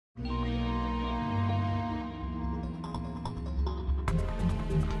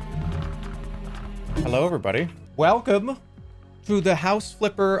Hello, everybody. Welcome to the House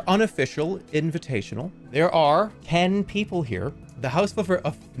Flipper unofficial invitational. There are 10 people here. The House Flipper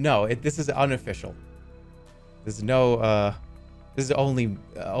this is unofficial. There's no this is only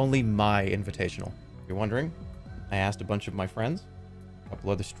my invitational. If you're wondering, I asked a bunch of my friends, a couple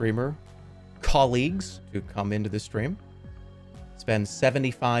other streamer colleagues to come into the stream, spend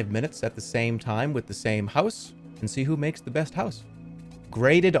 75 minutes at the same time with the same house, and see who makes the best house.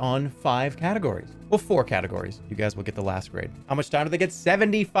 Graded on 5 categories. Well, 4 categories. You guys will get the last grade. How much time do they get?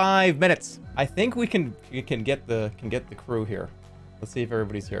 75 minutes. I think we can get the crew here. Let's see if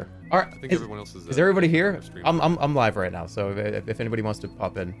everybody's here. All right. I think everyone else is everybody here? I'm live right now, so if anybody wants to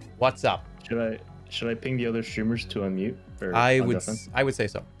pop in, what's up? Should I ping the other streamers to unmute? Or I would say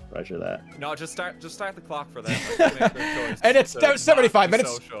so. Roger that. No, just start the clock for them. Make their choice. And it's 75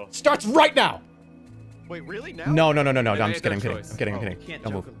 minutes. Social. Starts right now. Wait, really? Now? No. I'm just kidding. I'm kidding. Oh.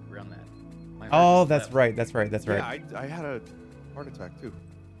 Don't move. Around that. Oh, that's right. That's right. Yeah, I had a heart attack too.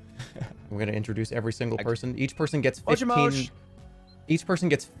 We're gonna introduce every single person. Each person gets 15. Each person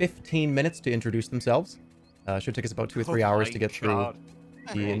gets 15 minutes to introduce themselves. Should take us about 2 or 3 hours to get through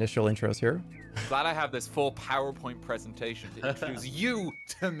the initial intros here. Glad I have this full PowerPoint presentation to introduce you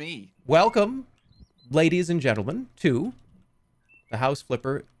to me. Welcome, ladies and gentlemen, to the House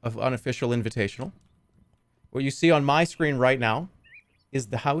Flipper of Unofficial Invitational. What you see on my screen right now is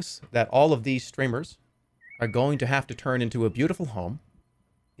the house that all of these streamers are going to have to turn into a beautiful home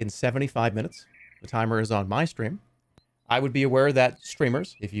in 75 minutes. The timer is on my stream. I would be aware that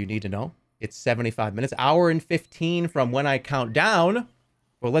streamers, if you need to know, it's 75 minutes, hour and 15 from when I count down.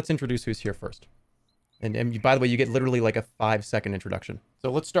 Well, let's introduce who's here first. And by the way, you get literally like a 5-second introduction.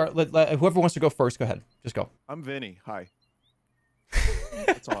 So let's start. Whoever wants to go first, go ahead. Just go. I'm Vinny. Hi.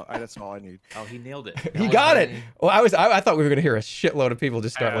 That's all I need. Oh, he nailed it. He got it. Well, I thought we were gonna hear a shitload of people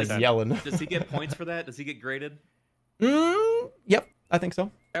just start like yelling. Does he get points for that? Does he get graded? Yep, I think so.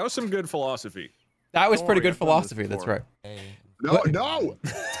 That was some good philosophy. That was pretty good philosophy. That's right. No, no.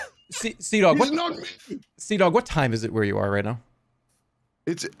 CDawg, CDawg, what time is it where you are right now?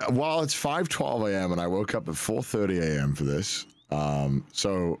 It's 5:12 a.m. and I woke up at 4:30 a.m. for this.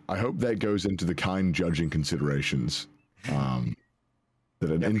 So I hope that goes into the kind judging considerations. At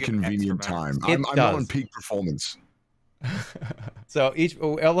an inconvenient time. I'm not on peak performance. So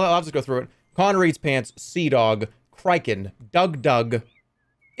I'll just go through it. ConnorEatsPants, CDawg, Criken, DougDoug,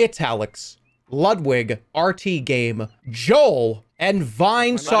 Etalyx, Ludwig, RTGame, Joel, and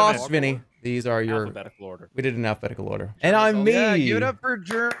Vine Sauce Vinny. These are your alphabetical order. We did an alphabetical order. And I'm me. Yeah, give it up for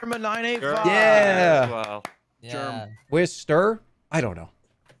Jerma 985. Yeah. Wow. Yeah. Where's Stir? I don't know.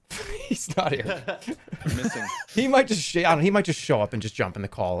 He's not here. Missing. He might just show up and just jump in the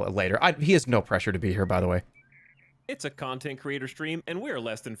call later. He has no pressure to be here, by the way. It's a content creator stream, and we're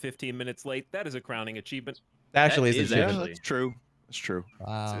less than 15 minutes late. That is a crowning achievement. That actually is a Yeah, achievement. that's true. That's true.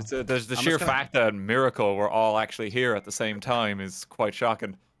 Wow. There's the sheer fact that miracle we're all actually here at the same time is quite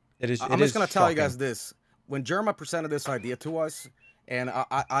shocking. I'm just gonna tell you guys this: when Jerma presented this idea to us, and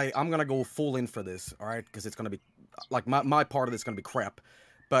I'm gonna go full in for this, all right? Because it's gonna be like my part of it's gonna be crap.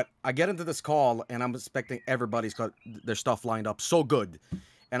 But I get into this call and I'm expecting everybody's got their stuff lined up so good,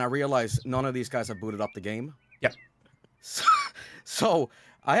 and I realize none of these guys have booted up the game. Yep. So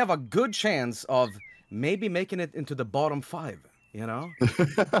I have a good chance of maybe making it into the bottom 5. You know.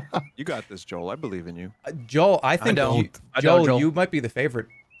 You got this, Joel. I believe in you. Joel, I think Joel, you might be the favorite.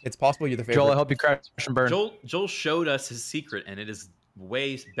 It's possible you're the favorite. Joel, I hope you crash and burn. Joel showed us his secret, and it is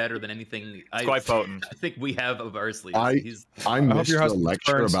way better than anything Quite potent. I think we have of our sleeves. I missed the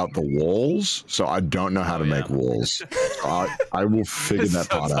lecture about the walls, so I don't know how to make walls. So I will figure that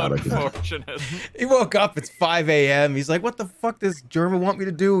part out. Unfortunate. He woke up. It's 5 a.m. He's like, "What the fuck does Jerma want me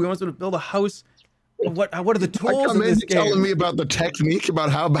to do? He wants me to build a house. What are the tools in this game?" Telling me about the technique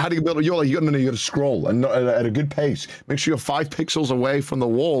about how do you build a wall. You got to scroll and at a good pace. Make sure you're 5 pixels away from the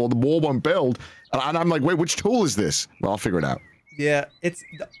wall, or the wall won't build. And I'm like, wait, which tool is this? Well, I'll figure it out. Yeah, it's.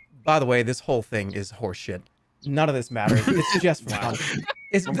 By the way, this whole thing is horseshit. None of this matters. It's just fun.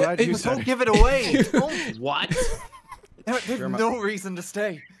 I'm glad you said Don't give it away. What? There's no reason to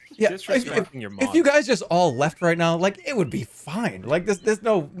stay. Yeah, Disrespecting your mom. if you guys just all left right now, like, it would be fine. Like,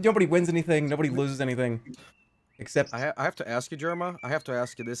 nobody wins anything, nobody loses anything, except. I have to ask you, Jerma. I have to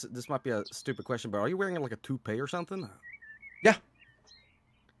ask you this. This might be a stupid question, but are you wearing like a toupee or something? Yeah.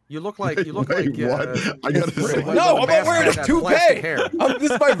 You look like Wait, what? I gotta say. No, I'm not wearing a toupee.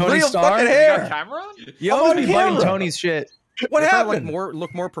 This is my real fucking hair. Camera? You always be biting Tony's shit. What happened?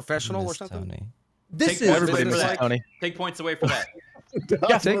 Look more professional or something. This Take is points Everybody away misses for that. Tony. Take points away for that.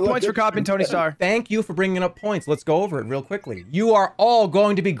 Yeah, take points for copying Tony Starr. Thank you for bringing up points. Let's go over it real quickly. You are all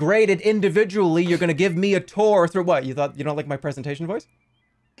going to be graded individually. You're going to give me a tour through what? You don't like my presentation voice?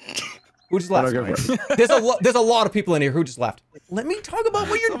 Who just left? There's a lot of people in here who just left. Let me talk about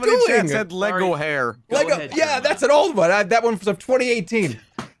what you're Somebody doing. in chat said Lego hair. Lego, ahead, yeah, Jerma. that's an old one. That one was of 2018.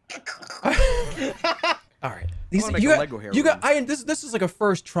 All right. These, wanna make you a got, Lego hair you got, run. this is like a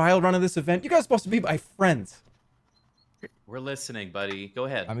first trial run of this event. You guys are supposed to be my friends. We're listening, buddy. Go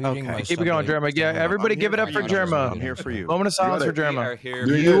ahead. I'm eating Okay. my Keep it going, Jerma. Yeah, everybody give it up for Jerma. I'm here for you. Moment of silence for We Jerma. are here.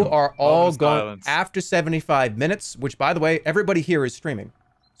 You are all Moment of going silence. after 75 minutes, which, by the way, everybody here is streaming.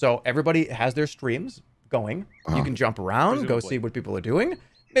 So everybody has their streams going. You can jump around, go see what people are doing.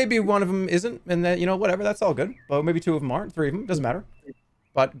 Maybe one of them isn't, and then, whatever, that's all good. But maybe 2 of them aren't, 3 of them, doesn't matter.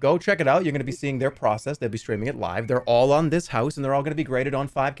 But go check it out. You're going to be seeing their process. They'll be streaming it live. They're all on this house, and they're all going to be graded on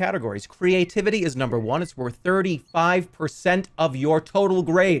 5 categories. Creativity is number 1. It's worth 35% of your total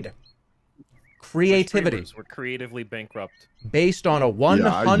grade. Creativity. We're creatively bankrupt. Based on a Yeah,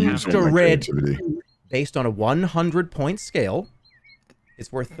 I use all my 100 creativity. based on a 100-point scale,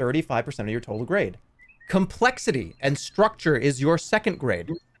 it's worth 35% of your total grade. Complexity and structure is your second grade.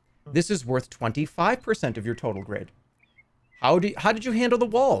 This is worth 25% of your total grade. How did you handle the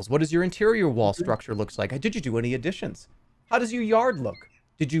walls? What does your interior wall structure looks like? Did you do any additions? How does your yard look?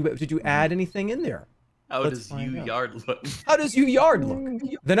 Did you add anything in there? How Let's does find you out. yard look? How does your yard look?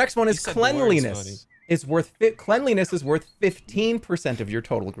 The next one is said the words, cleanliness. Cleanliness is worth 15% of your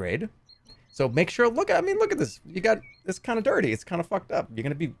total grade. So make sure, look at this. You got this kind of dirty. It's kind of fucked up. You're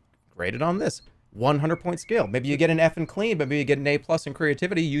going to be graded on this 100-point scale. Maybe you get an F in clean, but maybe you get an A+ in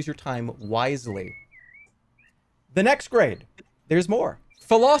creativity. Use your time wisely. The next grade, there's more.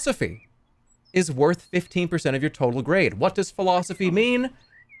 Philosophy is worth 15% of your total grade. What does philosophy mean?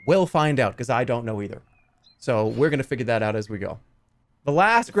 We'll find out, because I don't know either. So we're going to figure that out as we go. The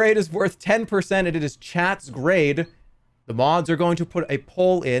last grade is worth 10%, and it is chat's grade. The mods are going to put a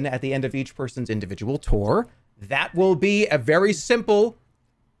poll in at the end of each person's individual tour. That will be a very simple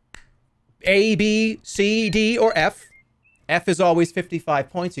A, B, C, D, or F. F is always 55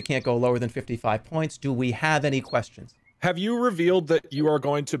 points. You can't go lower than 55 points. Do we have any questions? Have you revealed that you are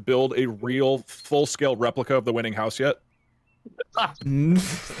going to build a real full-scale replica of the winning house yet? Like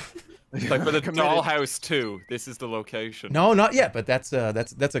for the dollhouse too. This is the location. No, not yet, but that's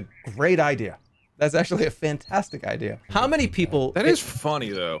a great idea. That's actually a fantastic idea. How many people... That is funny,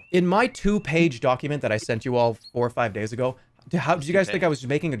 though. In my 2-page document that I sent you all 4 or 5 days ago, how did you guys think I was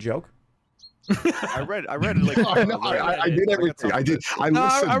making a joke? I read it like I did everything. I did. I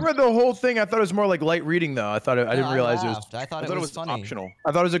listened. I read the whole thing. I thought it was more like light reading, though. I didn't realize it was. I thought it was funny. optional.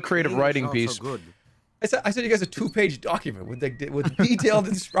 I thought it was a creative writing Sounds piece. So good. I sent you guys a 2-page document with detailed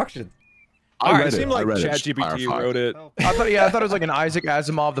instructions. I read It seemed like I read it. ChatGPT Clarify. wrote it. I thought it was like an Isaac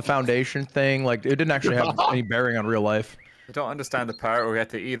Asimov, the Foundation thing. Like it didn't actually have any bearing on real life. I don't understand the part where we had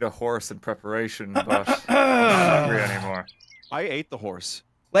to eat a horse in preparation, but I'm not hungry anymore. I ate the horse.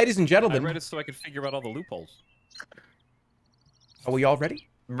 Ladies and I gentlemen, read it so I could figure out all the loopholes. are we all ready?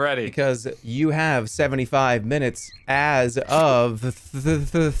 I'm ready. Because you have 75 minutes as of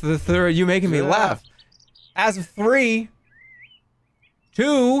you making me laugh. As of 3,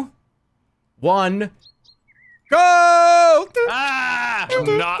 2, 1, go! Ah!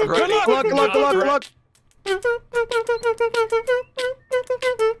 I'm not ready. Good luck.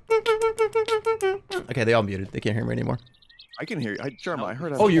 Okay, they all muted. They can't hear me anymore. I can hear you. Jerma, I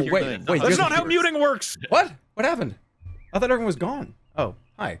heard. Oh, you your wait. thing. Wait, That's you're not the- how muting works. What? What happened? I thought everyone was gone. Oh,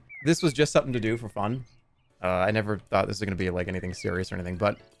 hi. This was just something to do for fun. I never thought this was going to be like anything serious or anything,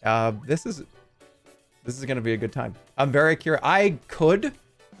 but this is going to be a good time. I'm very curious. I could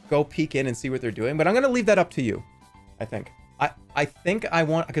go peek in and see what they're doing, but I'm going to leave that up to you, I think. I think I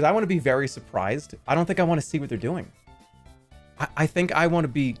want, because I want to be very surprised. I don't think I want to see what they're doing. I think I want to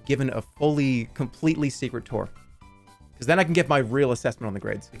be given a completely secret tour. Because then I can get my real assessment on the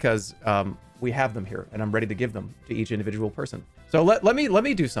grades, because we have them here and I'm ready to give them to each individual person. So let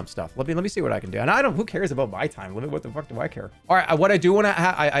me do some stuff. Let me see what I can do. And who cares about my time limit? What the fuck do I care? All right, what I do want to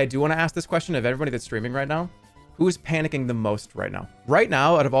I do want to ask this question of everybody that's streaming right now. Who is panicking the most right now? Right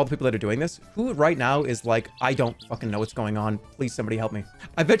now, out of all the people that are doing this, who right now is like, I don't fucking know what's going on. Please somebody help me.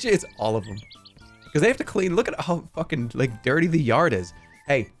 I bet you it's all of them. Because they have to clean. Look at how fucking like dirty the yard is.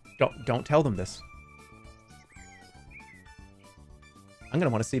 Hey, don't tell them this. I'm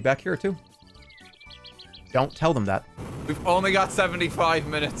gonna want to see back here too. Don't tell them that. We've only got 75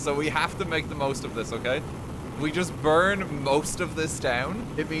 minutes, so we have to make the most of this, okay? If we just burn most of this down,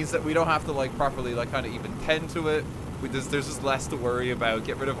 it means that we don't have to like properly like kind of even tend to it. There's just less to worry about.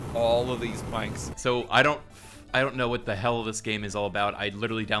 Get rid of all of these planks. So I don't I don't know what the hell this game is all about. I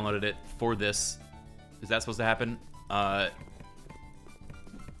literally downloaded it for this. Is that supposed to happen? Like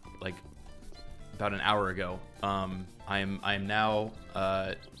about an hour ago. I am now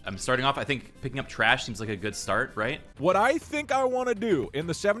I'm starting off. I think picking up trash seems like a good start, right? What I think I want to do in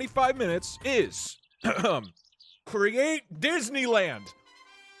the 75 minutes is create Disneyland.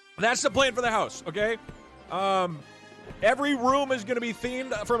 That's the plan for the house, okay? Every room is going to be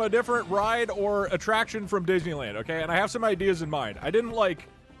themed from a different ride or attraction from Disneyland, okay? And I have some ideas in mind. I didn't, like,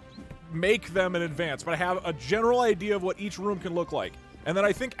 make them in advance, but I have a general idea of what each room can look like. And then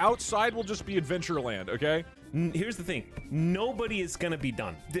I think outside will just be Adventureland, okay? Here's the thing. Nobody is going to be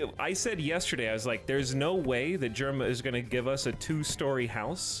done. I said yesterday, I was like, there's no way that Jerma is going to give us a 2-story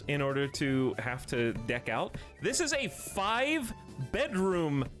house in order to have to deck out. This is a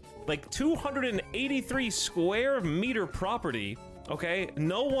 5-bedroom, like 283 square meter property. Okay,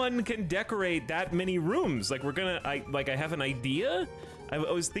 no one can decorate that many rooms. Like I have an idea. I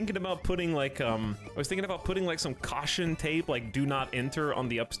was thinking about putting like some caution tape, like "Do not enter" on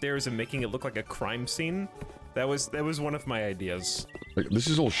the upstairs and making it look like a crime scene. That was one of my ideas. Like, this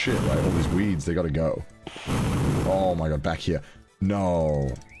is all shit, right? All these weeds, they gotta go. Oh my god, back here. No.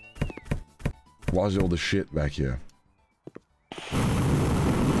 Why is all the shit back here?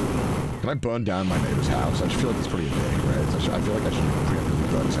 Can I burn down my neighbor's house? I just feel like it's pretty big, right? I feel like I should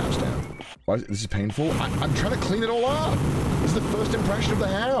preemptively burn his house down. Why is, this is painful? I'm trying to clean it all up! This is the first impression of the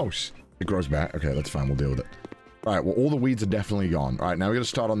house! It grows back? Okay, that's fine, we'll deal with it. Alright, well, all the weeds are definitely gone. Alright, now we gotta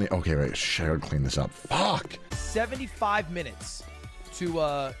start on the... Okay, wait, shit, I gotta clean this up. Fuck! 75 minutes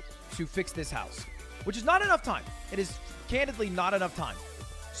to fix this house, which is not enough time. It is candidly not enough time.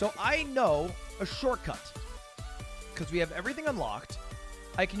 So I know a shortcut. Because we have everything unlocked.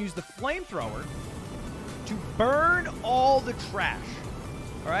 I can use the flamethrower to burn all the trash.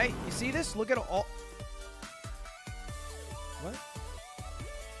 All right, you see this? Look at all. What?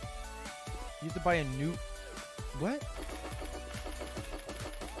 You have to buy a new. What?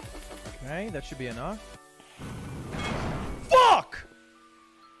 Okay, that should be enough. Fuck!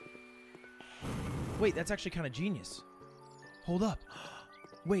 Wait, that's actually kind of genius. Hold up.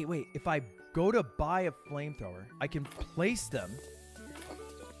 Wait. If I go to buy a flamethrower, I can place them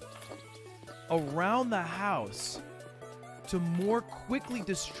around the house to more quickly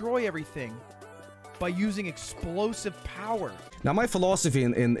destroy everything by using explosive power. Now, my philosophy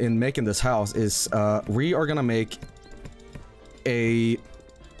in making this house is we are gonna make a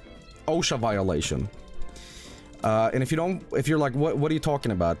OSHA violation. And if you're like, what are you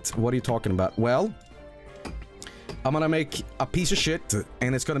talking about? What are you talking about? Well, I'm gonna make a piece of shit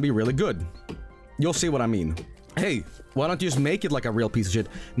and it's gonna be really good. You'll see what I mean. Hey, why don't you just make it like a real piece of shit?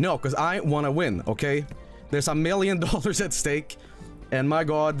 No, because I want to win, okay? There's $1 million at stake, and my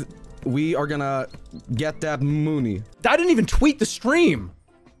god, we are gonna get that money. I didn't even tweet the stream.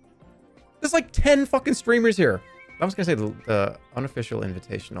 There's like 10 fucking streamers here. I was gonna say the unofficial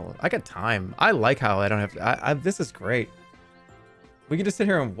invitational. I got time. I like how I don't have to. This is great. We can just sit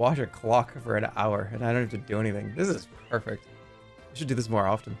here and watch a clock for an hour, and I don't have to do anything. This is perfect. We should do this more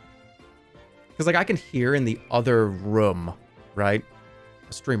often. Because, like, I can hear in the other room, right?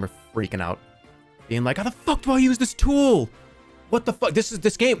 A streamer freaking out. Being like, how the fuck do I use this tool? What the fuck?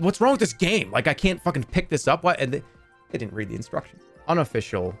 This game. What's wrong with this game? Like, I can't fucking pick this up. What? And they didn't read the instructions.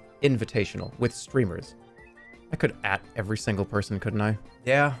 Unofficial invitational with streamers. I could at every single person, couldn't I?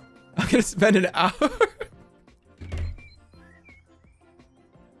 Yeah. I'm gonna spend an hour.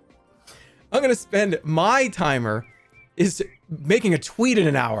 I'm gonna spend my timer is making a tweet in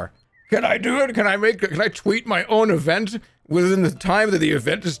an hour. Can I do it? Can I tweet my own event within the time that the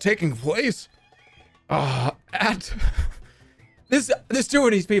event is taking place? There's too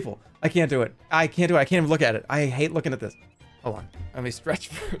many people. I can't do it. I can't do it. I can't even look at it. I hate looking at this. Hold on. Let me stretch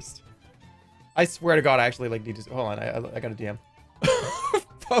first. I swear to God, I actually like need to. Hold on. I got a DM.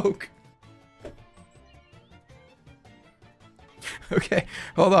 Poke. Okay.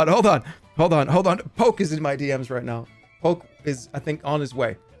 Hold on. Poke is in my DMs right now. Poke is, I think, on his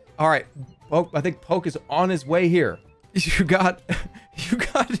way. All right, Poke. I think Poke is on his way here. You got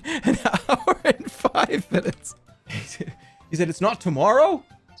an hour and 5 minutes. He said it's not tomorrow.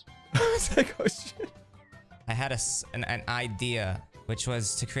 I was like, oh shit. I had an idea, which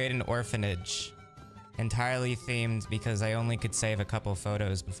was to create an orphanage, entirely themed because I only could save a couple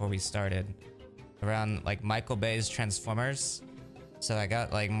photos before we started, around like Michael Bay's Transformers. So I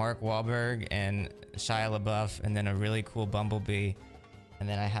got like Mark Wahlberg and Shia LaBeouf, and then a really cool Bumblebee. And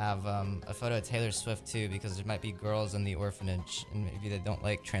then I have a photo of Taylor Swift too, because there might be girls in the orphanage and maybe they don't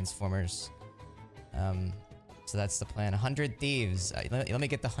like Transformers. So that's the plan. 100 Thieves. Let me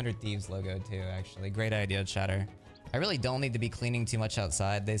get the 100 Thieves logo too, actually. Great idea, chatter. I really don't need to be cleaning too much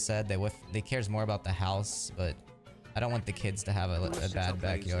outside, they said. They cares more about the house, but I don't want the kids to have a bad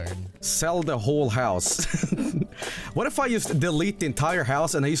backyard. Sell the whole house. What if I just delete the entire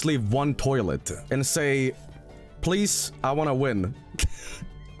house and I just leave one toilet and say, please, I want to win.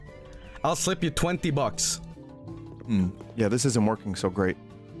 I'll slip you 20 bucks. Yeah, this isn't working so great.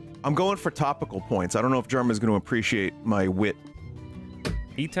 I'm going for topical points. I don't know if Jerma's going to appreciate my wit.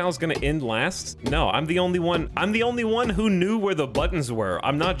 Etal's gonna end last? No, I'm the only one. I'm the only one who knew where the buttons were.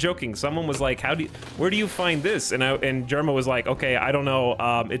 I'm not joking. Someone was like, where do you find this? And Jerma was like, okay, I don't know.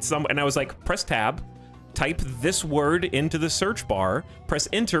 And I was like, press tab, type this word into the search bar, press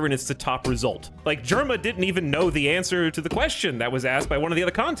enter, and it's the top result. Like, Jerma didn't even know the answer to the question that was asked by one of the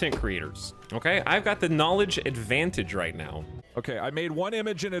other content creators. Okay, I've got the knowledge advantage right now. Okay, I made one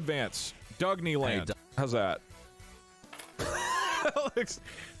image in advance. Dougney Land. How's that? That looks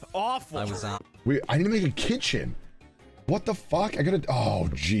awful. Wait, I need to make a kitchen. What the fuck? I gotta. Oh,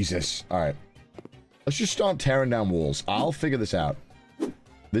 Jesus. All right. Let's just start tearing down walls. I'll figure this out.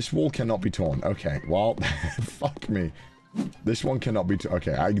 This wall cannot be torn. Okay, well, fuck me. This one cannot be torn.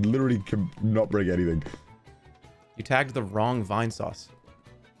 Okay, I literally cannot break anything. You tagged the wrong vine sauce.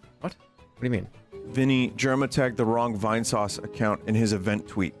 What? What do you mean? Vinny, Jerma tagged the wrong Vinesauce account in his event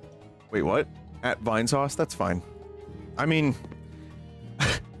tweet. Wait, what? At Vinesauce? That's fine. I mean,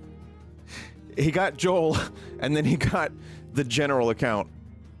 he got Joel, and then he got the general account.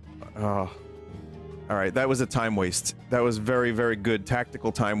 All right, that was a time waste. That was very, very good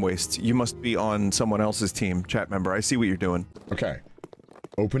tactical time waste. You must be on someone else's team, chat member. I see what you're doing. Okay.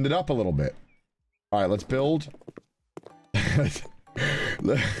 Opened it up a little bit. All right, let's build.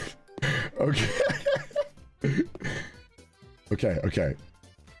 Okay. Okay.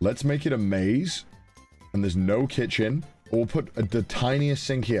 Let's make it a maze, and there's no kitchen. We'll put the tiniest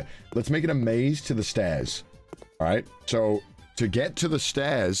sink here. Let's make it a maze to the stairs. All right. So to get to the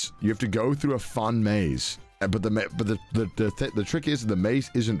stairs, you have to go through a fun maze. But the trick is the maze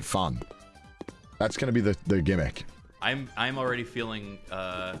isn't fun. That's gonna be the gimmick. I'm already feeling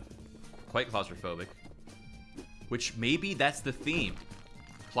quite claustrophobic. Which maybe that's the theme.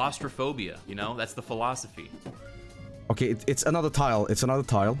 Claustrophobia, you know? That's the philosophy. Okay, it's another tile. It's another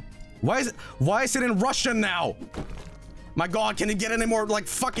tile. Why is it in Russian now? My God, can it get any more like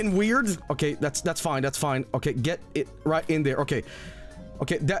fucking weird? Okay, that's fine. That's fine. Okay, get it right in there. Okay,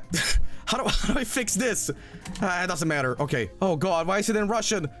 that. How do I fix this? It doesn't matter. Okay. Oh God, why is it in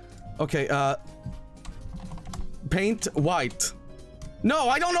Russian? Okay. Paint white. No,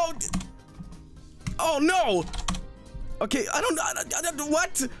 I don't know. Oh no. Okay, I don't.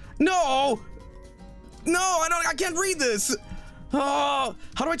 What? No. No, I can't read this. Oh,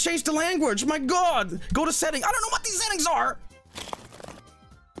 how do I change the language? My God, go to setting. I don't know what these settings are.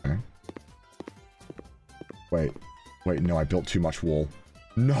 Okay. Wait, no, I built too much wall.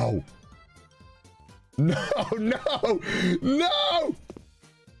 No. No,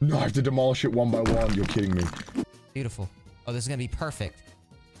 I have to demolish it one by one. You're kidding me. Beautiful. Oh, this is gonna be perfect.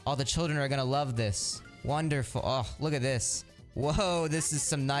 All the children are gonna love this. Wonderful. Oh, look at this. Whoa, this is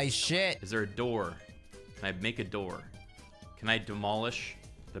some nice shit. Is there a door? Can I make a door? Can I demolish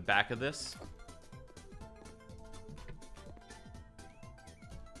the back of this?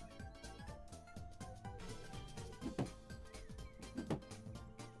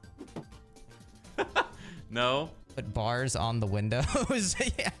 No. Put bars on the windows.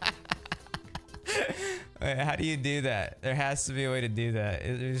 Yeah. Wait, how do you do that? There has to be a way to do that.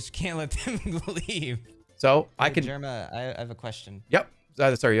 You just can't let them leave. So hey, I can. Jerma, I have a question. Yep.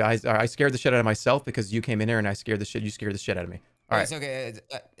 Sorry, I scared the shit out of myself because you came in here and you scared the shit out of me. All right. Okay.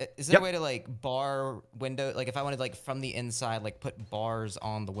 Is there a way to like bar window? Like if I wanted like from the inside, like put bars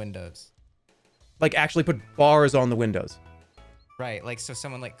on the windows. Like actually put bars on the windows. Right. Like so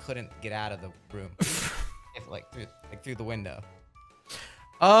someone like couldn't get out of the room. If like through the window.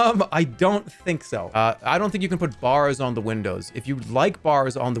 I don't think so. I don't think you can put bars on the windows. If you like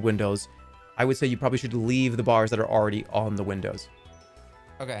bars on the windows, I would say you probably should leave the bars that are already on the windows.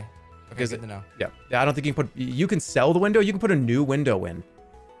 Okay. Okay, good to know. Yeah, I don't think you can put. You can sell the window. You can put a new window in,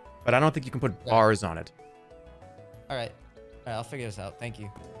 but I don't think you can put bars on it. All right, I'll figure this out. Thank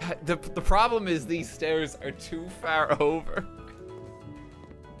you. The problem is these stairs are too far over.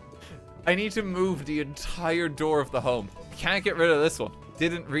 I need to move the entire door of the home. Can't get rid of this one.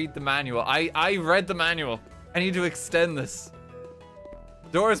 Didn't read the manual. I read the manual. I need to extend this.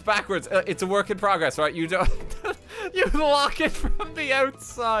 Door is backwards. It's a work in progress, right? You don't. You lock it from the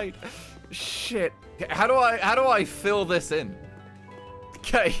outside. Shit. How do I fill this in?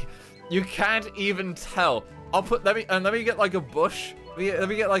 Okay. You can't even tell. I'll put, let me get like a bush. Let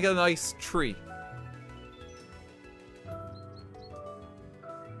me get like a nice tree.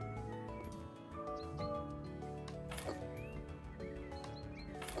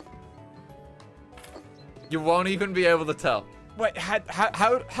 You won't even be able to tell. Wait, how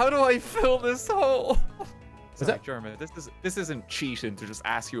do I fill this hole? Sorry, Jerma, this isn't cheating to just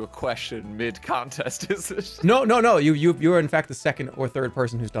ask you a question mid-contest, is it? No. You are in fact the second or third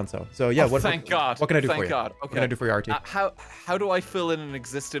person who's done so. So yeah, thank God. What can I do for you? Thank God. Okay. What can I do for you, RT? How do I fill in an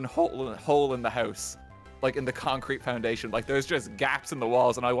existing hole in the house? Like in the concrete foundation. Like there's just gaps in the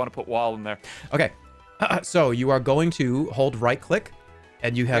walls and I want to put wall in there. Okay. So you are going to hold right click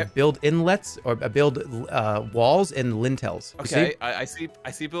and you have build inlets or build walls and lintels. Okay, I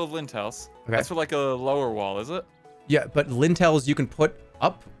see build lintels. Okay. That's for like a lower wall, is it? Yeah, but lintels you can put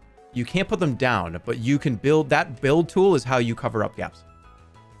up. You can't put them down, but you can build. That build tool is how you cover up gaps.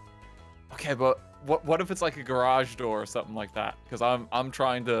 Okay, but what if it's like a garage door or something like that? Because I'm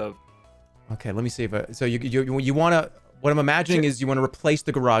trying to. Okay, let me see if so you want to. What I'm imagining is you want to replace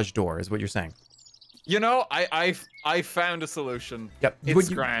the garage door, is what you're saying. You know, I found a solution. Yep. It's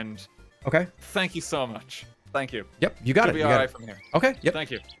grand. Okay. Thank you so much. Thank you. Yep, you got it. Be all right from here. Okay. Yep.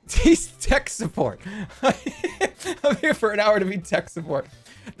 Thank you. He's tech support. I'm here for an hour to be tech support.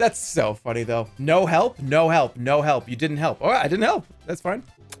 That's so funny though. No help. No help. No help. You didn't help. All right, I didn't help. That's fine.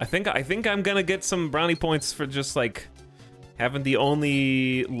 I think I'm gonna get some brownie points for just like having the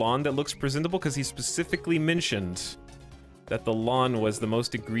only lawn that looks presentable, because he specifically mentioned that the lawn was the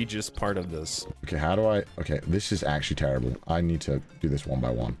most egregious part of this. Okay, how do I... Okay, this is actually terrible. I need to do this one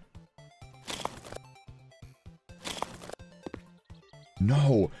by one.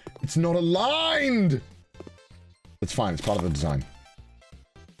 No, it's not aligned! It's fine, it's part of the design.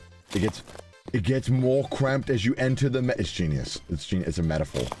 It gets more cramped as you enter the... It's genius. It's genius. It's a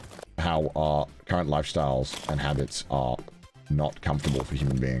metaphor. How our current lifestyles and habits are not comfortable for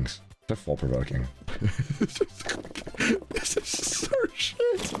human beings. So thought-provoking. This is so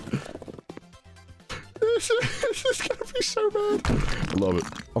shit. This is gonna be so bad. I love it.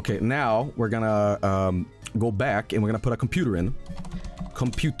 Okay, now we're gonna go back and we're gonna put a computer in.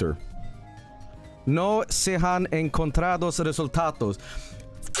 Computer. No se han encontrado resultados.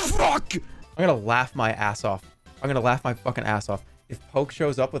 Fuck! I'm gonna laugh my ass off. I'm gonna laugh my fucking ass off if Poke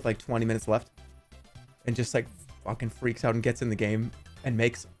shows up with like 20 minutes left and just like fucking freaks out and gets in the game and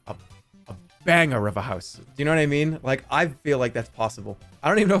makes a banger of a house. Do you know what I mean? Like, I feel like that's possible. I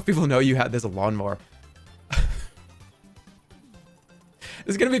don't even know if people know there's a lawnmower.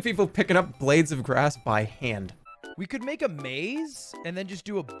 There's gonna be people picking up blades of grass by hand. We could make a maze and then just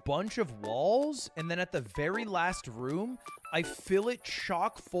do a bunch of walls, and then at the very last room, I fill it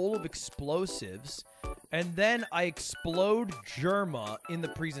chock full of explosives, and then I explode Jerma in the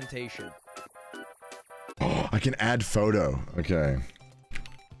presentation. Oh, I can add photo. Okay.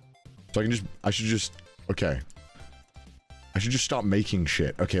 So I should just start making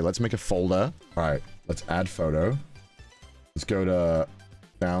shit. Okay, let's make a folder. All right, let's add photo. Let's go to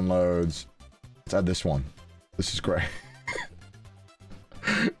downloads. Let's add this one. This is great.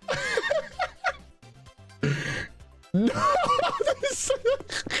 No!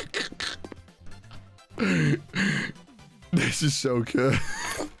 This is so good.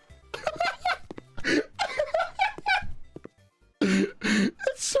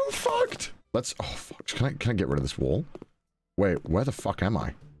 It's so fucked. Let's... Oh, fuck. Can I get rid of this wall? Wait, where the fuck am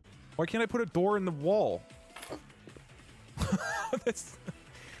I? Why can't I put a door in the wall?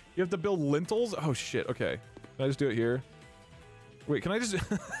 You have to build lintels? Oh, shit. Okay. Can I just do it here? Wait, can I just...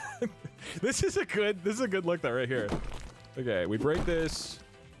 This is a good look though, right here. Okay, we break this.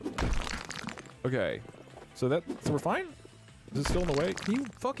 Okay. So we're fine? Is it still in the way? Can you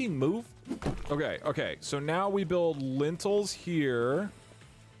fucking move? Okay. So now we build lintels here.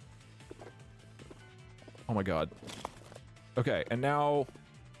 Oh my god. Okay, and now...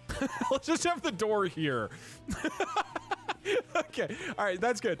 Let's just have the door here. Okay, alright,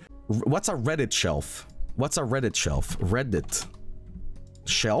 that's good. What's a Reddit shelf? What's a Reddit shelf? Reddit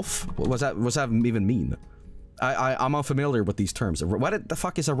shelf? What was that? What's that even mean? I'm unfamiliar with these terms. What the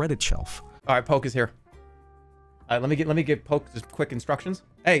fuck is a Reddit shelf? All right, Poke is here. Let me give Poke just quick instructions.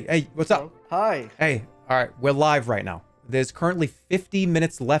 Hey, what's up? Hi. Hey, all right, we're live right now. There's currently 50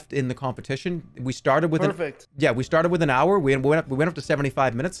 minutes left in the competition. We started with Perfect. We started with an hour. We went up to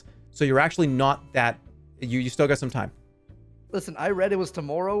 75 minutes. So you're actually not that. You still got some time. Listen, I read it was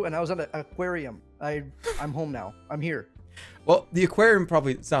tomorrow, and I was at an aquarium. I'm home now. I'm here. Well, the aquarium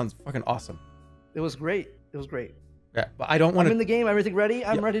probably sounds fucking awesome. It was great. It was great. Yeah, but I don't want to... I'm in the game. Everything ready?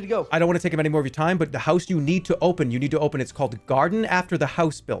 I'm ready to go. I don't want to take up any more of your time, but the house you need to open, it's called Garden After the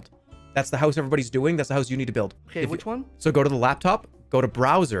House Built. That's the house everybody's doing. That's the house you need to build. Okay, which one? So go to the laptop, go to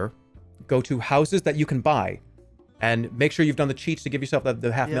browser, go to houses that you can buy, and make sure you've done the cheats to give yourself the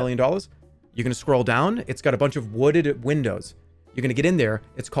 $500,000. You're going to scroll down. It's got a bunch of wooded windows. You're going to get in there.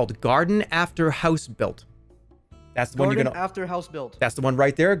 It's called Garden After House Built. That's the one you're going to... Garden After House Built. That's the one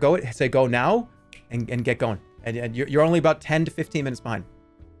right there. Go, say go now, and get going. And you're only about 10 to 15 minutes behind.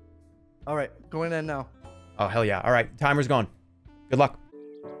 All right, going in now. Oh, hell yeah. All right, timer's going. Good luck.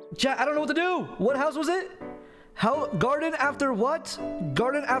 Chat, I don't know what to do. What house was it? How garden after what?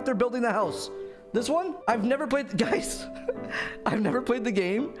 Garden after building the house. This one? I've never played, guys. I've never played the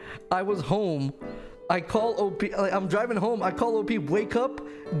game. I was home. I call OP. I'm driving home. I call OP. Wake up.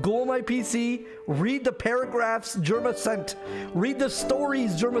 Go on my PC. Read the paragraphs Jerma sent. Read the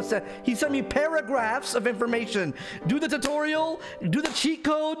stories Jerma sent. He sent me paragraphs of information. Do the tutorial. Do the cheat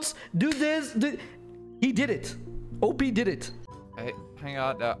codes. Do this. He did it. OP did it. Hey, hang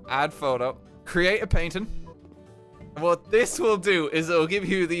on. Add photo. Create a painting. What this will do is it'll give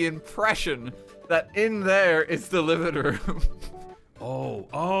you the impression that in there is the living room.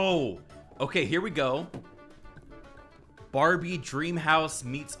 Oh. Okay, here we go. Barbie Dreamhouse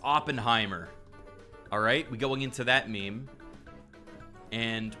meets Oppenheimer. All right, we going into that meme,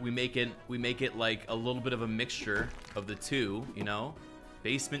 and we make it like a little bit of a mixture of the two, you know.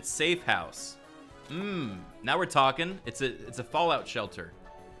 Basement safe house. Now we're talking. It's a fallout shelter,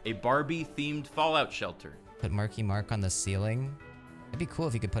 a Barbie themed fallout shelter. Put Marky Mark on the ceiling. It'd be cool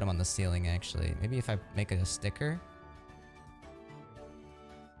if you could put him on the ceiling, actually. Maybe if I make it a sticker.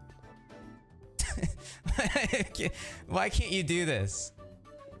 Why can't you do this?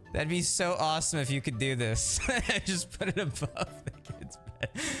 That'd be so awesome if you could do this. Just put it above the kid's bed.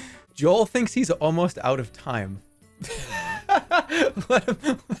 Joel thinks he's almost out of time. let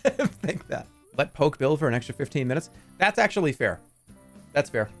him think that. Let Poke build for an extra 15 minutes. That's actually fair. That's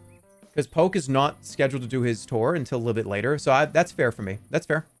fair. Because Poke is not scheduled to do his tour until a little bit later. So that's fair for me. That's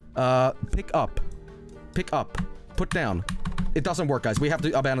fair. Pick up. Pick up. Put down. It doesn't work, guys. We have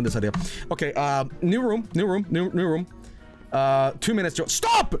to abandon this idea. Okay, new room. 2 minutes, Joel.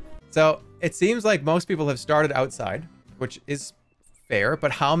 Stop! So it seems like most people have started outside, which is fair,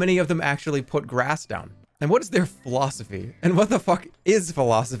 but how many of them actually put grass down? And what is their philosophy? And what the fuck is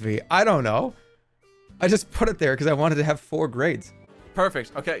philosophy? I don't know. I just put it there because I wanted to have 4 grades.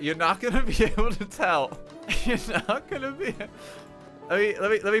 Perfect. Okay, you're not gonna be able to tell. You're not gonna be.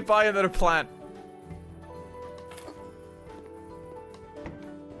 Let me buy another plant.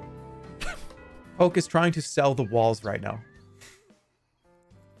 Poke is trying to sell the walls right now.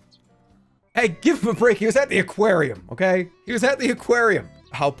 Hey, give him a break. He was at the aquarium, okay? He was at the aquarium.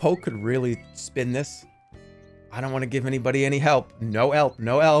 How Poke could really spin this. I don't want to give anybody any help. No help,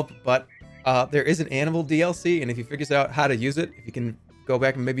 no help. But there is an animal DLC, and if he figures out how to use it, if he can go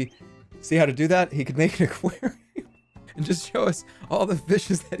back and maybe see how to do that, he could make an aquarium and just show us all the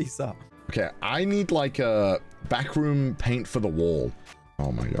fishes that he saw. Okay, I need like a backroom paint for the wall.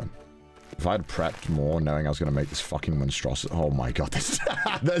 Oh my god. If I'd prepped more knowing I was going to make this fucking monstrosity. Oh my god,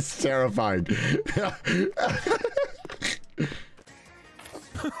 that's terrifying.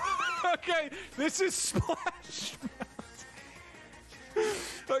 Okay, this is Splash Mountain.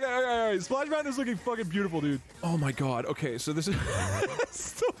 Okay, all right. Splash Mountain is looking fucking beautiful, dude. Oh my god. Okay, so this is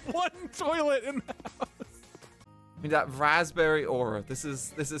the one toilet in the house. I mean, that raspberry aura. This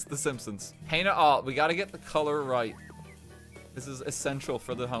is The Simpsons. Paint it all. We got to get the color right. This is essential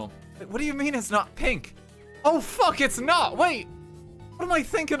for the home. What do you mean it's not pink? Oh fuck, it's not. Wait, what am I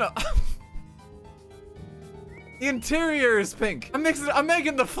thinking of? The interior is pink. I'm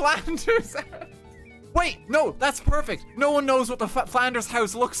making the Flanders. Wait, no, that's perfect. No one knows what the Flanders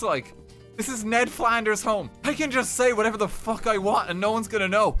house looks like. This is Ned Flanders' home. I can just say whatever the fuck I want and no one's gonna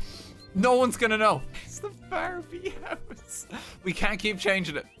know. No one's gonna know. It's the Barbie house. We can't keep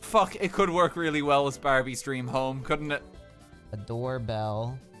changing it. Fuck, it could work really well as Barbie's dream home, couldn't it? A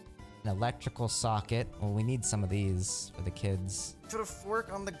doorbell, an electrical socket. Well, we need some of these for the kids. Sort of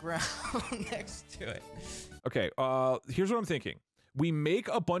fork on the ground next to it. Okay, here's what I'm thinking. We make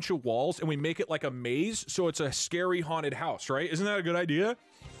a bunch of walls and we make it like a maze, so it's a scary haunted house, right? Isn't that a good idea?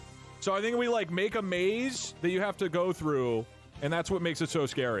 So I think we like make a maze that you have to go through, and that's what makes it so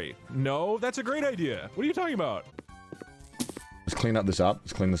scary. No, that's a great idea. What are you talking about? Let's clean up this up.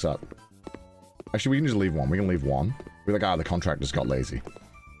 Let's clean this up. Actually, we can just leave one. We can leave one. We're like, the contractors got lazy.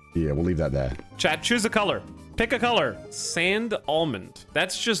 Yeah, we'll leave that there. Chat, choose a color. Pick a color. Sand almond.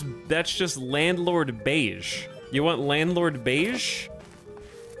 That's just landlord beige. You want landlord beige?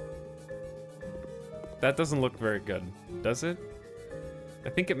 That doesn't look very good, does it? I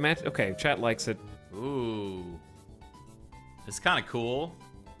think it matches. Okay, chat likes it. Ooh. It's kind of cool.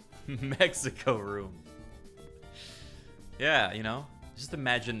 Mexico room. Yeah, you know, just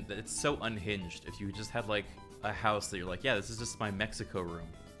imagine that it's so unhinged if you just had like a house that you're like, yeah, this is just my Mexico room.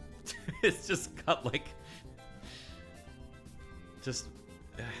 It's just got like, just,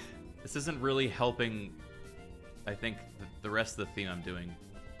 this isn't really helping, I think, the rest of the theme I'm doing.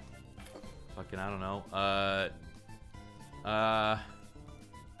 Fucking, I don't know.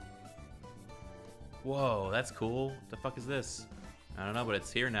 Whoa, that's cool. What the fuck is this? I don't know, but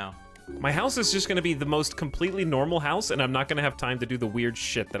it's here now. My house is just gonna be the most completely normal house, and I'm not gonna have time to do the weird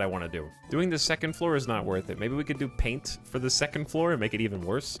shit that I want to do. Doing the second floor is not worth it. Maybe we could do paint for the second floor and make it even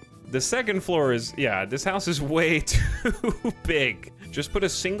worse. The second floor is, yeah, this house is way too big. Just put a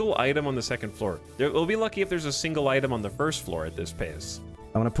single item on the second floor. We'll be lucky if there's a single item on the first floor at this pace.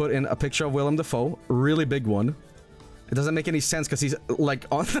 I'm gonna put in a picture of Willem Dafoe, really big one. It doesn't make any sense because he's like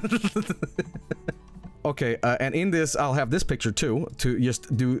on. Okay, and in this, I'll have this picture too, to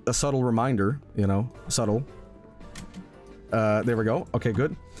just do a subtle reminder, you know, subtle. There we go. Okay,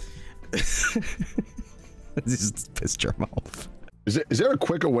 good. This is piss Jerma off. Is there a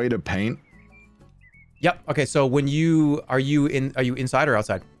quicker way to paint? Yep. Okay, so when are you inside or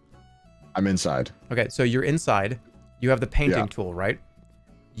outside? I'm inside. Okay, so you're inside. You have the painting tool, right?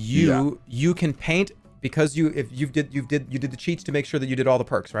 You can paint because you did the cheats to make sure that you did all the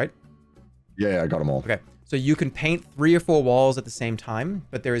perks, right? Yeah, I got them all. Okay, so you can paint 3 or 4 walls at the same time,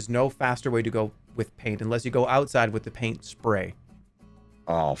 but there is no faster way to go with paint unless you go outside with the paint spray.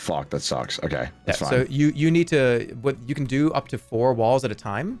 Oh fuck, that sucks. Okay, that's fine. So you need to, what you can do up to 4 walls at a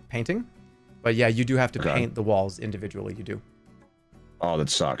time painting, but yeah, you do have to paint the walls individually. You do. Oh, that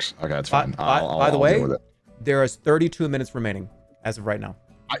sucks. Okay, that's fine. By the way, there is 32 minutes remaining as of right now.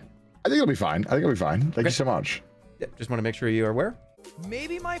 I think it'll be fine. I think it'll be fine. Thank you so much. Yeah, just want to make sure you are aware.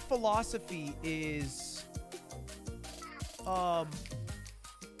 Maybe my philosophy is the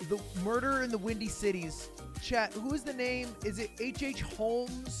murder in the Windy Cities. Chat, who is the name? Is it H.H.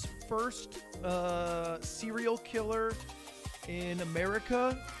 Holmes' first serial killer in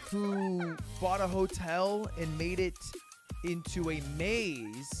America who bought a hotel and made it into a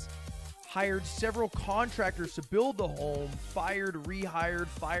maze, hired several contractors to build the home, fired,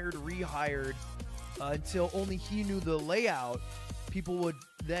 rehired, until only he knew the layout. People would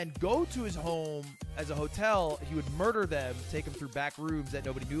then go to his home as a hotel. He would murder them, take them through back rooms that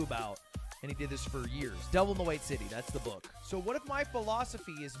nobody knew about. And he did this for years. Devil in the White City, that's the book. So what if my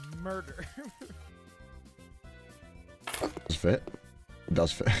philosophy is murder? Does fit? It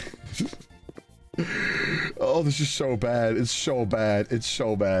does fit. Oh, this is so bad. It's so bad. It's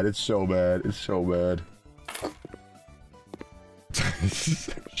so bad. It's so bad. It's so bad.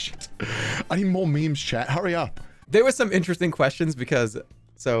 Shit. I need more memes, chat. Hurry up. There were some interesting questions because,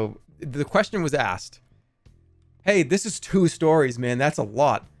 so the question was asked, hey, this is 2 stories, man. That's a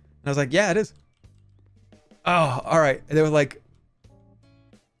lot. And I was like, yeah, it is. Oh, all right. And they were like,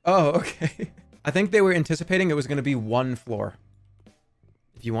 oh, okay. I think they were anticipating it was going to be 1 floor.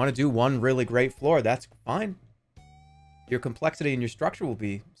 If you want to do 1 really great floor, that's fine. Your complexity and your structure will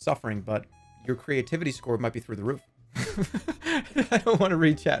be suffering, but your creativity score might be through the roof. I don't want to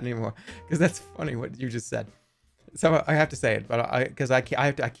read chat anymore because that's funny what you just said. So I have to say it, but I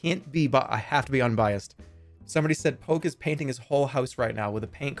have to be unbiased. Somebody said Poke is painting his whole house right now with a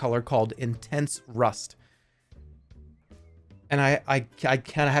paint color called Intense Rust. And I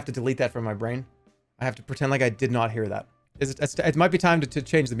kind of have to delete that from my brain. I have to pretend like I did not hear that. It might be time to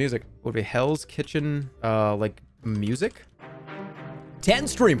change the music. Would be Hell's Kitchen, like music? 10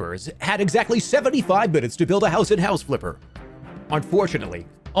 streamers had exactly 75 minutes to build a house in House Flipper. Unfortunately,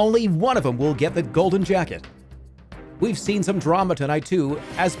 only one of them will get the golden jacket. We've seen some drama tonight too,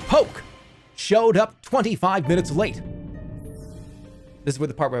 as Poke showed up 25 minutes late. This is where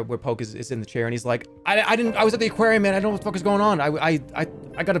the part where Poke is in the chair and he's like, I was at the aquarium, man. I don't know what the fuck is going on. I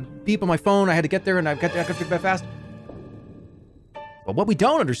got a beep on my phone. I had to get there and I got to get fast. But what we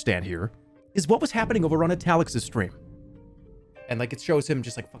don't understand here is what was happening over on Etalyx's stream. And like it shows him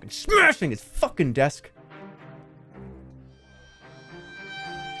just like fucking smashing his fucking desk.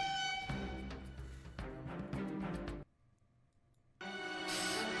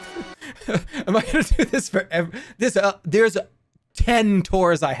 Am I gonna do this for every? There's 10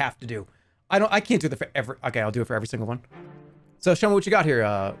 tours I have to do. I can't do that for every. Okay, I'll do it for every single one. So show me what you got here,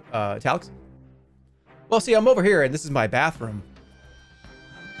 Etalyx. Well, see, I'm over here, and this is my bathroom.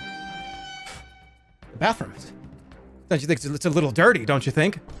 The bathroom. Don't you think it's a little dirty? Don't you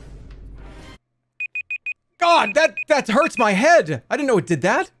think? God, that hurts my head. I didn't know it did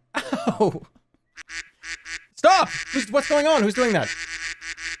that. Ow. Stop! What's going on? Who's doing that?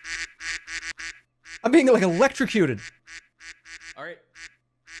 I'm being like electrocuted. All right.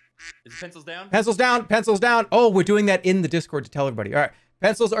 Is pencils down? Pencils down. Pencils down. Oh, we're doing that in the Discord to tell everybody. All right.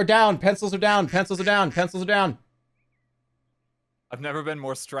 Pencils are down. Pencils are down. Pencils are down. Pencils are down. I've never been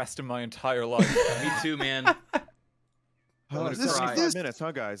more stressed in my entire life. Me too, man. This is 5 minutes,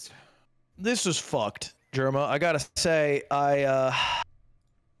 huh, guys? This was fucked, Jerma. I gotta say, I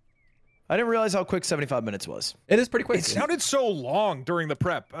didn't realize how quick 75 minutes was. It is pretty quick. It sounded so long during the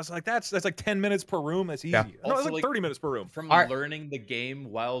prep. I was like, that's like 10 minutes per room. That's easy. Yeah. No, it's Also, like 30 minutes per room. From Alright. learning the game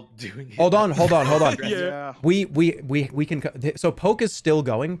while doing it. Hold on. Yeah. We can. So Poke is still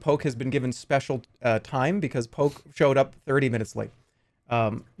going. Poke has been given special time because Poke showed up 30 minutes late.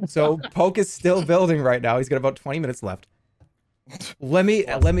 So Poke is still building right now. He's got about 20 minutes left.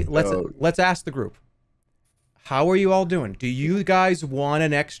 Let's ask the group. How are you all doing? Do you guys want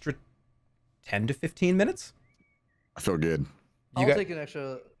an extra 10 to 15 minutes? I feel good. I'll take an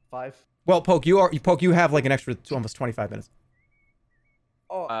extra 5. Well, Poke, you have like an extra almost 25 minutes.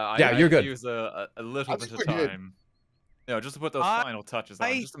 Oh, yeah, you're good. Use a little bit of time. You know, just to put those final touches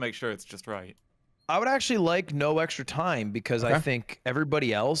on, just to make sure it's just right. I would actually like no extra time because I think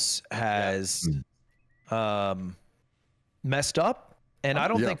everybody else has messed up, and I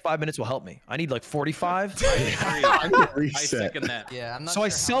don't think 5 minutes will help me. I need like 45. I second that. Yeah, I'm not So sure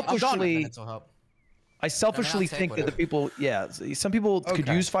I selfishly think that the people, some people could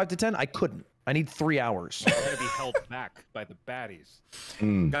use 5 to 10. I couldn't. I need 3 hours. We're gonna be held back by the baddies.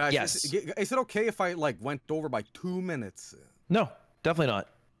 Guys, Yes. is it okay if I like went over by 2 minutes? No, definitely not.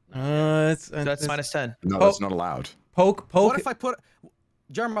 That's minus 10. No, that's not allowed. Poke. What if I put,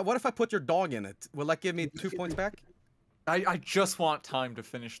 Jerma? What if I put your dog in it? Will that give me 2 points back? I just want time to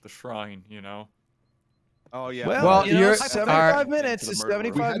finish the shrine, you know. Oh yeah. Well, you're 75 minutes. It's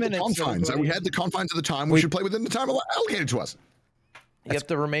 75 minutes. We had the confines of the time. We should play within the time allocated to us. You have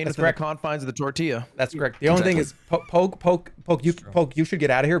to remain within the confines of the tortilla. That's correct. The only thing is, Poke, you should get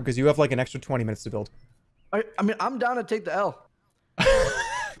out of here because you have like an extra 20 minutes to build. I mean, I'm down to take the L.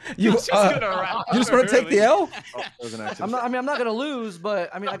 You just want to take the L? I'm not gonna lose, but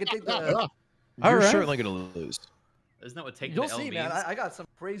I mean, I can take the. You're certainly gonna lose. Isn't that what taking You'll the L see, means? man. I got some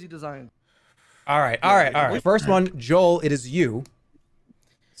crazy design. All right. First one, Joel. It is you.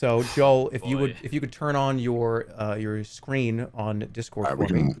 So Joel, if you could turn on your screen on Discord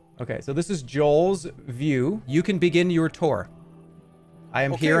for me. Okay. So this is Joel's view. You can begin your tour. I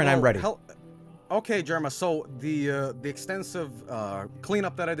am here and I'm ready. Okay, Jerma. So the extensive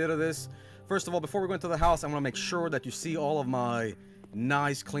cleanup that I did of this. First of all, before we go into the house, I want to make sure that you see all of my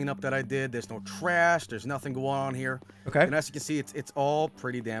nice cleanup that I did. There's no trash. There's nothing going on here. Okay. And as you can see, it's all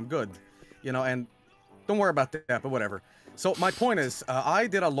pretty damn good. You know, and don't worry about that, but whatever. So my point is, I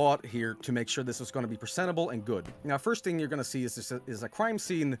did a lot here to make sure this was going to be presentable and good. Now, first thing you're going to see is a crime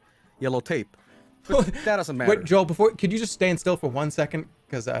scene yellow tape. But that doesn't matter. Wait, Joel, could you just stand still for 1 second?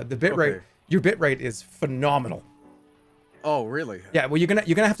 Because the bitrate, your bitrate is phenomenal. Oh, really? Yeah. Well, you're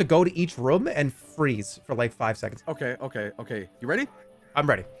gonna have to go to each room and freeze for like 5 seconds. Okay. You ready? I'm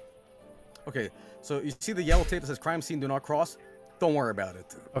ready. Okay. So you see the yellow tape that says crime scene, do not cross? Don't worry about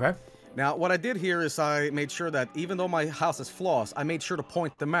it. Okay. Now, what I did here is I made sure that even though my house has flaws, I made sure to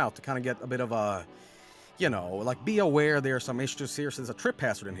point them out to kind of get a bit of a, you know, like be aware there are some issues here. So there's a trip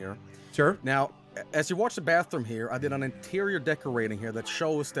hazard in here. Sure. Now, as you watch the bathroom here, I did an interior decorating here that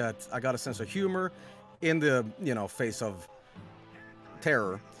shows that I got a sense of humor in the, you know, face of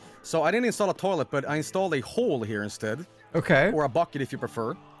terror. So I didn't install a toilet, but I installed a hole here instead. Okay. Or a bucket if you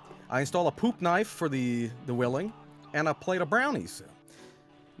prefer. I installed a poop knife for the willing and a plate of brownies.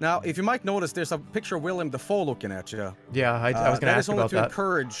 Now, if you might notice, there's a picture of Willem Dafoe looking at you. Yeah, I was going to ask about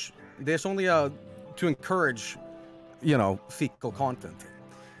that. There's only to encourage, you know, fecal content.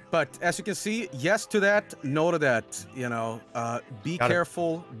 But as you can see, yes to that, no to that. You know, be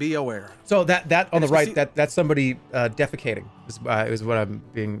careful, be aware. So that on the right, that's somebody defecating. Is what I'm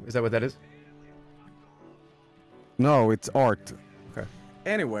being. Is that what that is? No, it's art. Okay.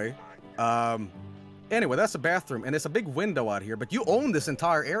 Anyway, that's the bathroom, and there's a big window out here. But you own this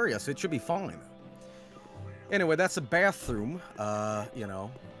entire area, so it should be fine. Anyway, that's a bathroom. You know,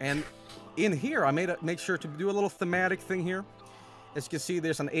 and in here, I make sure to do a little thematic thing here. As you can see,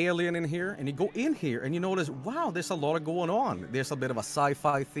 there's an alien in here, and you go in here, and you notice, wow, there's a lot of going on. There's a bit of a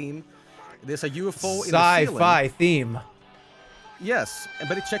sci-fi theme. There's a UFO in the ceiling. Sci-fi theme. Yes,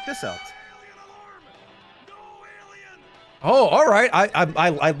 but check this out. Oh, all right.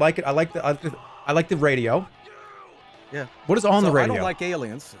 I like it. I like the radio. Yeah. What is on the radio? I don't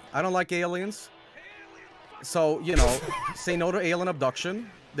like aliens. So, you know, say no to alien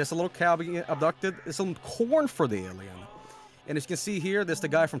abduction. There's a little cow being abducted. There's some corn for the alien. And as you can see here, there's the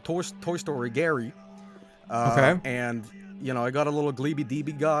guy from Toy Story, Gary. Okay. And you know, I got a little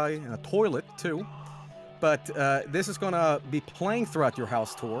Gleeby-Deeby guy and a toilet too. But this is gonna be playing throughout your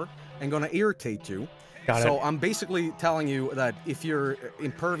house tour and gonna irritate you. So I'm basically telling you that if you're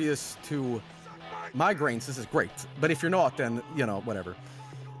impervious to migraines, this is great. But if you're not, then, you know, whatever.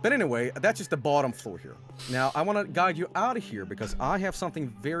 But anyway, that's just the bottom floor here. Now, I want to guide you out of here because I have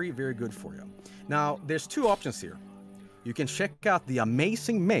something very, very good for you. Now, there's two options here. You can check out the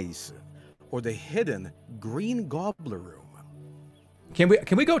amazing maze or the hidden Green Gobbler room. Can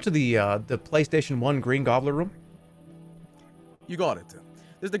we go to the PlayStation 1 Green Gobbler room? You got it.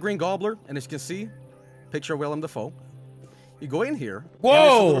 This is the Green Gobbler, and as you can see, picture of Willem Dafoe. You go in here. Whoa! And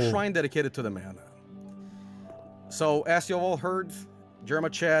there's a little shrine dedicated to the man. So, as you all heard, Jerma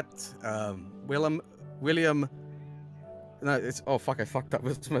chat, William. No, it's oh fuck! I fucked up.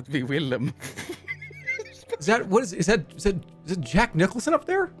 It's meant to be Willem. Is that Jack Nicholson up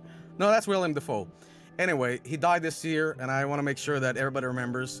there? No, that's Willem Dafoe. Anyway, he died this year, and I want to make sure that everybody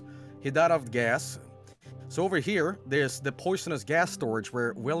remembers. He died of gas. So over here, there's the poisonous gas storage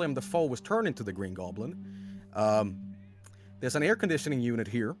where Willem Dafoe was turned into the Green Goblin. There's an air conditioning unit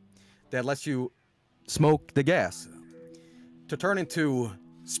here that lets you smoke the gas to turn into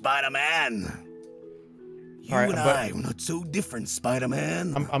Spider-Man. You and I are not so different,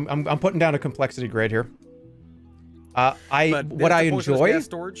 Spider-Man. I'm putting down a complexity grade here. What I enjoy.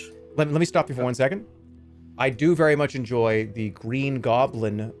 Let me stop you for 1 second. I do very much enjoy the Green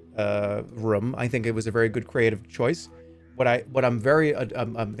Goblin room. I think it was a very good creative choice. What I'm very I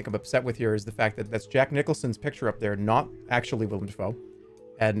think I'm upset with here is the fact that that's Jack Nicholson's picture up there, not actually Willem Dafoe.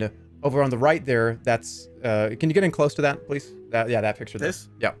 And over on the right there, that's can you get in close to that, please? Yeah, that picture there. This?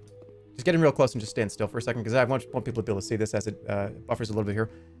 Yeah. Just get in real close and just stand still for a second, because I want people to be able to see this as it buffers a little bit here.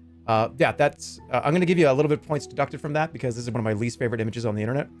 Yeah, that's I'm going to give you a little bit of points deducted from that, because this is one of my least favorite images on the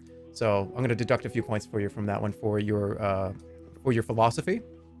internet. So I'm going to deduct a few points for you from that one for your philosophy.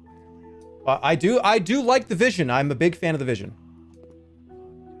 I do like the vision. I'm a big fan of the vision.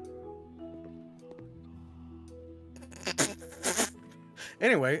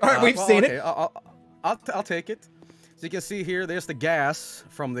 Anyway, all right, we've seen it. I'll take it. So you can see here, there's the gas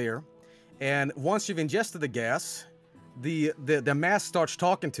from there, and once you've ingested the gas, the mask starts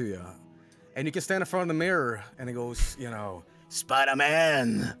talking to you, and you can stand in front of the mirror, and it goes, you know,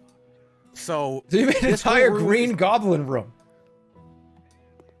 Spider-Man. So you made an entire Green Goblin room.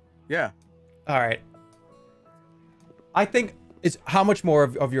 Yeah. All right. I think how much more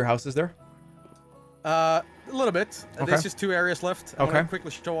of your house is there? A little bit. Okay. There's just 2 areas left. I'm gonna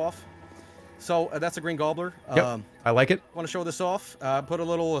quickly show off. So that's a Green Gobbler. Yep. I like it. Want to show this off? Put a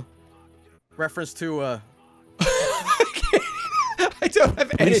little reference to. I don't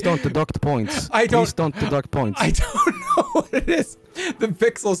have any. Please don't deduct points. Please don't deduct points. I don't know what it is. The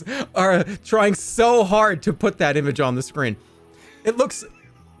pixels are trying so hard to put that image on the screen. It looks.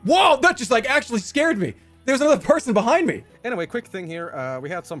 Whoa! That just like actually scared me. There's another person behind me. Anyway, quick thing here. We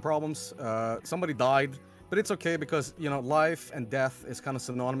had some problems. Somebody died, but it's okay because, you know, life and death is kind of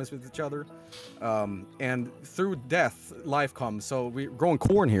synonymous with each other. And through death, life comes. So we're growing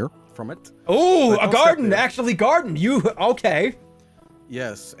corn here from it. Oh, a garden! Actually, garden. You okay?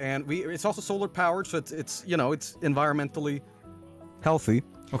 Yes, and it's also solar powered, so it's you know, it's environmentally healthy.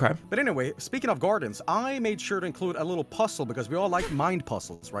 Okay. But anyway, speaking of gardens, I made sure to include a little puzzle because we all like mind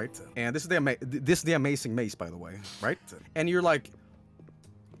puzzles, right? And this is the amazing maze, by the way, right? And you're like,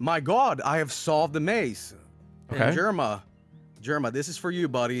 my God, I have solved the maze. Okay. And Jerma, this is for you,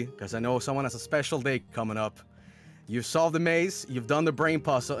 buddy, because I know someone has a special day coming up. You've solved the maze, you've done the brain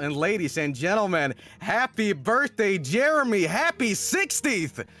puzzle, and ladies and gentlemen, happy birthday, Jeremy! Happy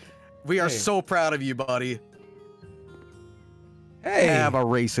 60th! We are so proud of you, buddy. Hey. Have a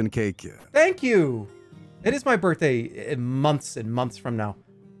racing cake. Thank you. It is my birthday in months and months from now.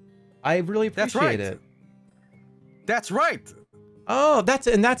 I really appreciate it. That's right. Oh, that's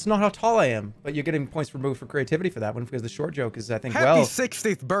not how tall I am. But you're getting points removed for creativity for that one because the short joke is, I think, Happy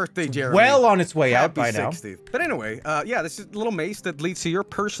 60th birthday, Jeremy. Well on its way out by Happy now. 60th. But anyway, yeah, this is a little maze that leads to your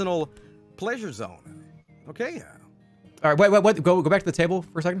personal pleasure zone. Okay. All right, wait. Go back to the table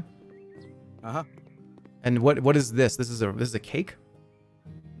for a second. Uh-huh. And what is this? This is a cake?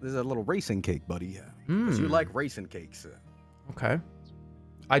 This is a little racing cake, buddy. Because you like racing cakes. Okay.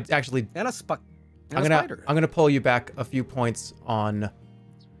 I actually. And a spider. I'm gonna pull you back a few points on.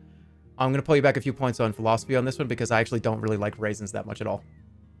 I'm gonna pull you back a few points on philosophy on this one because I actually don't really like raisins that much at all.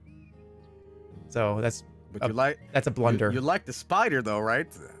 So that's. But that's a blunder. You like the spider though,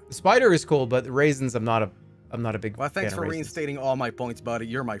 right? The spider is cool, but raisins I'm not a big. Well, thanks for reinstating all my points, buddy.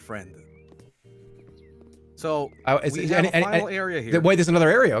 You're my friend. So we have a final area here. Wait, there's another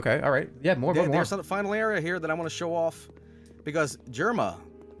area. Okay, all right. Yeah, more. There's a final area here that I want to show off. Because Jerma,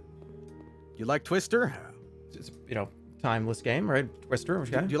 you like Twister? It's, you know, timeless game, right? Twister.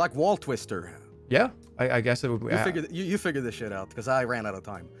 Okay. Do you like Wall Twister? Yeah, I guess it would. You figured this shit out because I ran out of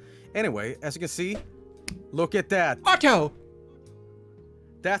time. Anyway, as you can see, look at that. Otto!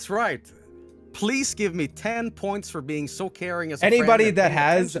 That's right. Please give me 10 points for being so caring as a Anybody friend that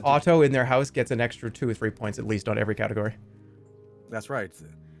has Otto in their house gets an extra 2 or 3 points at least on every category. That's right.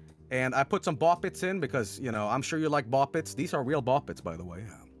 And I put some bop bits in because, you know, I'm sure you like bop bits. These are real bop bits, by the way.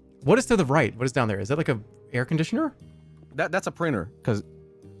 What is to the right? What is down there? Is that like a air conditioner? That's a printer because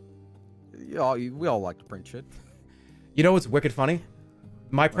we all like to print shit. You know what's wicked funny?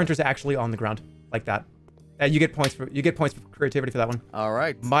 My printer's actually on the ground like that. You get points for creativity for that one. All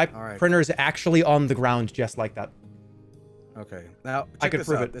right. My printer is actually on the ground just like that. Okay. Now I check could this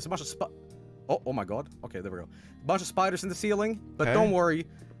prove out. it. There's a bunch of oh my god. Okay, there we go. A bunch of spiders in the ceiling, but Okay. don't worry,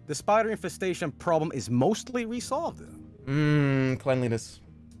 the spider infestation problem is mostly resolved. Cleanliness.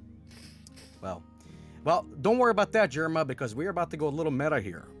 Well, don't worry about that, Jerma, because we're about to go a little meta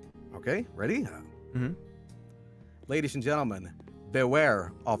here. Okay, ready? Mm-hmm. Ladies and gentlemen,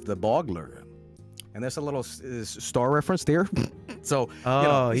 beware of the boggler. And there's a little star reference there. So, Oh, you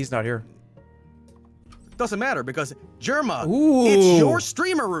know, he's not here. doesn't matter because Jerma, Ooh. it's your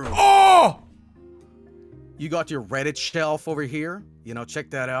streamer room. Oh! You got your Reddit shelf over here. You know, check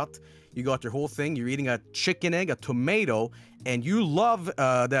that out. You got your whole thing. You're eating a chicken egg, a tomato, and you love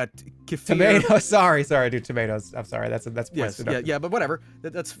that kefir. Tomato. Sorry, dude. Tomatoes. I'm sorry. That's Yes, yeah, but whatever.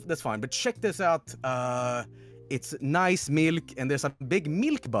 That's fine. But check this out. It's nice milk, and there's a big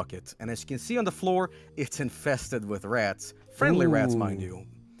milk bucket. And as you can see on the floor, it's infested with rats. Friendly rats, mind you.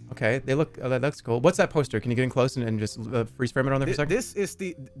 Okay, they look. Oh, that looks cool. What's that poster? Can you get in close and just freeze frame it on there for a second?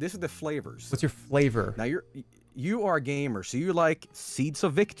 This is the flavors. What's your flavor? Now you are a gamer, so you like Seeds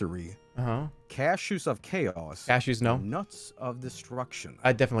of Victory, Cashews of Chaos, Cashews, no. Nuts of Destruction.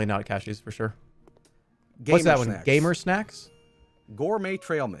 Definitely not cashews for sure. Gamer What's that snacks. one? Gamer snacks? Gourmet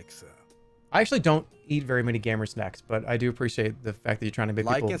trail mix. I actually don't eat very many gamer snacks, but I do appreciate the fact that you're trying to make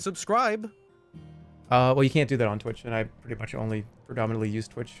Like people... and subscribe. Well, you can't do that on Twitch, and I pretty much only predominantly use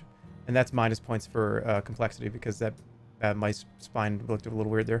Twitch, and that's minus points for complexity because that my spine looked a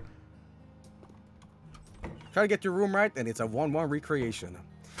little weird there. Try to get your room right, and it's a 1-1 recreation.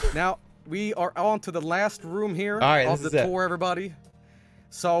 Now, we are on to the last room here of the tour, everybody.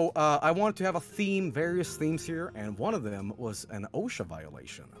 So, I wanted to have a theme, various themes here, and one of them was an OSHA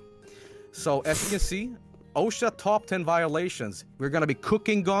violation. So, as you can see, OSHA top 10 violations. We're going to be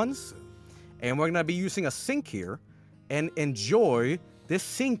cooking guns, and we're going to be using a sink here, and enjoy this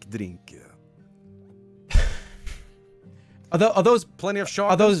sink drink. Are those plenty of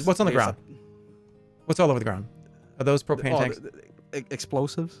shotguns? Are those what's on the ground? What's all over the ground? Are those propane tanks?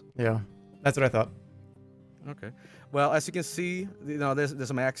 Explosives? Yeah, that's what I thought. Okay. Well, as you can see, you know, there's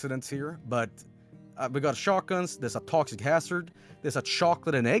some accidents here, but we got shotguns. There's a toxic hazard. There's a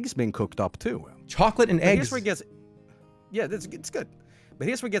chocolate and eggs being cooked up too. Chocolate and eggs. Here's where it gets, yeah, it's good. But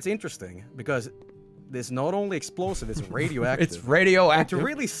here's where it gets interesting because there's not only explosive, it's radioactive. It's radioactive.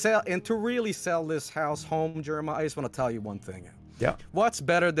 And to really sell this house home, Jerma, I just want to tell you one thing. Yeah. What's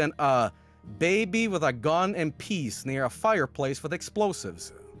better than a baby with a gun and peace near a fireplace with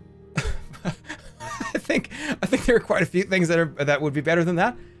explosives? I think there are quite a few things that would be better than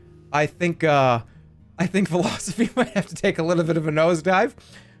that. I think philosophy might have to take a little bit of a nosedive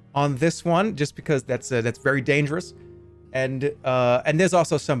on this one, just because that's very dangerous, and there's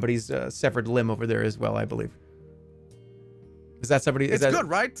also somebody's severed limb over there as well, I believe. Is that somebody? It's good,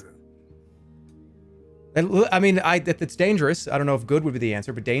 right? I mean, it's dangerous. I don't know if good would be the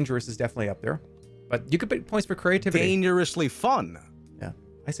answer, but dangerous is definitely up there. But you could pick points for creativity. Dangerously fun. Yeah,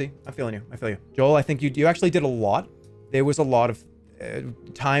 I see. I'm feeling you. I feel you, Joel. I think you actually did a lot. There was a lot of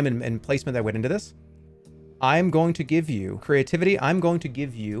time and placement that went into this. I'm going to give you creativity. I'm going to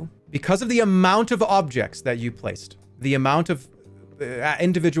give you, because of the amount of objects that you placed, the amount of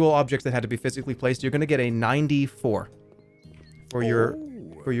individual objects that had to be physically placed, you're going to get a 94 for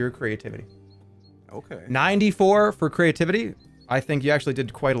your creativity. Okay. 94 for creativity. I think you actually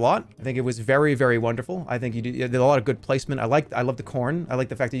did quite a lot. I think it was very, very wonderful. I think you did a lot of good placement. I love the corn. I like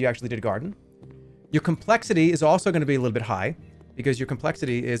the fact that you actually did a garden. Your complexity is also going to be a little bit high, because your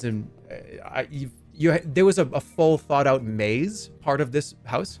complexity is in there was a full thought out maze part of this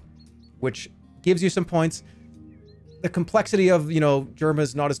house, which gives you some points. The complexity of, you know,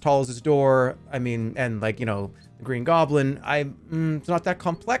 Jerma's not as tall as his door. I mean, and like, you know, the Green Goblin, it's not that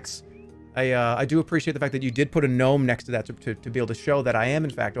complex. I do appreciate the fact that you did put a gnome next to that to be able to show that I am in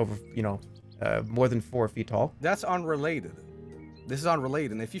fact over, you know, more than 4 feet tall. That's unrelated. This is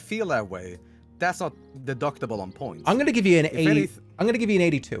unrelated. And if you feel that way, that's not deductible on points. I'm gonna give you an If 80. I'm gonna give you an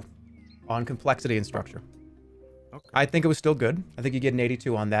 82 on complexity and structure. Okay. I think it was still good. I think you get an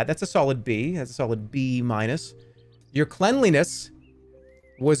 82 on that. That's a solid B. That's a solid B minus. Your cleanliness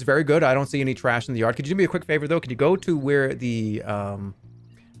was very good. I don't see any trash in the yard. Could you do me a quick favor though? Could you go to where the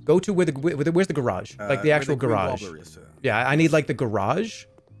where's the garage? Like the actual garage. Yeah, I need like the garage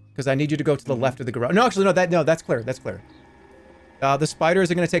because I need you to go to the left of the garage. No, actually, no. That's clear. That's clear. The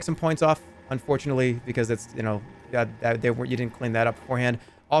spiders are going to take some points off, unfortunately, because it's you didn't clean that up beforehand.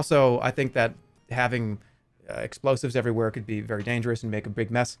 Also, I think that having explosives everywhere could be very dangerous and make a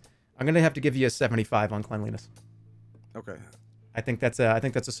big mess. I'm going to have to give you a 75 on cleanliness. Okay. I think that's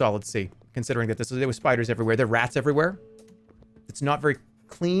a solid C, considering that there was spiders everywhere. There are rats everywhere. It's not very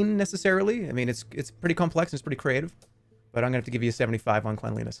clean necessarily. I mean, it's pretty complex and it's pretty creative. But I'm gonna have to give you a 75 on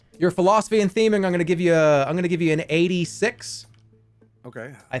cleanliness. Your philosophy and theming, I'm gonna give you an 86.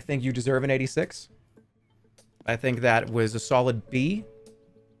 Okay. I think you deserve an 86. I think that was a solid B.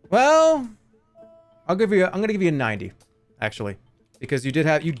 Well, I'm gonna give you a 90, actually, because you did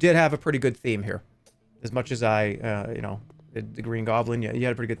have a pretty good theme here. As much as the Green Goblin, yeah, you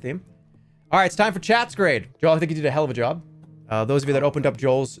had a pretty good theme. All right, it's time for chat's grade. Joel, I think you did a hell of a job. Those of you that opened up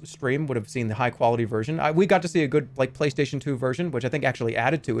Joel's stream would have seen the high quality version. We got to see a good like PlayStation 2 version, which I think actually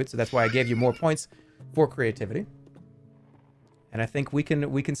added to it, so that's why I gave you more points for creativity. And I think we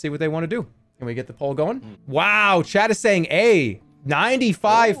can see what they want to do. Can we get the poll going? Wow, chat is saying A.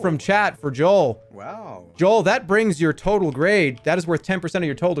 95 from chat for Joel. Wow. Joel, that brings your total grade. That is worth 10% of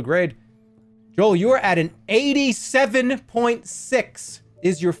your total grade. Joel, you are at an 87.6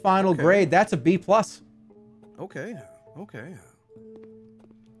 is your final grade. That's a B+. Okay. Okay.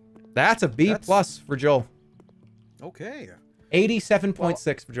 That's a B+ for Joel. Okay.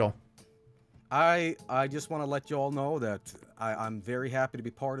 87.6 for Joel. I just want to let you all know that I'm very happy to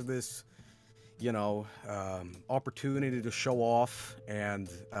be part of this, opportunity to show off and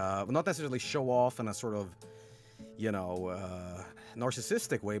not necessarily show off in a sort of,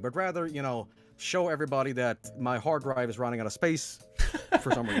 narcissistic way, but rather, show everybody that my hard drive is running out of space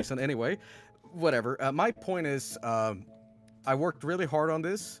for some reason. Anyway, whatever. My point is, I worked really hard on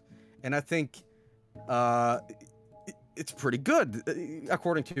this, and I think it's pretty good,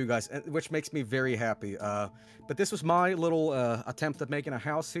 according to you guys, which makes me very happy. But this was my little attempt at making a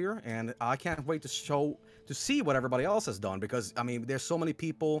house here, and I can't wait to see what everybody else has done, because, I mean, there's so many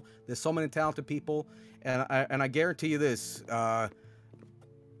people, there's so many talented people, and I guarantee you this,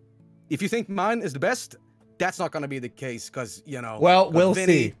 if you think mine is the best, that's not going to be the case, because, Well, we'll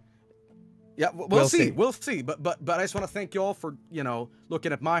Vinny, see. Yeah, we'll see. We'll see. But I just want to thank you all for,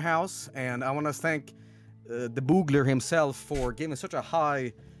 looking at my house, and I want to thank the Boogler himself for giving such a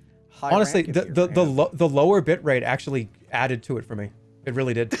high Honestly, ranking the lower bit rate actually added to it for me. It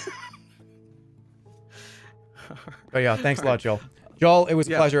really did. But yeah, thanks a lot, Joel. Joel, it was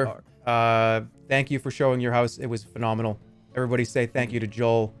a pleasure. Thank you for showing your house. It was phenomenal. Everybody say thank you to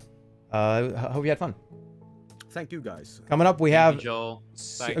Joel. Hope you had fun. Thank you, guys. Coming up, we have Joel.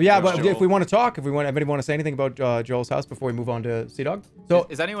 But if we want to talk, anybody want to say anything about Joel's house before we move on to CDawg? So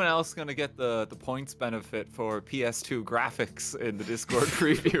is anyone else going to get the points benefit for PS2 graphics in the Discord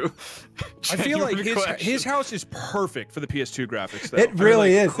preview? I feel like his house is perfect for the PS2 graphics, though. It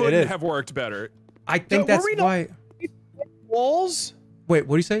really is. Couldn't have worked better. I think that's why. Walls? Wait,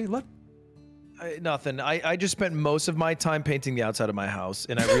 what do you say? What? Nothing. I just spent most of my time painting the outside of my house,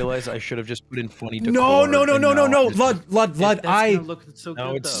 and I realized I should have just put in funny decor. No. Lud. I'm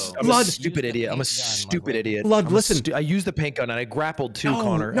a stupid idiot. I'm a stupid idiot. Lud, listen. I used the paint gun and I grappled too,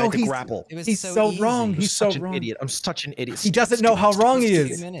 Connor. No, I had to grapple. He's so wrong. He's so wrong. Idiot. I'm such an idiot. He doesn't know how wrong he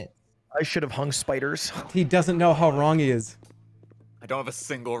is. I should have hung spiders. He doesn't know how wrong he is. I don't have a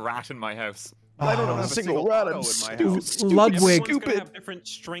single rat in my house. I don't have a single rat. I'm stupid. Ludwig. Have different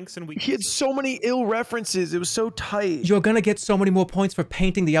strengths and weaknesses. He had so many ill references. It was so tight. You're gonna get so many more points for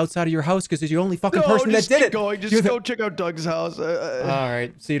painting the outside of your house because you're the only fucking person that did it. Just go check out Doug's house. All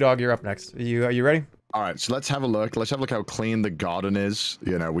right, CDawg, you're up next. Are you ready? All right, so let's have a look. Let's have a look how clean the garden is.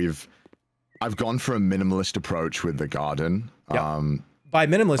 I've gone for a minimalist approach with the garden. Yep. By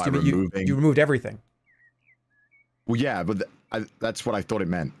minimalist, you removed everything. Well, yeah, but that's what I thought it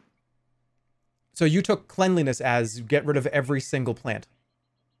meant. So you took cleanliness as get rid of every single plant.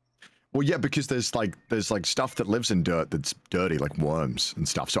 Well, yeah, because there's like stuff that lives in dirt that's dirty, like worms and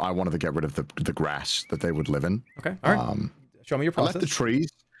stuff. So I wanted to get rid of the grass that they would live in. Okay, all right. Show me your process. I left the trees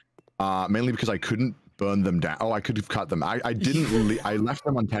mainly because I couldn't burn them down. Oh, I could have cut them. I didn't. I left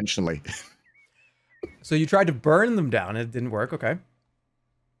them intentionally. So you tried to burn them down. It didn't work. Okay.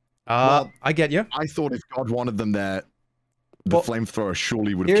 Well, I get you. I thought if God wanted them there, the flamethrower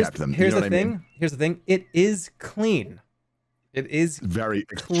surely would have kept them. Here's you know the what I thing. mean? Here's the thing. It is clean. It is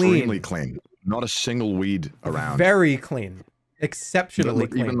extremely clean. Not a single weed around. Very clean. Exceptionally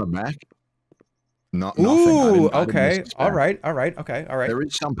clean. Even the back. Nothing. Ooh, okay. All right. Okay. There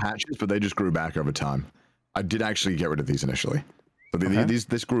is some patches, but they just grew back over time. I did actually get rid of these initially. But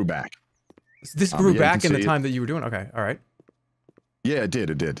this grew back. This grew back in the time that you were doing? Okay. All right. Yeah, it did.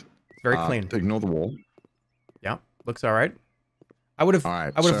 It did. Very clean. Ignore the wall. Yeah. Looks all right. I would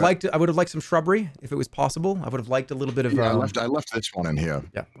have liked some shrubbery if it was possible. I would have liked a little bit of I left this one in here.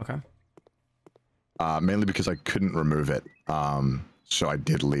 Yeah, okay. Mainly because I couldn't remove it. So I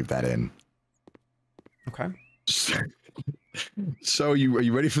did leave that in. Okay. So are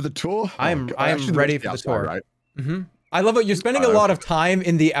you ready for the tour? I am ready for the tour. Right? Mm-hmm. I love it. You're spending a lot of time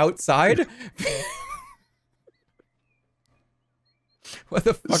in the outside. What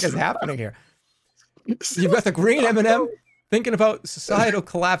the fuck is happening here? You've got the green M&M thinking about societal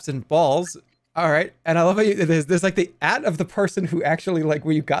collapse and balls. All right. And I love how there's like the @ of the person who actually like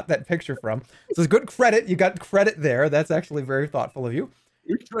where you got that picture from. So it's good credit. You got credit there. That's actually very thoughtful of you.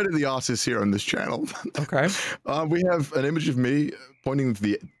 We credit the artists here on this channel. Okay. We have an image of me pointing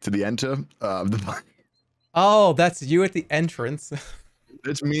to the enter. Oh, that's you at the entrance.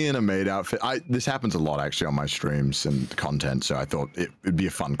 It's me in a maid outfit. This happens a lot actually on my streams and content, so I thought it'd be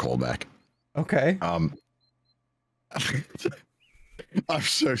a fun callback. Okay. I'm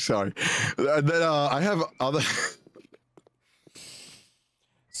so sorry. Then I have other.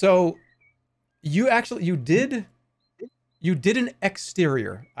 So, you did an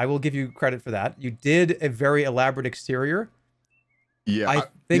exterior. I will give you credit for that. You did a very elaborate exterior. Yeah, I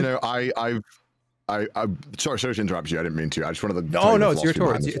think. You know, I'm sorry to interrupt you. I didn't mean to. I just wanted to. No, it's your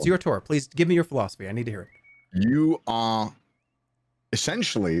tour. It's your tour. Please give me your philosophy. I need to hear it. You are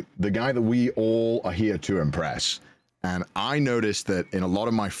essentially the guy that we all are here to impress. And I noticed that in a lot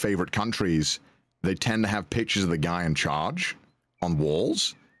of my favorite countries, they tend to have pictures of the guy in charge on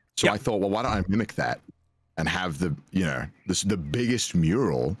walls. So I thought, well, why don't I mimic that and have the biggest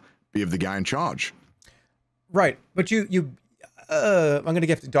mural be of the guy in charge? Right, but I'm going to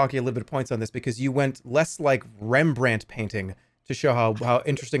give DougDoug a little bit of points on this because you went less like Rembrandt painting to show how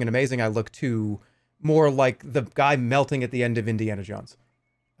interesting and amazing I look to more like the guy melting at the end of Indiana Jones.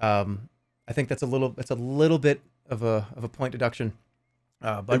 I think that's a little bit of a point deduction.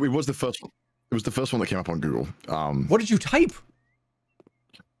 But it was the first one. It was the first one that came up on Google. What did you type?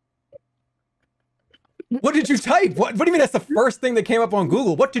 What did you type? What do you mean that's the first thing that came up on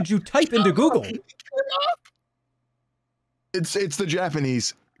Google? What did you type into Google? It's the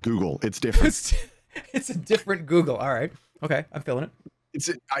Japanese Google. It's different. It's a different Google. All right. Okay, I'm feeling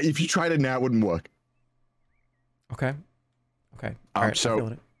it. If you tried it now, it wouldn't work. Okay. All right, so, I'm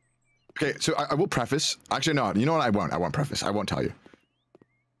feeling it. Okay, so I will preface. Actually, no. You know what? I won't preface. I won't tell you.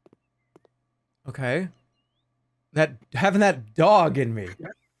 Okay. Having that dog in me.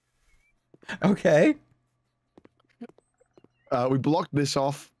 Okay. We blocked this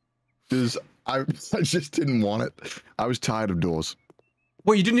off because I just didn't want it. I was tired of doors.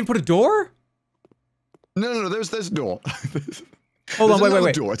 Wait, you didn't even put a door? No. There's a door. Hold on,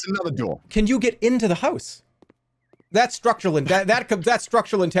 wait. Door. It's another door. Can you get into the house? That structural that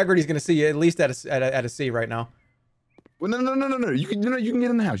structural integrity is going to see you at least at a C right now. Well, no. You can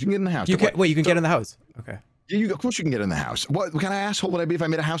get in the house. You can get in the house. You can get in the house. Okay. Of course you can get in the house. What kind of asshole would I be if I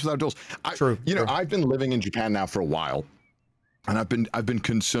made a house without doors? True. I've been living in Japan now for a while, and I've been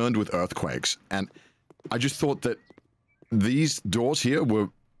concerned with earthquakes, and I just thought that these doors here were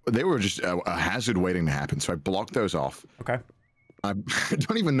just a hazard waiting to happen, so I blocked those off. Okay. I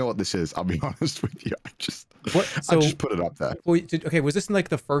don't even know what this is. I'll be honest with you. I just put it up there. Okay, was this in like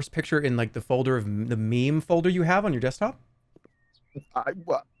the first picture in like the folder of the meme folder you have on your desktop? I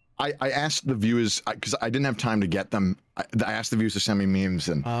asked the viewers because I didn't have time to get them. I asked the viewers to send me memes,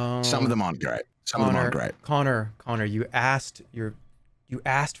 and some of them aren't great. Some of them aren't great. Connor, you asked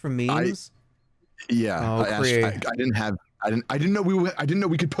for memes. I didn't know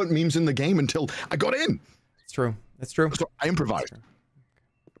we could put memes in the game until I got in. It's true. That's true. So I improvised.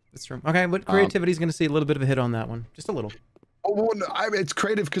 That's true. Okay, but creativity is going to see a little bit of a hit on that one, just a little. Well, it's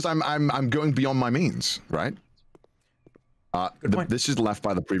creative because I'm going beyond my means, right? Good point. This is left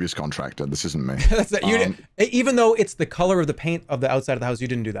by the previous contractor. This isn't me. That's that. Even though it's the color of the paint of the outside of the house, you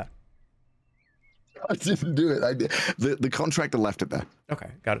didn't do that. I didn't do it. I did. The contractor left it there.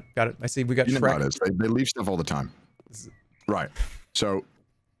 Okay, got it. I see. We got. You know how it is. They leave stuff all the time. Right. So,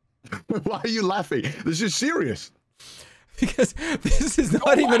 why are you laughing? This is serious. Because this is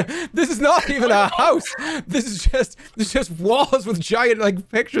not even a house. This is just walls with giant like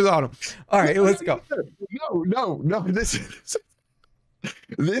pictures on them. All right, let's go. No.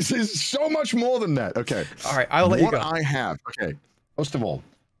 This is so much more than that. Okay. All right, I'll let you go. What I have. Okay. First of all,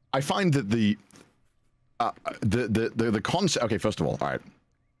 I find that the concept. Okay. First of all right.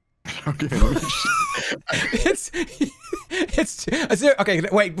 Okay. Okay.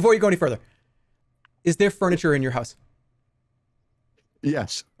 Wait. Before you go any further, is there furniture in your house?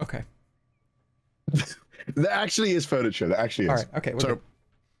 Yes. Okay. There actually is furniture. There actually is. All right. Okay.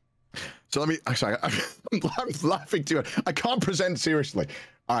 So let me. Sorry, I'm laughing too. I can't present seriously.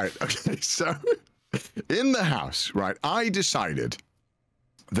 All right. Okay. So in the house, right? I decided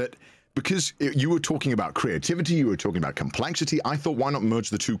that because you were talking about creativity, you were talking about complexity. I thought, why not merge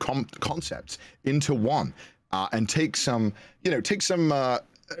the two concepts into one and take some,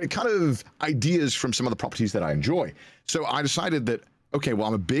 kind of ideas from some of the properties that I enjoy. So I decided that, okay, well,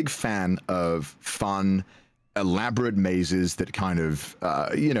 I'm a big fan of fun, elaborate mazes that kind of,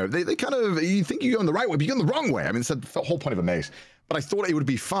 they kind of, you think you're going the right way, but you're going the wrong way. I mean, it's the whole point of a maze. But I thought it would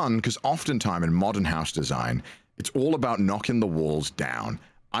be fun because oftentimes in modern house design, it's all about knocking the walls down.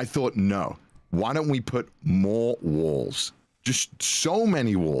 I thought, no, why don't we put more walls? Just so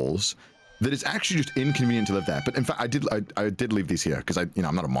many walls that it's actually just inconvenient to live there. But in fact, I did leave these here because I'm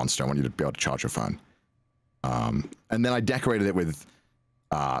not a monster. I want you to be able to charge your phone. And then I decorated it with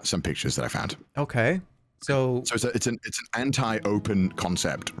some pictures that I found. Okay. So it's an anti-open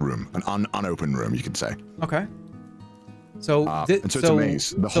concept room, an unopened room, you could say. Okay. So it's a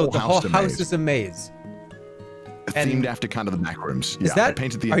maze. The whole house is a maze. Themed after kind of the back rooms. Yeah, I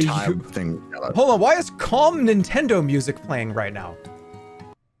painted the entire thing yellow. Hold on, why is calm Nintendo music playing right now?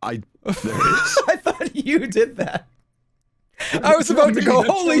 There it is. I thought you did that. I was about to go,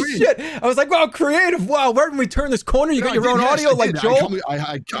 holy shit. I was like, wow, creative. Wow, where can we turn this corner? You got your own audio like Joel?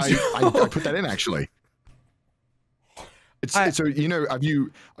 I put that in, actually. So, are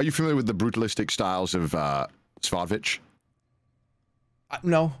you familiar with the brutalistic styles of Svarvich?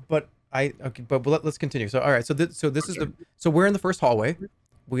 No, but let's continue. So, all right. So this is so we're in the first hallway.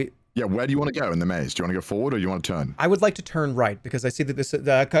 Yeah. Where do you want to go in the maze? Do you want to go forward or do you want to turn? I would like to turn right because I see that this a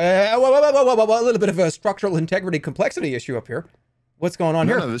little bit of a structural integrity complexity issue up here. What's going on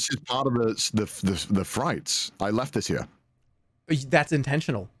here? No, this is part of the frights. I left this here. That's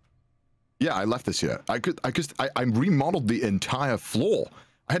intentional. Yeah, I left this here. I remodeled the entire floor.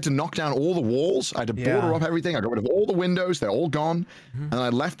 I had to knock down all the walls. I had to border up everything. I got rid of all the windows. They're all gone. And I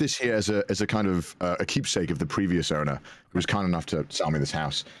left this here as a kind of a keepsake of the previous owner who was kind enough to sell me this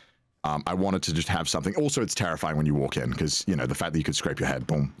house. I wanted to just have something. Also, it's terrifying when you walk in because, the fact that you could scrape your head,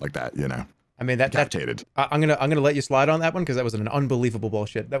 boom, like that, I mean, decapitated. I'm gonna let you slide on that one because that was an unbelievable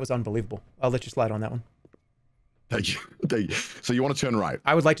bullshit. That was unbelievable. I'll let you slide on that one. Thank you. So you want to turn right?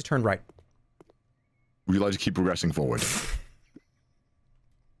 I would like to turn right. Would you like to keep progressing forward?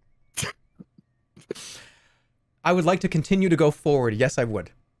 I would like to continue to go forward. Yes, I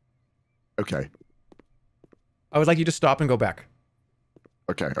would. Okay. I would like you to stop and go back.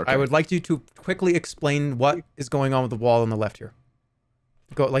 Okay. I would like you to quickly explain what is going on with the wall on the left here.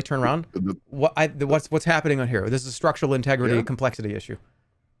 Turn around. What's happening on here? This is a structural integrity complexity issue.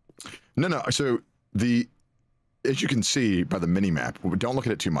 No. So as you can see by the mini map, don't look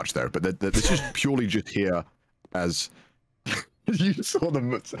at it too much though. But this is purely just here as. You saw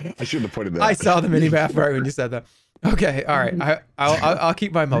the. I shouldn't have put it there. I saw the mini map right when you said that. Okay, all right. I'll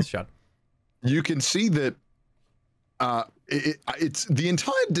keep my mouth shut. You can see that. It's the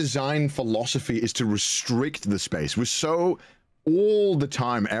entire design philosophy is to restrict the space. We're so all the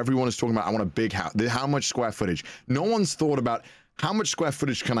time. Everyone is talking about I want a big house. How much square footage? No one's thought about how much square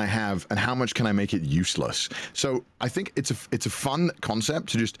footage can I have and how much can I make it useless. So I think it's a fun concept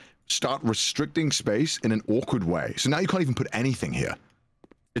to just start restricting space in an awkward way. So now you can't even put anything here.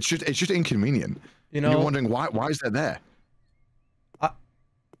 It's just inconvenient. And you're wondering why is that there?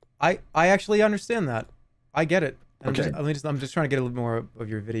 I actually understand that. I get it. I'm just trying to get a little more of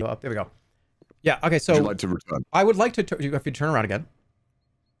your video up. There we go. Yeah. Okay. So would you like to return? I would like to. If you turn around again.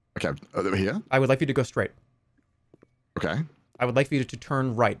 Okay. Over here. I would like for you to go straight. Okay. I would like for you to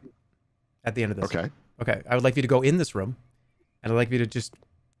turn right at the end of this. Okay. Okay. I would like for you to go in this room, and I'd like for you to just.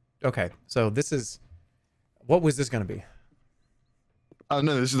 Okay. So this is. What was this going to be? Oh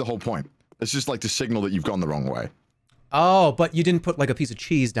no! This is the whole point. It's just like to signal that you've gone the wrong way. Oh, but you didn't put like a piece of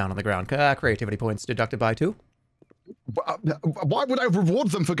cheese down on the ground. Creativity points deducted by 2. Why would I reward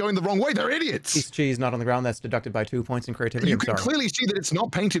them for going the wrong way? They're idiots. Piece of cheese not on the ground. That's deducted by 2 points in creativity. You can clearly see that it's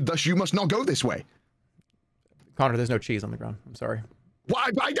not painted. Thus, you must not go this way. Connor, there's no cheese on the ground. I'm sorry. Why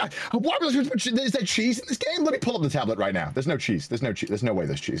is there cheese in this game? Let me pull up the tablet right now. There's no cheese. There's no cheese. There's no way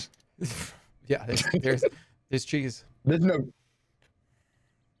there's cheese. Yeah, there's cheese. There's no.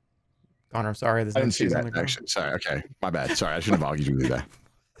 Connor, I'm sorry. There's I no didn't see cheese on that the actually. Sorry. Okay, my bad. Sorry, I shouldn't have argued with you there.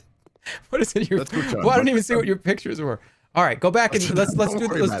 What is in your? Well, I don't even see what your pictures were. All right, go back and let's do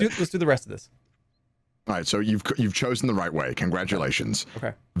the rest of this. All right, so you've chosen the right way. Congratulations.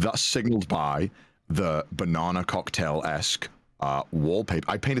 Okay. Thus signaled by the banana cocktail-esque wallpaper.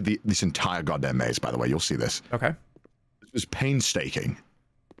 I painted this entire goddamn maze, by the way. You'll see this. Okay. This is painstaking.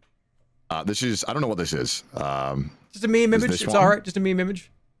 This is, I don't know what this is. Just a meme image. It's all right. Just a meme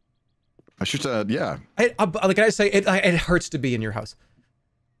image. It's just a, yeah. Like I say, it hurts to be in your house.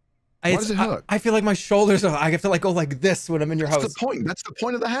 Why does it hurt? I feel like my shoulders I have to like go like this when I'm in your house. That's the point. That's the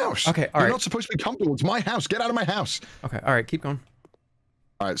point of the house. Okay, all You're right. not supposed to be comfortable. It's my house. Get out of my house. Okay, all right. Keep going.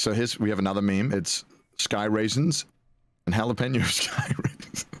 All right, so we have another meme. It's sky raisins and jalapeno sky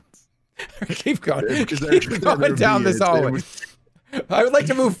raisins. Keep going. Keep going down this hallway. I would like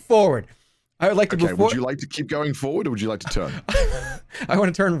to move forward. I would like to move forward. Would you like to keep going forward, or would you like to turn? I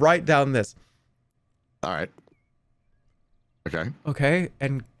want to turn right down this. All right. Okay. Okay,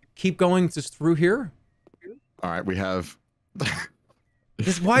 and keep going just through here. All right, we have.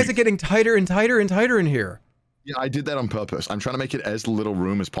 Why is it getting tighter and tighter and tighter in here? Yeah, I did that on purpose. I'm trying to make it as little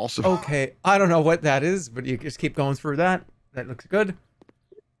room as possible. Okay, I don't know what that is, but you just keep going through that. That looks good.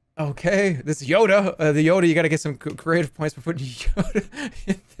 Okay, this Yoda, the Yoda, you got to get some creative points for putting Yoda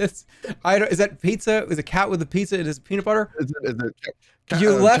in this. Is that pizza? Is a cat with a pizza? It is peanut butter?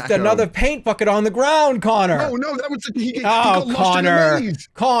 You left another paint bucket on the ground, Connor. No, that was he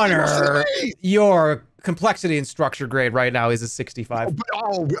Connor, your complexity and structure grade right now is a 65.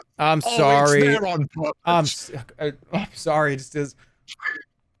 I'm sorry. It's there on purpose. I'm sorry. It just is.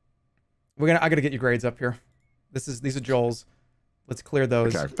 I gotta get your grades up here. These are Joel's. Let's clear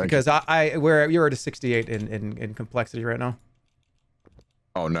those because you're at a 68 in complexity right now.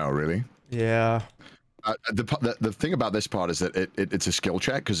 Oh no, really? Yeah. The thing about this part is that it's a skill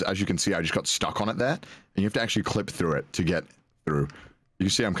check because as you can see, I just got stuck on it there, and you have to actually clip through it to get through. You can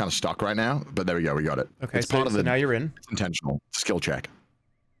see I'm kind of stuck right now, but there we go, we got it. Okay, it's so now you're in. It's intentional skill check.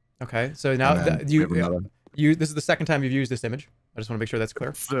 Okay, so now this is the second time you've used this image. I just want to make sure that's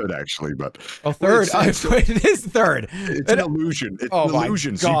clear. Third, actually, but third. It is third. It's an illusion. It's an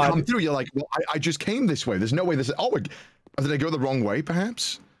illusion. So you come through, you're like, well, I just came this way. There's no way this. Did I go the wrong way,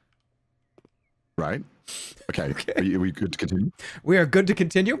 perhaps? Right. Okay. Are we good to continue? We are good to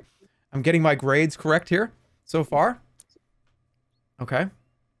continue. I'm getting my grades correct here so far. Okay.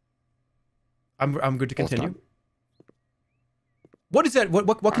 I'm good to continue. What is that?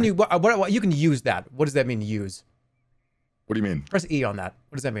 What can you what you can use that? What does that mean? Use. What do you mean? Press E on that.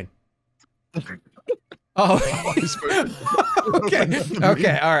 What does that mean? Oh. Okay.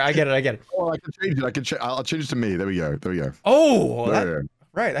 Okay. All right. I get it. Oh, I can change it. I'll change it to me. There we go. Oh.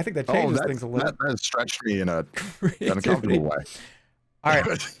 Right. I think that changes things a little. That stretched me in a uncomfortable way. All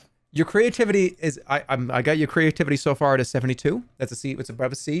right. Your creativity is I got your creativity so far at a 72. That's a C. It's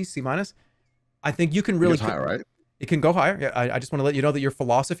above a C, C minus. I think you can really go higher, right? It can go higher. Yeah. I just want to let you know that your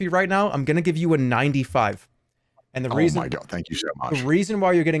philosophy right now, I'm gonna give you a 95. And the reason, oh my God, thank you so much. The reason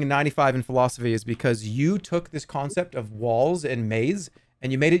why you're getting a 95 in philosophy is because you took this concept of walls and maze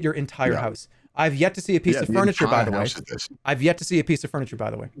and you made it your entire house. I've yet to see a piece of furniture, by the way. I've yet to see a piece of furniture,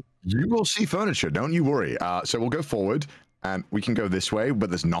 by the way. You will see furniture, don't you worry. So we'll go forward and we can go this way, but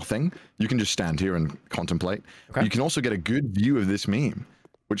there's nothing. You can just stand here and contemplate. Okay. You can also get a good view of this meme,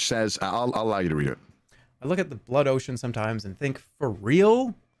 which says, I'll allow you to read it. I look at the blood ocean sometimes and think, for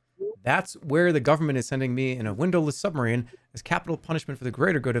real? That's where the government is sending me in a windowless submarine as capital punishment for the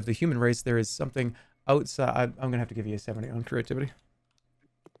greater good of the human race. There is something outside. I'm gonna have to give you a 70 on creativity.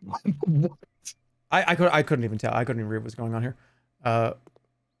 What? I couldn't even tell. I couldn't even read what was going on here.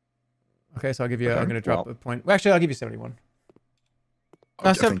 Okay, so I'll give you. I'm gonna drop a point. Well, actually, I'll give you 71.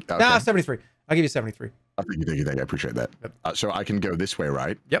 No, 73. I'll give you 73. Thank you. I appreciate that. Yep. So I can go this way,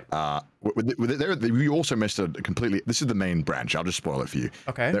 right? Yep. We also missed a completely. This is the main branch. I'll just spoil it for you.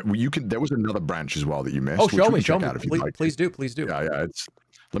 Okay. There was another branch as well that you missed. Oh, show me. Please do. Yeah.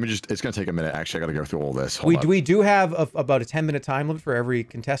 Let me just. It's gonna take a minute. Actually, I got to go through all this. We do have about a 10-minute time limit for every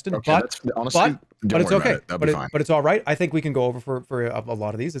contestant. Okay, honestly, but it's okay. But it's all right. I think we can go over for a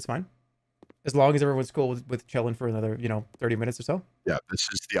lot of these. It's fine. As long as everyone's cool with chilling for another 30 minutes or so. Yeah, this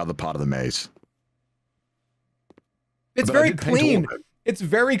is the other part of the maze. It's very clean. It's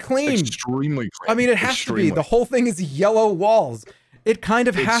very clean. Extremely clean. I mean, it has to be. The whole thing is yellow walls. It kind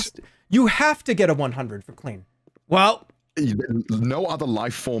of has to. You have to get a 100 for clean. Well, no other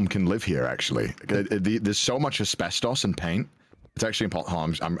life form can live here, actually. There's so much asbestos and paint It's actually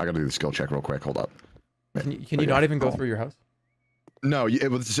impossible. I gotta do the skill check real quick. Hold up. Can you not even go through your house? No, it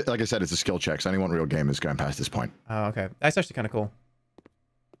was like I said, it's a skill check. So anyone real gamers going past this point. Oh, okay. That's actually kind of cool.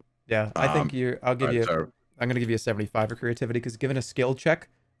 Yeah, I think I'll give you. I'm gonna give you a 75 for creativity because given a skill check,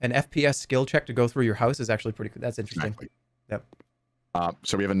 an FPS skill check to go through your house is actually pretty good. That's interesting. Exactly. Yep.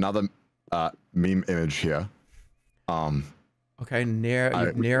 So we have another meme image here. Okay, near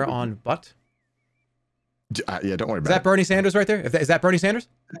on butt. Yeah, don't worry about it. Is that Bernie Sanders right there? Is that Bernie Sanders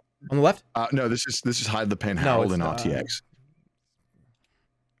on the left? No, this is Hide the Pain Harold in RTX.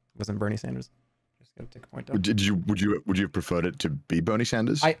 Wasn't Bernie Sanders? Just gotta take a point down. Would you have preferred it to be Bernie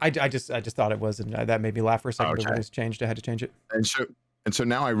Sanders? I just thought it was, and that made me laugh for a second. But when it's changed, I had to change it. And so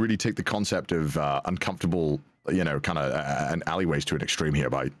now I really take the concept of uncomfortable, kind of an alleyways to an extreme here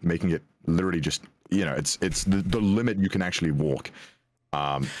by making it literally just, it's the limit you can actually walk.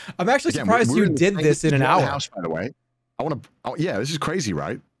 I'm actually surprised you did this in an hour. House, by the way, yeah, this is crazy,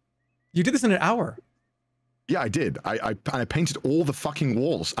 right? You did this in an hour. Yeah, I did. I painted all the fucking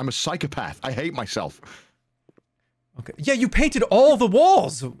walls. I'm a psychopath. I hate myself. Okay. Yeah, you painted all the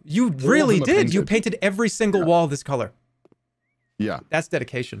walls. You really did. You painted every single wall this color. Yeah. That's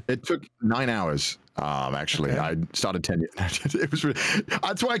dedication. It took 9 hours, actually. Okay. I started 10 years. It was really,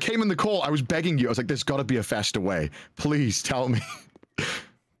 that's why I came in the call. I was begging you. I was like, there's got to be a faster way. Please tell me.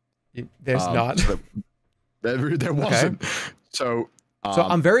 There's not. So there wasn't. Okay. So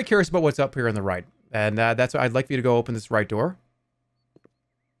I'm very curious about what's up here on the right. And that's what I'd like for you to go open this right door.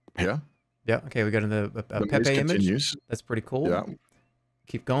 Yeah. Yeah. Okay. We got the Pepe image. That's pretty cool. Yeah.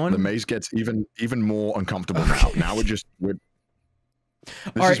 Keep going. The maze gets even more uncomfortable now. Now we're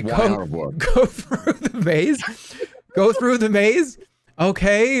all right, go through the maze. Go through the maze.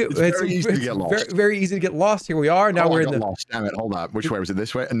 Okay, it's very easy to get lost. Very easy to get lost. Here we are. Now we're in the. Lost. Damn it! Hold up. Which way was it?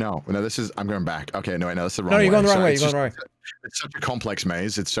 This way? No. This is. I'm going back. Okay. No, that's the wrong way. No, you're going the wrong way. You're going the wrong way. It's such a complex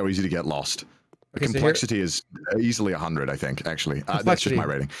maze. It's so easy to get lost. The complexity is easily 100, I think. Actually, that's just my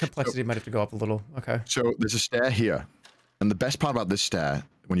rating. Complexity might have to go up a little. Okay. So there's a stair here, and the best part about this stair,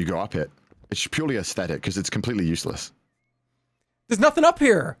 when you go up it, it's purely aesthetic because it's completely useless. There's nothing up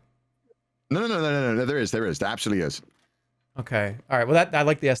here. No. There is. There absolutely is. Okay. All right. Well, I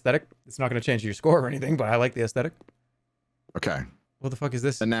like the aesthetic. It's not going to change your score or anything, but I like the aesthetic. Okay. What the fuck is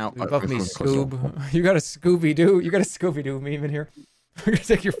this? And now above me, Scoob. You got a Scooby-Doo. You got a Scooby-Doo meme in here. We're gonna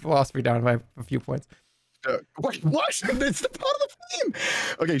take your philosophy down by a few points. What? It's the part of the theme.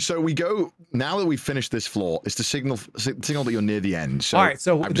 Okay, so we go now that we've finished this floor. It's to signal that you're near the end. So all right.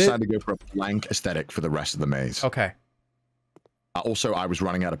 So I've decided to go for a blank aesthetic for the rest of the maze. Okay. Also, I was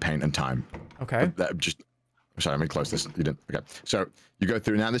running out of paint and time. Okay. Sorry, let me close this. You didn't. Okay. So you go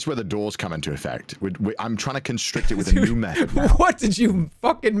through now. This is where the doors come into effect. I'm trying to constrict it with a new method. Now. What did you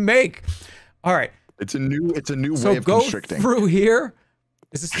fucking make? All right. It's a new way of constricting. So go through here.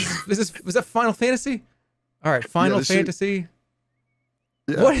 Was that Final Fantasy? All right, Final Fantasy.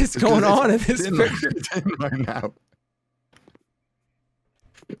 What is going on in this picture? It's in right now.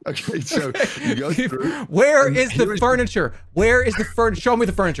 Okay, so you go through. Where is the furniture? Where is the furniture? Show me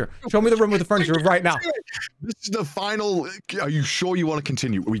the furniture. Show me the room with the furniture right now. This is the final. Are you sure you want to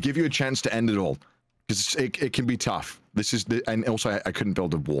continue? We give you a chance to end it all. Because it can be tough. This is and also I couldn't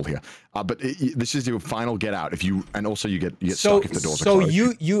build a wall here. But this is your final get out. And also you get stuck if the doors are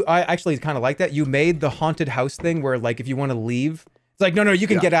closed. I actually kind of like that. You made the haunted house thing where like if you want to leave, it's like no, you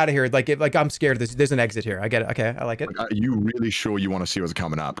can get out of here. Like I'm scared. There's an exit here. I get it. Okay, I like it. Are you really sure you want to see what's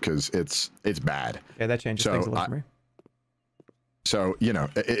coming up? Because it's bad. Okay, that changes things a little for me. So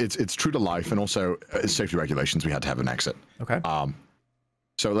it's true to life, and also safety regulations. We had to have an exit. Okay.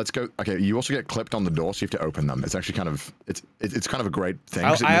 So let's go. Okay, you also get clipped on the door, so you have to open them. It's actually kind of a great thing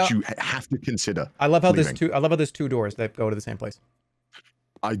because you have to consider. I love how there's two doors that go to the same place.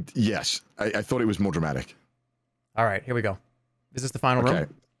 Yes, I thought it was more dramatic. All right, here we go. Is this the final room?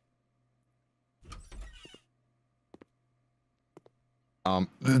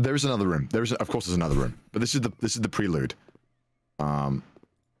 There's another room. Of course there's another room, but this is the prelude.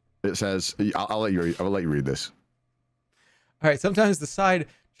 It says I'll let you read this. All right, sometimes the side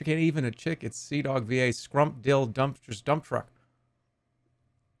chick ain't even a chick. It's CDawg VA Scrump Dill dump truck.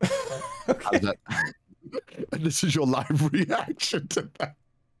 Okay. This is your live reaction to that.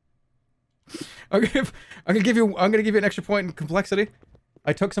 I'm gonna give you an extra point in complexity.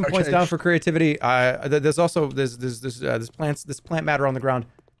 I took some points down for creativity. There's also this plant matter on the ground.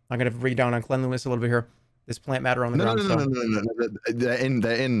 I'm gonna read down on cleanliness a little bit here. This plant matter on the ground. No.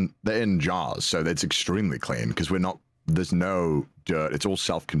 They're in jars, so that's extremely clean because there's no dirt. It's all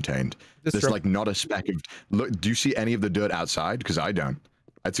self-contained. There's like not a speck of. Look, do you see any of the dirt outside? Because I don't.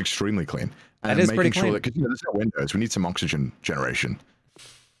 It's extremely clean. That And is making pretty sure clean. that, because there's no windows, we need some oxygen generation.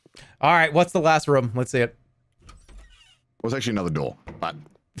 All right, what's the last room? Let's see it. Well, it's actually another door, but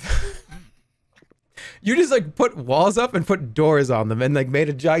you just like put walls up and put doors on them and like made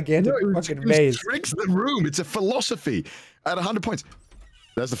a gigantic fucking maze. It tricks the room. It's a philosophy at 100 points.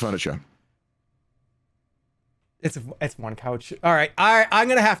 There's the furniture. It's one couch. All right, I'm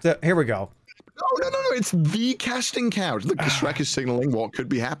gonna have to. Here we go. No. It's the casting couch. Look, the Shrek is signaling what could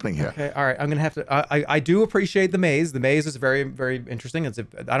be happening here. Okay, all right. I'm gonna have to. I do appreciate the maze. The maze is very, very interesting.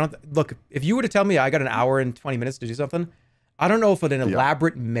 I don't look. If you were to tell me I got an hour and 20 minutes to do something, I don't know if an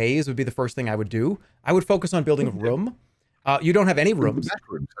elaborate maze would be the first thing I would do. I would focus on building a room. You don't have any rooms. The back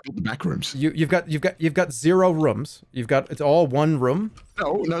rooms. I built the back rooms. You've got 0 rooms. It's all one room.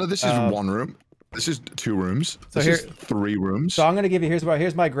 No. This is one room. This is 2 rooms. So this is 3 rooms. So I'm gonna give you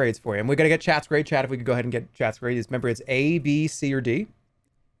here's my grades for you, and we're gonna get chat's grade. Chat, if we could go ahead and get chat's grade. Remember, it's A, B, C, or D.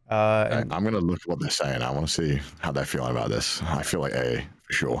 I'm gonna look at what they're saying. I want to see how they're feeling about this. I feel like A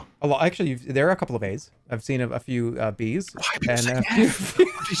for sure. A lot, actually, there are a couple of A's. I've seen a few B's. And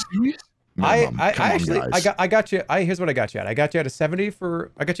I got you. Here's what I got you at. I got you at a 70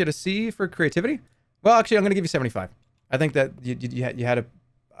 for. I got you at a C for creativity. Well, actually, I'm gonna give you 75. I think that you had a.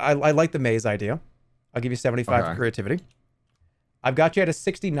 I like the maze idea. I'll give you 75 for creativity. I've got you at a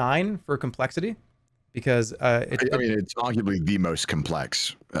 69 for complexity, because I mean, it's arguably the most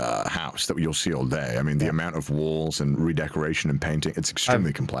complex house that you'll see all day. I mean, the amount of walls and redecoration and painting, it's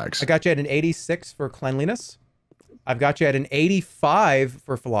extremely complex. I got you at an 86 for cleanliness. I've got you at an 85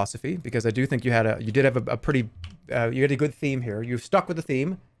 for philosophy, because I do think you did have a pretty, you had a good theme here. You've stuck with the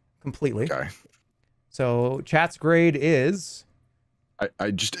theme completely. Okay. So chat's grade is.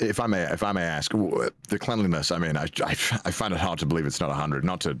 I just, if I may ask, the cleanliness. I mean, I find it hard to believe it's not 100.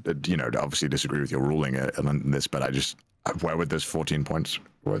 Not to, to obviously disagree with your ruling on this, but where would those 14 points?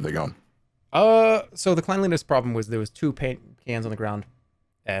 Where have they gone? So the cleanliness problem was there was 2 paint cans on the ground,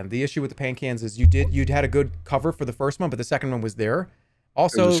 and the issue with the paint cans is you'd had a good cover for the first one, but the second one was there.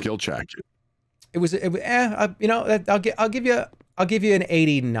 Also, it was a skill check. I'll give you an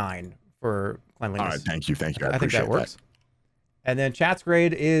 89 for cleanliness. All right, thank you. I think that works. And then chat's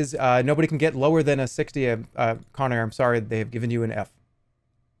grade is nobody can get lower than a 60. Connor, I'm sorry, they have given you an F.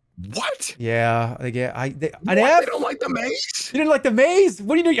 What? Yeah, an F. They don't like the maze. You didn't like the maze?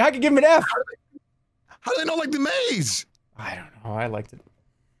 What do you do? I could give him an F. How do they not like the maze? I don't know. I liked it.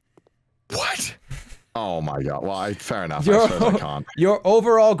 What? Oh my god. Well, fair enough. I suppose I can't. Your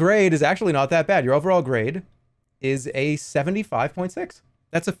overall grade is actually not that bad. Your overall grade is a 75.6.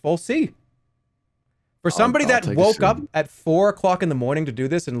 That's a full C. For somebody that woke up at 4 o'clock in the morning to do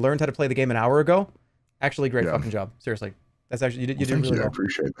this and learned how to play the game an hour ago, actually great fucking job. Seriously. That's actually, you did really well. I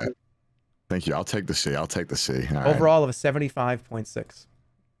appreciate that. Thank you. I'll take the C. All overall of a 75.6.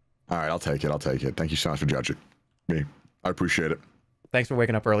 All right, I'll take it. Thank you so much for judging me. I appreciate it. Thanks for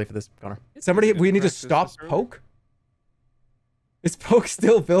waking up early for this, Connor. We need to stop Poke? Is Poke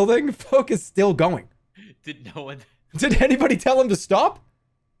still building? Poke is still going. Did no one... Did anybody tell him to stop?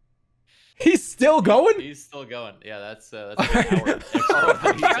 He's still going? He's still going. Yeah, that's a good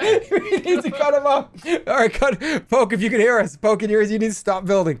hour. We need to cut him off. All right, cut. Poke, if you can hear us. Poke, you need to stop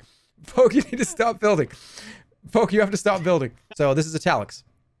building. Poke, you need to stop building. Poke, you have to stop building. So this is Etalyx.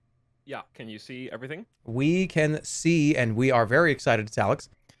 Yeah, can you see everything? We can see, and we are very excited, Etalyx.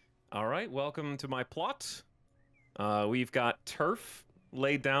 All right, welcome to my plot. We've got turf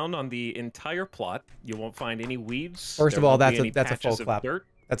laid down on the entire plot. You won't find any weeds. First of all, that's a full clap.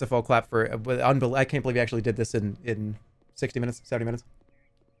 That's a full clap for. I can't believe you actually did this in 60 minutes, 70 minutes.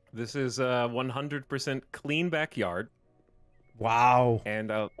 This is a 100% clean backyard. Wow. And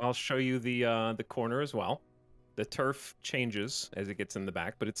I'll show you the corner as well. The turf changes as it gets in the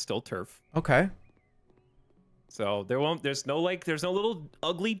back, but it's still turf. Okay. So there's no little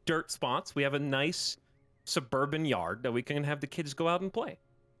ugly dirt spots. We have a nice suburban yard that we can have the kids go out and play.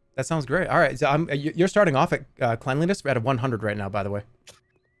 That sounds great. All right, so you're starting off at cleanliness. We're at a 100 right now, by the way.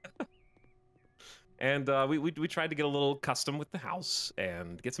 And we tried to get a little custom with the house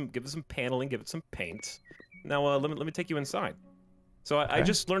and give it some paneling, give it some paint. Now let me take you inside. So okay. I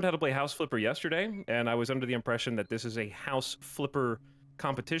just learned how to play House Flipper yesterday, and I was under the impression that this is a House Flipper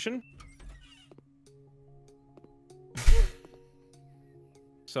competition.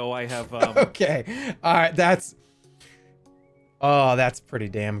 So I have okay. All right, that's pretty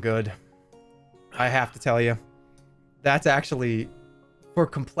damn good. I have to tell you. That's actually, for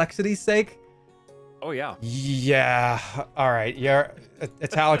complexity's sake. Oh yeah. Yeah. All right.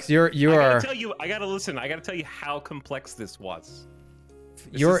 Etalyx. You are. I gotta tell you how complex this was.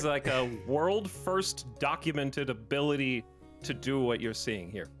 This is like a world first documented ability to do what you're seeing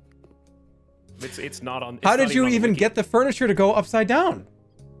here. It's not on. How did you even get the furniture to go upside down?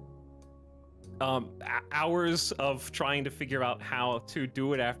 Hours of trying to figure out how to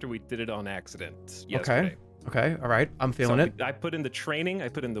do it after we did it on accident yesterday. Okay. All right. I'm feeling it. I put in the training. I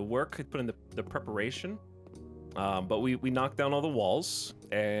put in the work. I put in the preparation. But we knocked down all the walls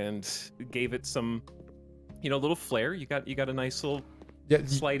and gave it some, little flair. You got a nice little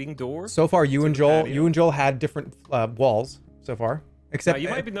sliding door. So far, you and Joel had different walls so far. Except you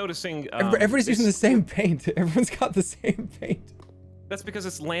might be noticing everybody's using the same paint. Everyone's got the same paint. That's because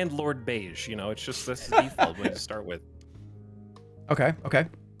it's landlord beige. It's just that's the default way to start with. Okay.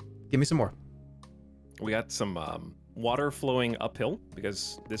 Give me some more. We got some water flowing uphill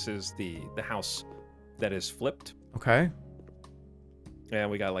because this is the house that is flipped. Okay.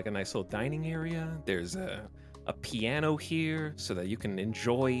 And we got like a nice little dining area. There's a piano here so that you can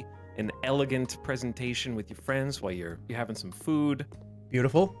enjoy an elegant presentation with your friends while you're having some food.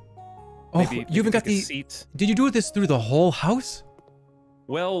 Beautiful. Oh, maybe you even got the seat. Did you do this through the whole house?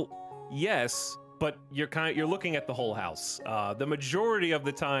 Well, yes, but you're looking at the whole house. The majority of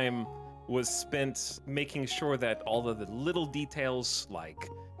the time was spent making sure that all of the little details, like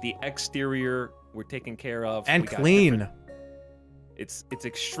the exterior, were taken care of and clean. It's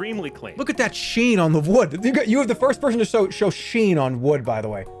extremely clean. Look at that sheen on the wood. You have the first person to show sheen on wood, by the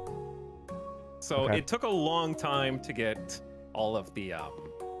way. So It took a long time to get all of the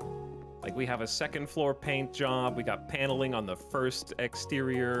like we have a second floor paint job. We got paneling on the first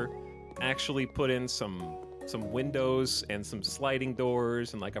exterior. Actually put in some windows and some sliding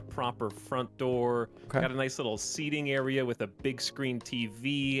doors and like a proper front door. Okay. Got a nice little seating area with a big screen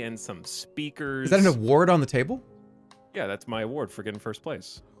TV and some speakers. Is that an award on the table? Yeah, that's my award for getting first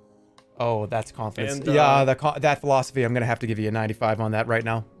place. Oh, that's confidence. And, yeah, that philosophy. I'm gonna have to give you a 95 on that right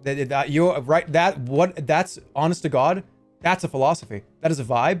now. You're right. That's honest to God. That's a philosophy. That is a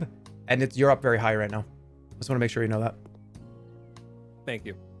vibe, and you're up very high right now. Just want to make sure you know that. Thank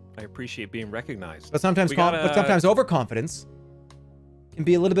you. I appreciate being recognized. But sometimes overconfidence can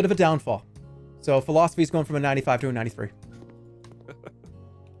be a little bit of a downfall. So philosophy is going from a 95 to a 93. But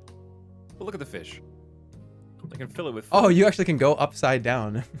look at the fish. I can fill it with food. Oh, you actually can go upside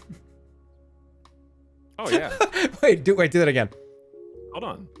down. Oh yeah. wait, do that again. Hold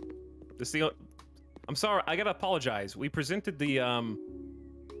on. I'm sorry. I gotta apologize. We presented the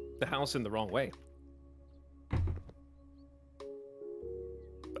house in the wrong way.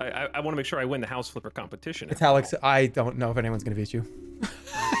 I want to make sure I win the house flipper competition. Etalyx, I don't know if anyone's gonna beat you.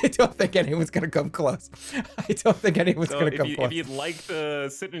 I don't think anyone's gonna come close. If you'd like to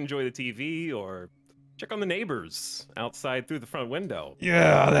sit and enjoy the TV or check on the neighbors outside through the front window.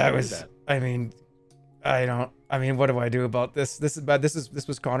 Yeah, that was. I mean, what do I do about this? This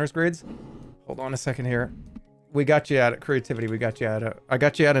was Connor's grades. Hold on a second here. We got you at creativity. I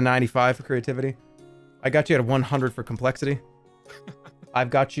got you at a 95 for creativity. I got you at a 100 for complexity. I've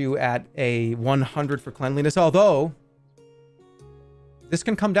got you at a 100 for cleanliness, although this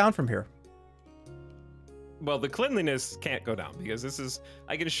can come down from here. Well, the cleanliness can't go down because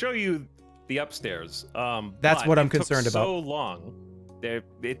I can show you the upstairs. That's what I'm concerned about. So long.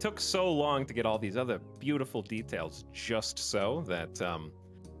 It took so long to get all these other beautiful details just so that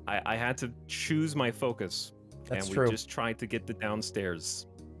I had to choose my focus. That's and true. We just tried to get the downstairs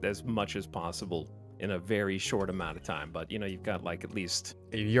as much as possible in a very short amount of time. But you've got like at least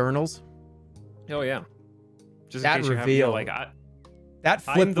urinals. Oh yeah. Just that in case reveal. That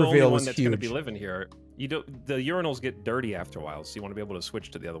flip I'm the reveal only was one that's huge. going to be living here. The urinals get dirty after a while, so you want to be able to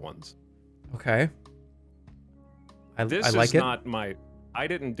switch to the other ones. Okay. I like it. This is not my. I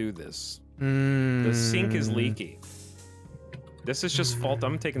didn't do this. The sink is leaky. This is just fault.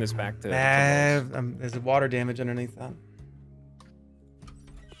 I'm taking this back to. There's water damage underneath that.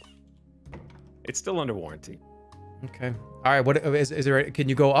 It's still under warranty. Okay. All right. What is there? Can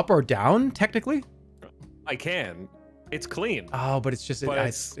you go up or down technically? I can. It's clean. Oh, but it's just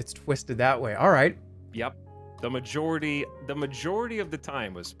it's twisted that way. All right. Yep. The majority of the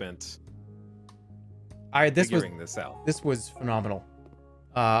time was spent. All right. Figuring this out. This was phenomenal.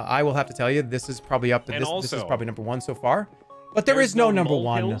 I will have to tell you, this is probably up to this is probably number 1 so far. But there is no number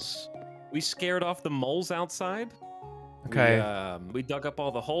 1. We scared off the moles outside. Okay. We dug up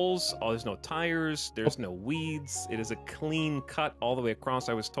all the holes. Oh, there's no tires. There's no weeds. It is a clean cut all the way across.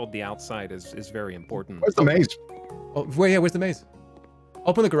 I was told the outside is very important. Where's the maze? Oh, where's the maze?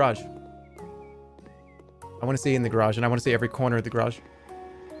 Open the garage. I want to see in the garage, and I want to see every corner of the garage.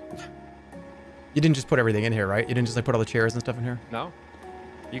 You didn't just put everything in here, right? You didn't just like put all the chairs and stuff in here? No.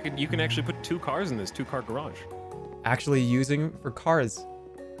 You can actually put 2 cars in this 2-car garage. Actually using for cars.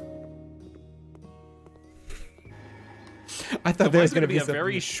 I thought there was going to be a something.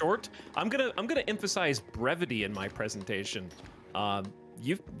 very short. I'm gonna emphasize brevity in my presentation.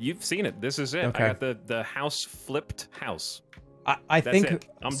 You've seen it. This is it. Okay. I got the house flipped house. I That's think it.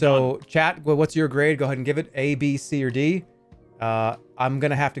 I'm so. done. Chat. Well, what's your grade? Go ahead and give it A, B, C, or D. I'm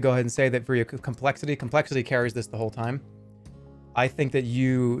gonna have to go ahead and say that for your complexity carries this the whole time. I think that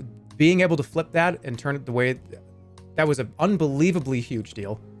you being able to flip that and turn it the way that was an unbelievably huge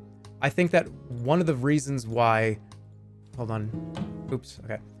deal. I think that one of the reasons why, hold on, oops,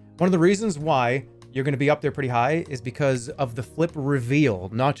 okay. One of the reasons why you're going to be up there pretty high is because of the flip reveal,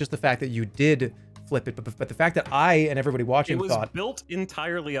 not just the fact that you did flip it, but the fact that I and everybody watching It was thought built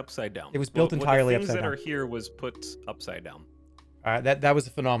entirely upside down. It was built entirely the things upside that down. are here was put upside down. All right, that was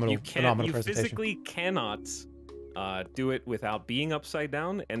a phenomenal You presentation. physically cannot do it without being upside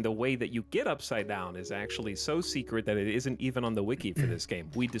down, and the way that you get upside down is actually so secret that it isn't even on the wiki for this game.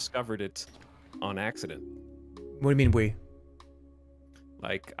 We discovered it on accident. What do you mean we?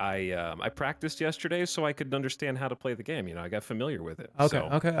 Like I practiced yesterday so I could understand how to play the game. You know, I got familiar with it. Okay, so.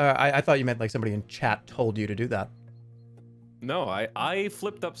 okay. I thought you meant like somebody in chat told you to do that. No, I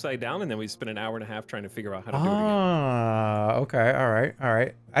flipped upside down, and then we spent an hour and a half trying to figure out how to do it again. Ah, okay. All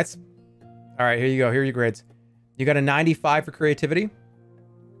right. That's all right. Here you go. Here are your grades. You got a 95 for creativity.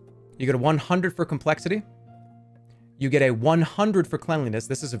 You got a 100 for complexity. You get a 100 for cleanliness.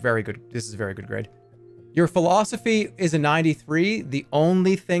 This is a very good grade. Your philosophy is a 93. The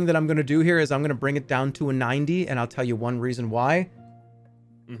only thing that I'm going to do here is I'm going to bring it down to a 90, and I'll tell you one reason why.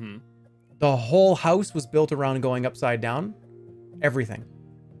 Mm-hmm. The whole house was built around going upside down. Everything.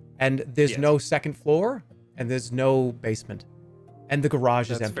 And there's no second floor, and there's no basement. And the garage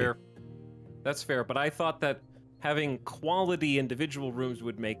is empty. Fair. That's fair, but I thought that having quality individual rooms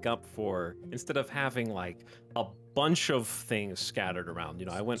would make up for, instead of having like a bunch of things scattered around. You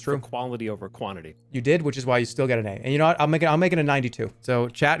know, I went for quality over quantity. You did, which is why you still get an A. And you know what? I'll make it a 92. So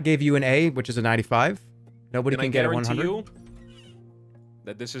chat gave you an A, which is a 95. Nobody can get a 100. You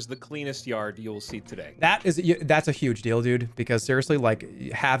that this is the cleanest yard you'll see today. That's a huge deal, dude. Because seriously,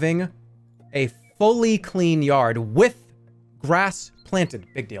 like having a fully clean yard with grass planted,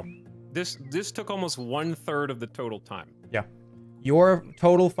 big deal. This took almost 1/3 of the total time. Yeah. Your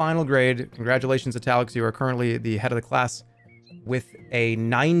total final grade, congratulations, Etalyx. You are currently the head of the class with a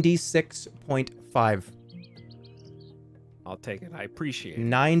 96.5. I'll take it. I appreciate it.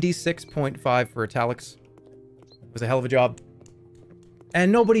 96.5 for Etalyx. It was a hell of a job.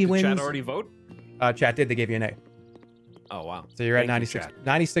 And nobody wins. Did chat already vote? Chat did. They gave you an A. Oh, wow. So you're at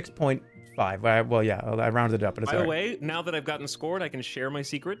 96.5. Well, yeah, I rounded it up, but it's By the way, now that I've gotten scored, I can share my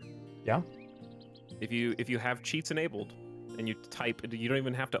secret. Yeah? If you have cheats enabled, and you type, you don't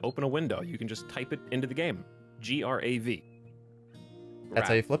even have to open a window. You can just type it into the game. GRAV. That's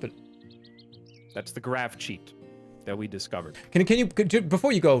how you flip it. That's the graph cheat that we discovered. Can you,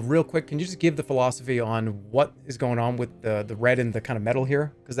 before you go, real quick, can you just give the philosophy on what is going on with the red and the kind of metal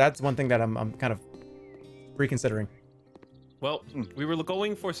here? Because that's one thing that I'm kind of reconsidering. Well, we were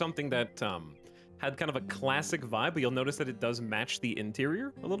going for something that had kind of a classic vibe, but you'll notice that it does match the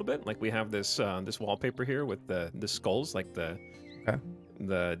interior a little bit. Like we have this this wallpaper here with the skulls, like the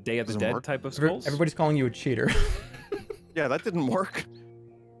Day of the Dead type of skulls. Everybody's calling you a cheater. Yeah, that didn't work.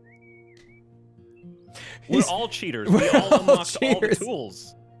 We're all cheaters. We all unlocked all the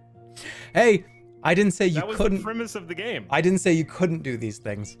tools. Hey, I didn't say you That was couldn't. the premise of the game. I didn't say you couldn't do these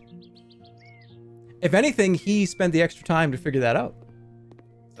things. If anything, he spent the extra time to figure that out.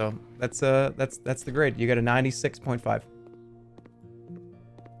 So that's the grade. You got a 96.5. Nice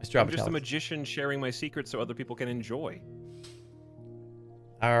job, I'm just a Etalyx. magician sharing my secrets so other people can enjoy.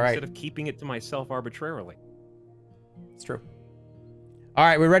 All right. Instead of keeping it to myself arbitrarily. It's true. All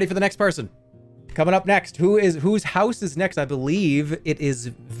right, we're ready for the next person. Coming up next, whose house is next? I believe it is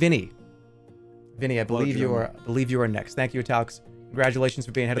Vinny. Vinny, I believe you are next. Thank you, Etalyx. Congratulations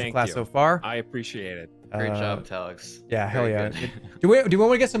for being head of the class so far. I appreciate it. Great job, Etalyx. Yeah, hell Very yeah. good. Do we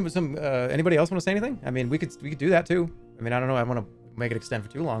want to get some anybody else want to say anything? I mean, we could do that too. I mean, I don't know. I want to make it extend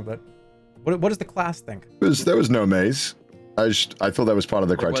for too long, but what does the class think? There was no maze. I thought that was part of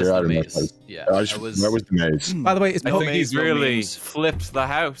the criteria. I don't know. Yeah, that was the maze. By the way, is I think he's really flipped the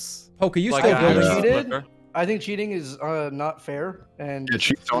house. Poke, are you Like still a house building? flipper. I think cheating is not fair, and Yeah,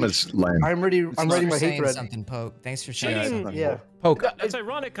 cheats on his land. I'm writing my hate saying thread. something, Poke. Thanks for Cheating, sharing. Yeah. Poke. It's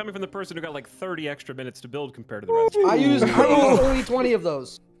ironic coming from the person who got like 30 extra minutes to build compared to the rest. I used only 20 of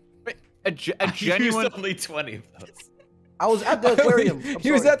those. A genuine. Used only 20 of those. I was at the aquarium.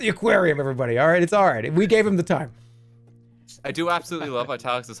 He was at the aquarium, everybody. All right, it's all right. We gave him the time. I do absolutely love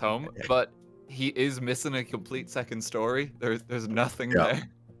Etalyx's home, but he is missing a complete second story. There's nothing there.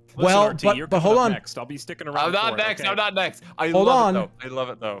 Well, Listen, RT, you're but coming hold up on. Next. I'll be sticking around. I'm not for it, next. okay? I'm not next. I Hold love on. it though. I love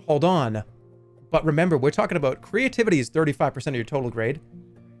it though. Hold on. But remember, we're talking about creativity is 35% of your total grade.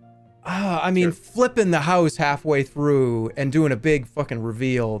 I mean, flipping the house halfway through and doing a big fucking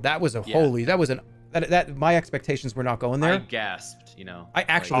reveal, that was a that my expectations were not going there. I gasped, you know. I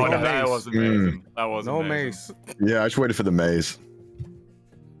actually no, that was amazing. That was No amazing. maze. Yeah, I just waited for the maze.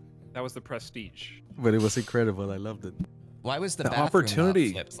 That was the prestige. But it was incredible. I loved it. Why was the The bathroom opportunity.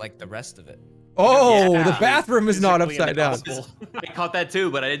 not flipped like the rest of it? Oh, Yeah. the bathroom is not Physically upside down. impossible. I caught that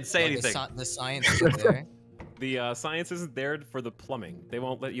too, but I didn't say Oh, anything. The science is there. The science isn't there for the plumbing. They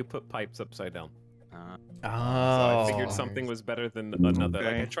won't let you put pipes upside down. So Oh. I figured something was better than another.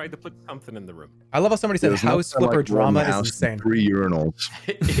 Like, I tried to put something in the room. I love how somebody said There's house nothing flipper like one drama is house with insane. 3 urinals.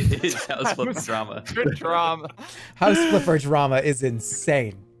 It is house flip drama. Good drama. House flipper drama is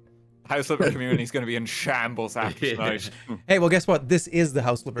insane. House flipper community is going to be in shambles after tonight. Hey, well, guess what? This is the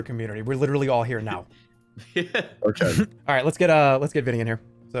house flipper community. We're literally all here now. Okay. All right, let's get Vinny in here.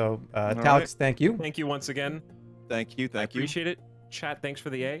 So, Etalyx, right. thank you. Thank you once again. Thank you. Thank you. Appreciate it. Chat, thanks for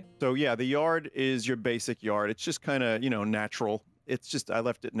the A. So yeah, the yard is your basic yard. It's just kind of, natural. It's just, I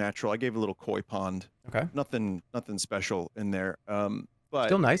left it natural. I gave a little koi pond. Okay. Nothing special in there. But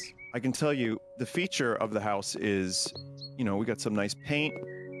Still nice. I can tell you the feature of the house is, we got some nice paint.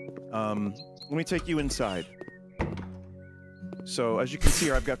 Let me take you inside. So as you can see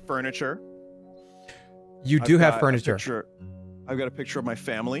here, I've got furniture. You do have furniture. I've got a picture of my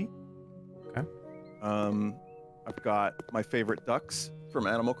family. Okay. I've got my favorite ducks from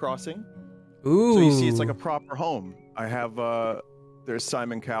Animal Crossing. Ooh. So you see, it's like a proper home. I have, there's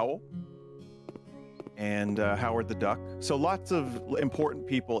Simon Cowell and Howard the Duck. So lots of important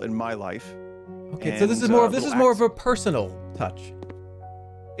people in my life. Okay, so this is more of a personal touch.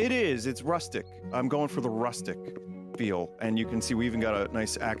 It is. It's rustic. I'm going for the rustic feel, and you can see we even got a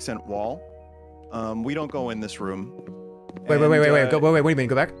nice accent wall. We don't go in this room. Wait. What do you mean?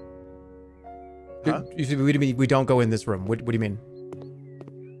 Go back. Huh? You said we don't go in this room. What do you mean?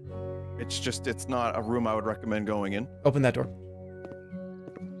 It's not a room I would recommend going in. Open that door.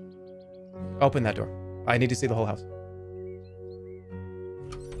 Open that door. I need to see the whole house.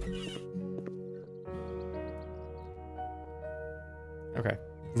 Okay.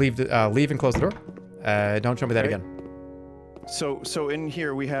 Leave and close the door. Don't show me that Okay. again. So in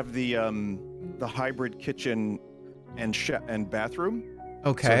here we have the hybrid kitchen and bathroom.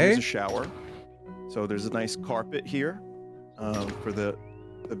 Okay. So there's a shower. So there's a nice carpet here for the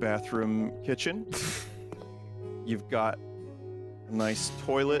bathroom kitchen. You've got a nice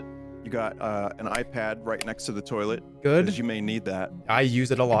toilet. You got an iPad right next to the toilet. Good. 'Cause you may need that. I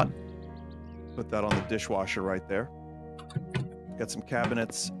use it a lot. Put that on the dishwasher right there. Got some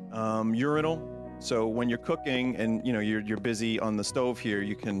cabinets, urinal. So when you're cooking and you're busy on the stove here,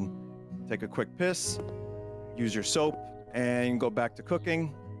 you can take a quick piss, use your soap, and go back to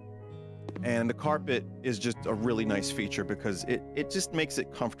cooking. And the carpet is just a really nice feature because it just makes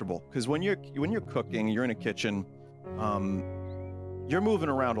it comfortable. Because when you're cooking, you're in a kitchen, you're moving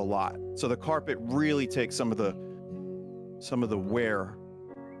around a lot. So the carpet really takes some of the wear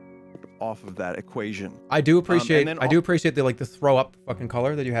off of that equation. I do appreciate the throw up fucking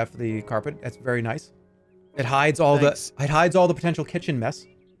color that you have for the carpet. That's very nice. It hides all the potential kitchen mess.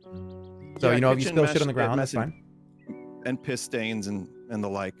 So if you spill shit on the ground, that's fine. And piss stains and the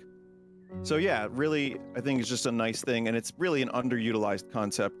like. So yeah, really, I think it's just a nice thing, and it's really an underutilized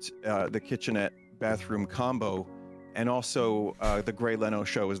concept. The kitchenette bathroom combo, and also the Gray Leno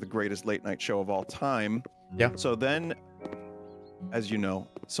show is the greatest late night show of all time. Yeah. So then, as you know,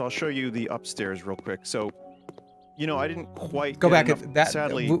 so I'll show you the upstairs real quick. So, I didn't quite Go back.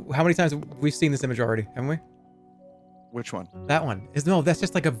 Sadly, how many times have we seen this image already? Haven't we? Which one? That one. That's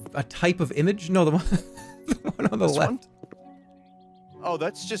just like a type of image. No, the one, the one on the This left. one? Oh,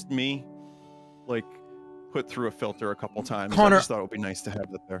 that's just me. Like, put through a filter a couple times. Connor- I just thought it would be nice to have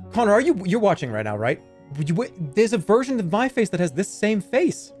that there. Connor, you're watching right now, right? There's a version of my face that has this same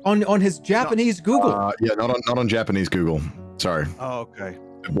face on his Japanese Google. Yeah, not on Japanese Google. Sorry. Oh, okay.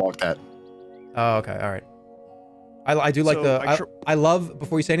 Block that. Oh, okay, all right. I do like I love,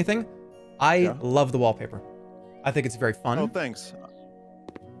 before you say anything, I love the wallpaper. I think it's very fun. Oh, thanks.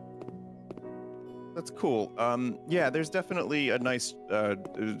 That's cool. Yeah, there's definitely a nice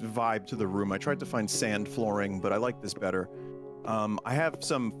vibe to the room. I tried to find sand flooring, but I like this better. I have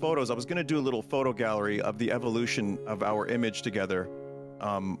some photos. I was going to do a little photo gallery of the evolution of our image together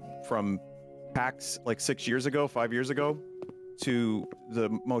from PAX like 5 years ago, to the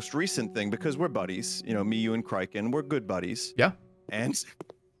most recent thing, because we're buddies. Me, you, and Criken. We're good buddies. Yeah.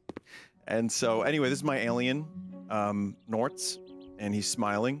 And so anyway, this is my alien, Nortz. and he's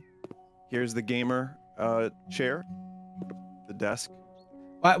smiling. Here's the gamer chair, the desk.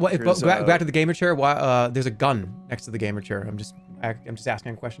 Back to the gamer chair. Why? There's a gun next to the gamer chair. I'm just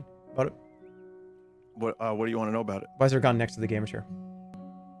asking a question about it. What do you want to know about it? Why is there a gun next to the gamer chair?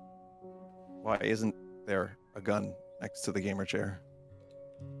 Why isn't there a gun next to the gamer chair?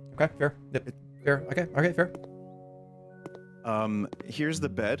 Okay, fair. Fair. Okay, fair. Here's the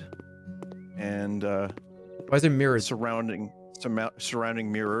bed, and why is there mirrors surrounding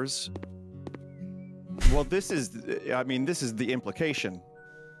mirrors? Well, this is the implication,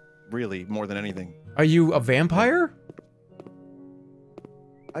 really, more than anything. Are you a vampire?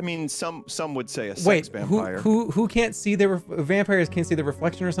 I mean, some would say a sex vampire. Who can't see vampires can't see the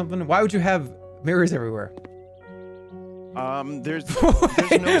reflection or something? Why would you have mirrors everywhere? There's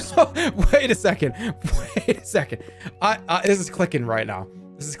no. Wait a second. This is clicking right now.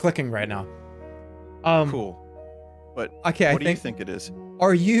 Cool. But okay, what do you think it is?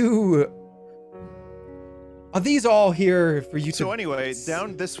 Are these all here for you to? So anyway,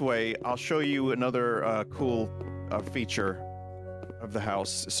 down this way, I'll show you another cool feature of the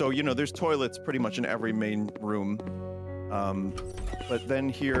house. So, you know, there's toilets pretty much in every main room. But then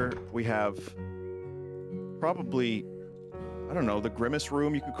here we have probably, I don't know, the grimace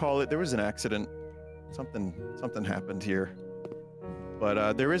room, you could call it. There was an accident. Something happened here.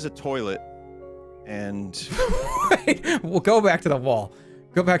 But there is a toilet, and wait, we'll go back to the wall.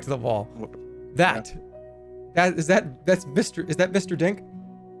 That's Mr. Dink?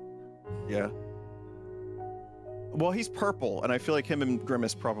 Yeah. Well, he's purple, and I feel like him and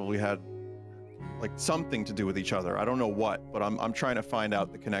Grimace probably had like something to do with each other. I don't know what, but I'm trying to find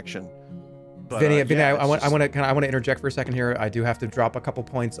out the connection. But, Vinny, I want to interject for a second here. I do have to drop a couple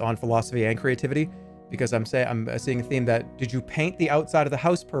points on philosophy and creativity because I'm seeing a theme that did you paint the outside of the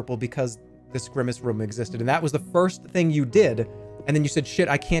house purple because this Grimace room existed, and that was the first thing you did, and then you said, shit,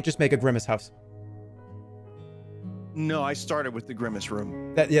 I can't just make a Grimace house. No, I started with the Grimace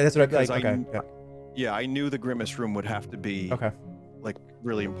room. That's what I like. Okay. Yeah, I knew the Grimace room would have to be like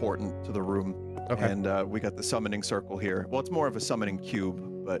really important to the room. Okay. And we got the summoning circle here. Well, it's more of a summoning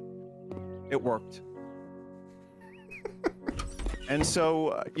cube, but it worked. And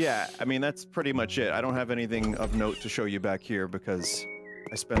so, yeah, I mean, that's pretty much it. I don't have anything of note to show you back here because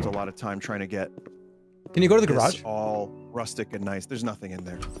I spent a lot of time trying to get. Can you go to the garage? All rustic and nice. There's nothing in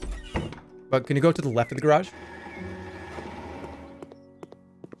there. But can you go to the left of the garage?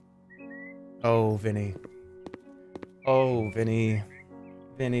 Oh, Vinny. Oh, Vinny.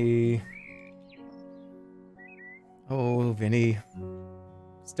 Vinny. Oh, Vinny.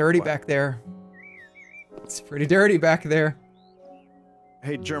 It's dirty back there. It's pretty dirty back there.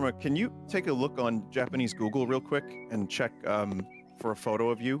 Hey, Jerma, can you take a look on Japanese Google real quick and check for a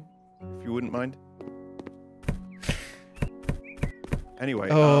photo of you, if you wouldn't mind? Anyway,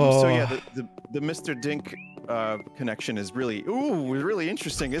 so yeah, the Mr. Dink connection is really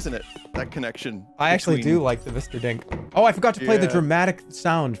interesting, isn't it? That connection. I actually do like the Mr. Dink. Oh, I forgot to play the dramatic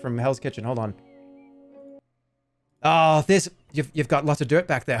sound from Hell's Kitchen. Hold on. Oh, you've got lots of dirt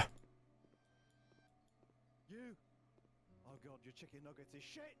back there. Oh god, your chicken nuggets is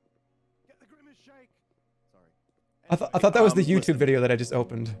shit. Get the Grimace shake. Sorry. Anyway, I thought that was the YouTube video that I just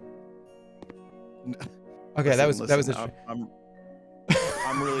opened. Okay, that was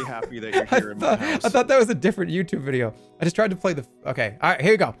I'm really happy that you're here in my house. I thought that was a different YouTube video. I just tried to play the. Okay, all right,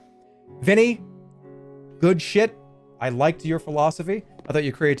 here you go. Vinny, good shit. I liked your philosophy. I thought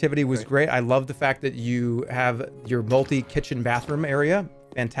your creativity was great. I love the fact that you have your multi-kitchen bathroom area.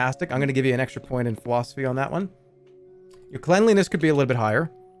 Fantastic. I'm going to give you an extra point in philosophy on that one. Your cleanliness could be a little bit higher.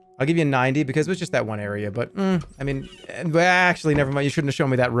 I'll give you a 90 because it was just that one area. But, I mean, actually, never mind. You shouldn't have shown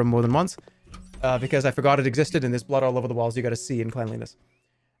me that room more than once because I forgot it existed and there's blood all over the walls. You got to see in cleanliness.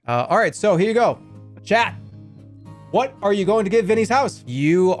 All right, so here you go. Chat. What are you going to give Vinny's house?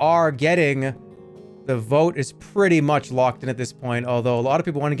 You are getting... The vote is pretty much locked in at this point, although a lot of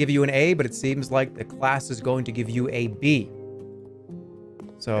people want to give you an A, but it seems like the class is going to give you a B.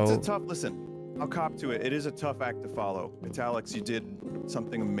 So... It's a tough... Listen, I'll cop to it. It is a tough act to follow. Etalyx, you did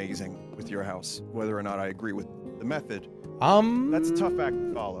something amazing with your house. Whether or not I agree with the method. That's a tough act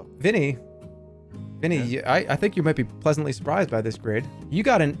to follow. Vinny, yeah. I think you might be pleasantly surprised by this grade. You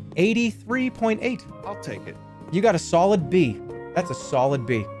got an 83.8. I'll take it. You got a solid B. That's a solid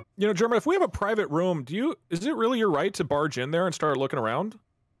B. You know, Jerma, if we have a private room, is it really your right to barge in there and start looking around?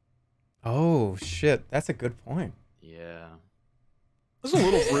 Oh, shit. That's a good point. Yeah. This is a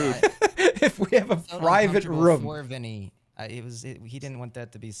little rude. If we have a private room. For Vinny, he didn't want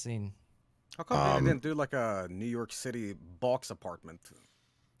that to be seen. How come they didn't do like a New York City box apartment?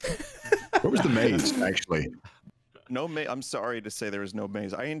 What was the maze, actually? No maze. I'm sorry to say there was no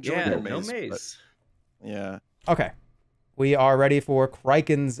maze. I enjoyed Yeah, the no maze. maze. But, yeah. Okay. We are ready for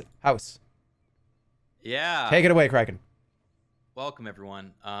Criken's house. Yeah. Take it away, Criken. Welcome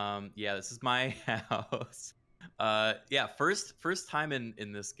everyone. Yeah, this is my house. Yeah, first time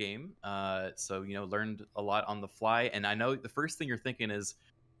in this game. So learned a lot on the fly, and I know the first thing you're thinking is,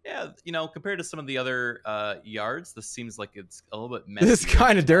 yeah, compared to some of the other yards, this seems like it's a little bit messy. This is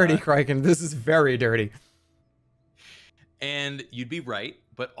kind of dirty, Criken. This is very dirty. And you'd be right,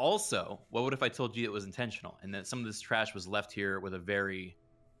 but also, what if I told you it was intentional and that some of this trash was left here with a very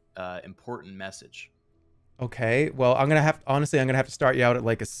important message? Okay, well, I'm gonna have to start you out at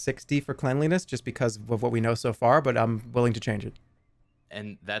like a 60 for cleanliness, just because of what we know so far. But I'm willing to change it.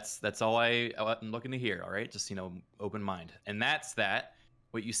 And that's all I'm looking to hear. All right, just open mind. And that's that.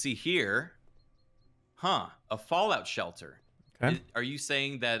 What you see here, a fallout shelter. Okay. Are you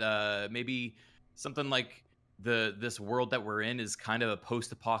saying that maybe something like this world that we're in is kind of a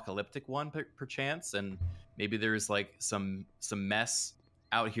post-apocalyptic one, perchance, and maybe there's like some mess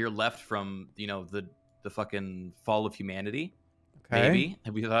out here left from the fucking fall of humanity? Okay. Maybe.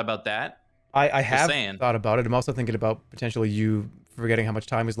 Have you thought about that? I have thought about it. I'm also thinking about potentially you forgetting how much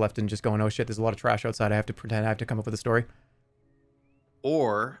time is left and just going, oh shit, there's a lot of trash outside. I have to pretend I have to come up with a story.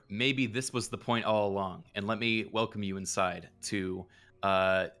 Or maybe this was the point all along. And let me welcome you inside to.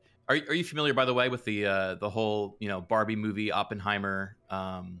 Are you familiar, by the way, with the whole Barbie movie Oppenheimer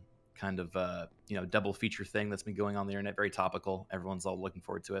kind of double feature thing that's been going on the internet? Very topical. Everyone's all looking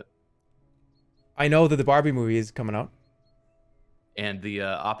forward to it. I know that the Barbie movie is coming out. And the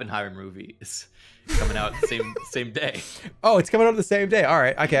Oppenheimer movie is coming out the same day. Oh, it's coming out the same day. All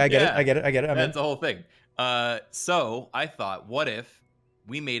right. Okay, I get it. That's the whole thing. So I thought, what if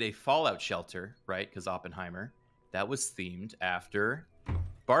we made a fallout shelter, right? Because Oppenheimer, that was themed after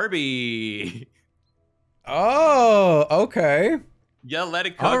Barbie. Oh, okay. Yeah, let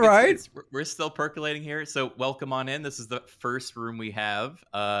it cook. All right. We're still percolating here. So welcome on in. This is the first room we have.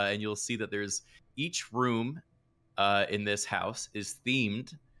 And you'll see that there's each room in this house is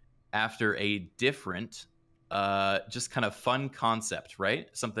themed after a different, just kind of fun concept, right?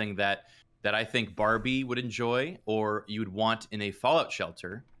 Something that I think Barbie would enjoy, or you would want in a fallout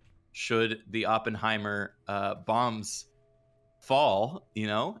shelter should the Oppenheimer bombs fall,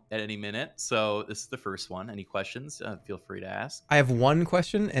 at any minute. So this is the first one. Any questions? Feel free to ask. I have one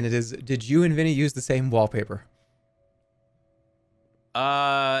question, and it is, did you and Vinny use the same wallpaper?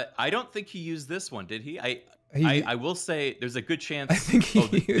 I don't think he used this one, did he? I will say there's a good chance. I think he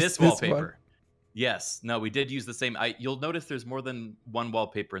used this wallpaper. One. Yes. No, we did use the same. You'll notice there's more than one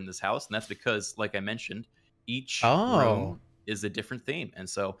wallpaper in this house, and that's because, like I mentioned, each room is a different theme. And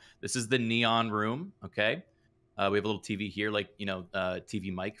so this is the neon room, okay? We have a little TV here, like,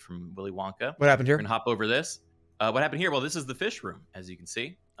 TV Mike from Willy Wonka. What happened here? We're going to hop over this. What happened here? Well, this is the fish room, as you can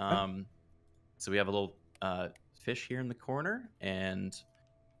see. So we have a little fish here in the corner, and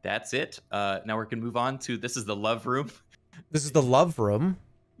that's it. Now we're going to move on to, this is the love room. This is the love room?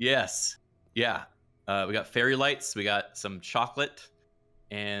 Yes. Yeah. We got fairy lights. We got some chocolate.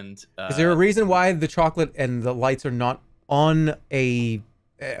 And is there a reason why the chocolate and the lights are not on a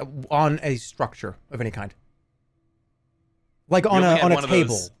structure of any kind? Like on a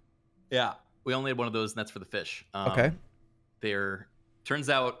table. Yeah, we only had one of those, and that's for the fish. Okay. Turns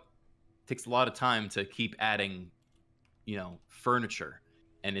out, takes a lot of time to keep adding, furniture,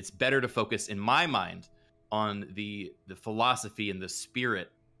 and it's better to focus, in my mind, on the philosophy and the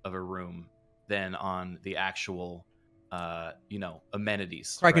spirit of a room than on the actual,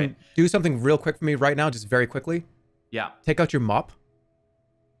 amenities. I can do something real quick for me right now, just very quickly. Yeah. Take out your mop.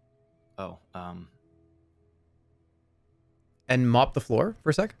 Oh. And mop the floor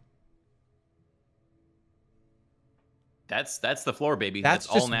for a sec. That's the floor, baby. That's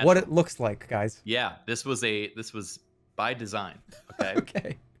all just natural. what it looks like, guys. Yeah, this was by design. Okay.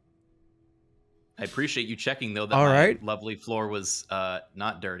 Okay. I appreciate you checking though that all my right. lovely floor was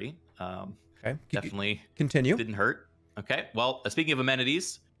not dirty. Okay. Definitely continue. Didn't hurt. Okay. Well, speaking of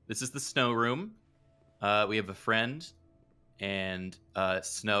amenities, this is the snow room. We have a friend, and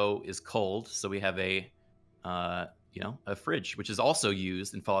snow is cold, so we have a fridge, which is also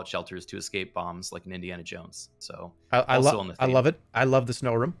used in fallout shelters to escape bombs, like in Indiana Jones. So I love it. I love the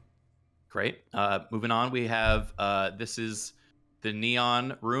snow room. Great. Moving on, we have this is the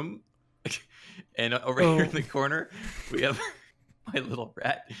neon room, and over here in the corner, we have my little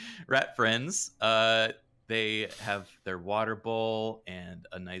rat friends. They have their water bowl and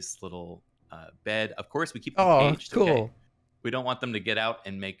a nice little bed. Of course, we keep them caged. Cool. Okay? We don't want them to get out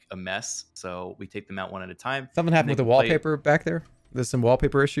and make a mess, so we take them out one at a time. Something happened with the wallpaper back there. There's some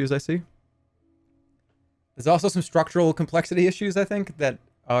wallpaper issues I see. There's also some structural complexity issues, I think, that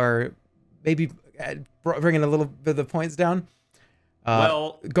are maybe bringing a little bit of the points down.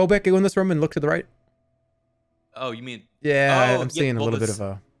 Well, go back in this room and look to the right. Oh, you mean? Yeah, oh, I'm seeing a little bit of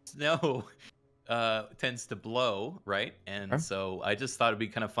a snow tends to blow, right? And so I just thought it'd be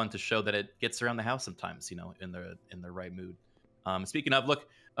kind of fun to show that it gets around the house sometimes, you know, in the right mood. Speaking of, look,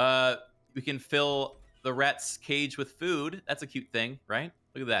 we can fill the rat's cage with food. That's a cute thing, right?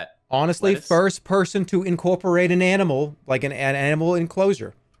 Look at that. Honestly, Lettuce. first person to incorporate an animal, like an animal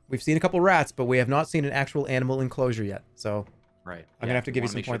enclosure. We've seen a couple rats, but we have not seen an actual animal enclosure yet. So right, I'm gonna have to give you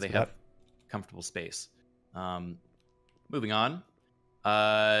some make sure points they for have that. comfortable space. Moving on.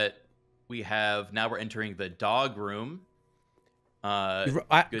 We have now we're entering the dog room.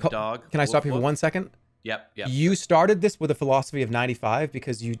 Good dog. Can I stop you for Woof, 1 second? Yep. You started this with a philosophy of 95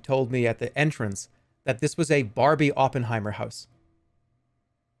 because you told me at the entrance that this was a Barbie Oppenheimer house.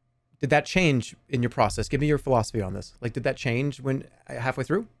 Did that change in your process? Give me your philosophy on this. Like, did that change when halfway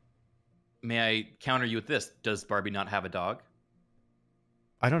through? May I counter you with this? Does Barbie not have a dog?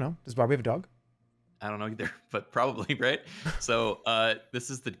 I don't know. Does Barbie have a dog? I don't know either, but probably, right? So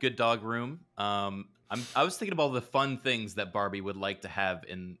this is the good dog room. I was thinking of all the fun things that Barbie would like to have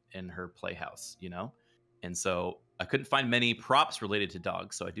in her playhouse, you know? And so I couldn't find many props related to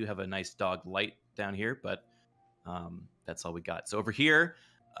dogs. So I do have a nice dog light down here, but that's all we got. So over here,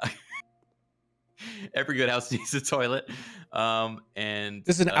 every good house needs a toilet. And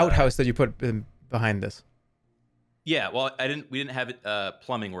this is an outhouse that you put behind this. Yeah, well, we didn't have it,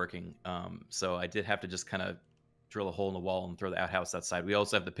 plumbing working, so I did have to just kind of drill a hole in the wall and throw the outhouse outside. We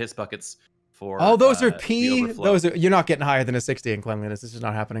also have the piss buckets for. Oh, those are the pee. overflow. You're not getting higher than a 60 in cleanliness. This is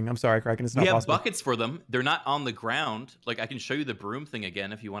not happening. I'm sorry, Criken. It's not We have possible. buckets for them. They're not on the ground. Like I can show you the broom thing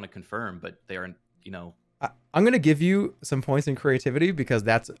again if you want to confirm, but they aren't. You know. I'm gonna give you some points in creativity because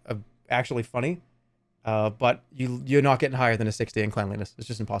that's actually funny, but you're not getting higher than a 60 in cleanliness. It's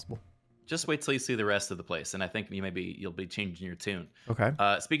just impossible. Just wait till you see the rest of the place, and I think you'll be changing your tune. Okay.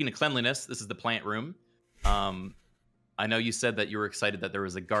 Speaking of cleanliness, this is the plant room. I know you said that you were excited that there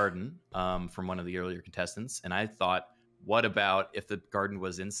was a garden from one of the earlier contestants, and I thought, what about if the garden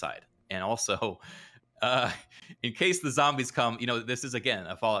was inside? And also, in case the zombies come, you know, this is again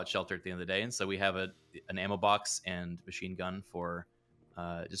a fallout shelter at the end of the day, and so we have an ammo box and machine gun for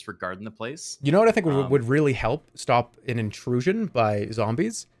just for guarding the place. You know what I think would really help stop an intrusion by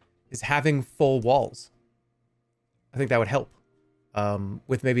zombies is having full walls. I think that would help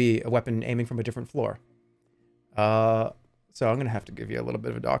with maybe a weapon aiming from a different floor. So I'm gonna have to give you a little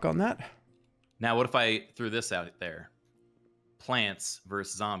bit of a doc on that. Now, what if I threw this out there? Plants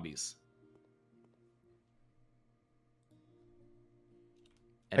versus zombies.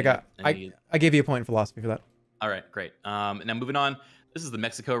 I gave you a point in philosophy for that. All right, great. And now moving on, this is the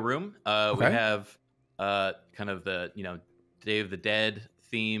Mexico room. Okay. We have kind of the Day of the Dead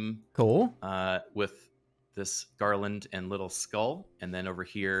theme. Cool. With this garland and little skull, and then over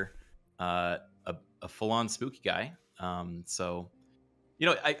here, a full-on spooky guy. So,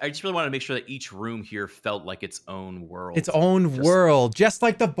 I just really wanted to make sure that each room here felt like its own world. Its own world, just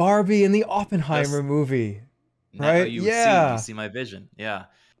like the Barbie in the Oppenheimer movie. Right? You see my vision. Yeah.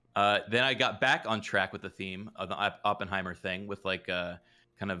 Then I got back on track with the theme of the Oppenheimer thing with like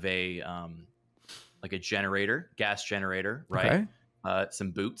kind of a generator, gas generator, right? Okay.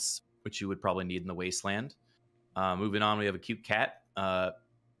 Some boots, which you would probably need in the wasteland. Moving on, we have a cute cat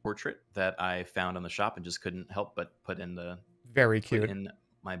portrait that I found on the shop and just couldn't help but put in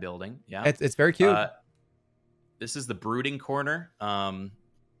my building. Yeah, it's very cute. This is the brooding corner. What's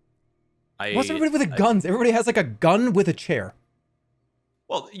everybody with the guns? Everybody has like a gun with a chair.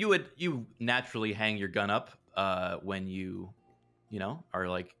 Well, you naturally hang your gun up when you are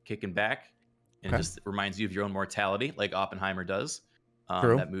like kicking back, and it just reminds you of your own mortality, like Oppenheimer does.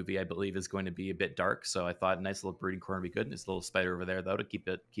 True. That movie, I believe, is going to be a bit dark, so I thought a nice little brooding corner would be good. And this little spider over there, though, to keep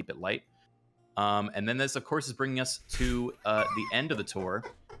it light. And then this, of course, is bringing us to the end of the tour,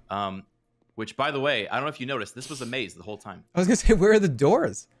 which, by the way, I don't know if you noticed, this was a maze the whole time. I was gonna say, where are the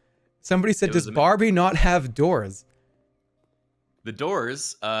doors? Somebody said, does Barbie not have doors? The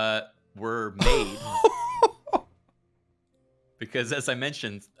doors were made because, as I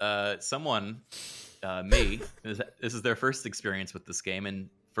mentioned, someone this is their first experience with this game, and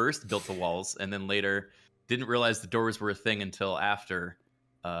first built the walls, and then later didn't realize the doors were a thing until after,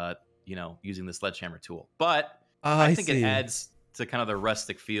 using the sledgehammer tool. But I think it adds to kind of the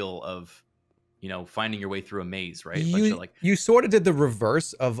rustic feel of, finding your way through a maze, right? You sort of did the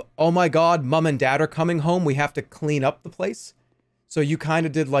reverse of, oh my God, mom and dad are coming home. We have to clean up the place. So you kind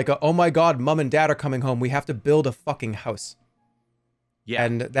of did like oh my God, mom and dad are coming home. We have to build a fucking house. Yeah.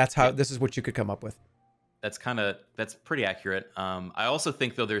 And that's how, this is what you could come up with. that's pretty accurate. I also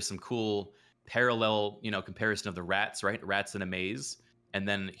think though there's some cool parallel, comparison of the rats, right? Rats in a maze, and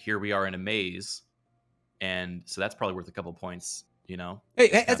then here we are in a maze, and so that's probably worth a couple points, Hey,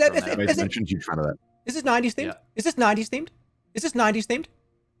 is this 90s themed? Yeah. Is this 90s themed? Is this 90s themed?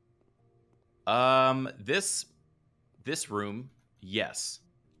 This room, yes.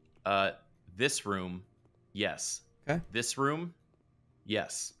 This room, yes. Okay. This room,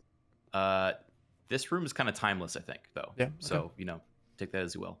 yes. This room is kind of timeless, I think, though. Yeah. Okay. So take that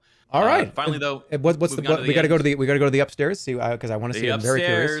as you will. All right. Finally, though, we got to go to the upstairs. See, because I want to see. I'm very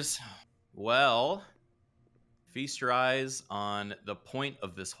curious. Well, feast your eyes on the point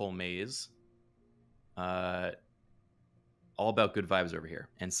of this whole maze. All about good vibes over here.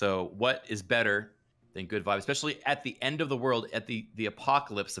 And so, what is better than good vibes, especially at the end of the world, at the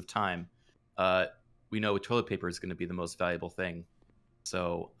apocalypse of time? We know toilet paper is going to be the most valuable thing.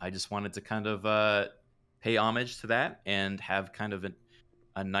 So I just wanted to kind of pay homage to that and have kind of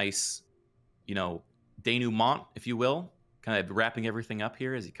a nice, denouement, if you will, kind of wrapping everything up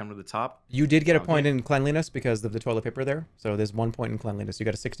here as you come to the top. You did get a point in cleanliness because of the toilet paper there. So there's 1 point in cleanliness. You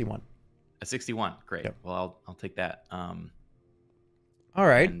got a 61. A 61, great. Yep. Well, I'll take that. All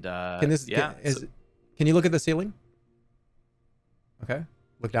right. And, can you look at the ceiling? Okay.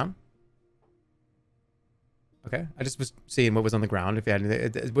 Look down. Okay. I just was seeing what was on the ground. If you had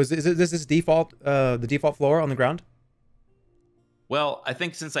anything, is this default the default floor on the ground? Well, I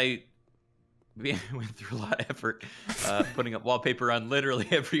think since I went through a lot of effort putting up wallpaper on literally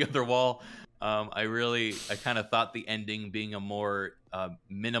every other wall, I kind of thought the ending being a more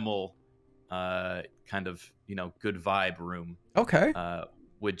minimal kind of good vibe room. Okay.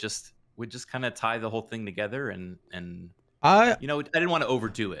 Would just kind of tie the whole thing together and I didn't want to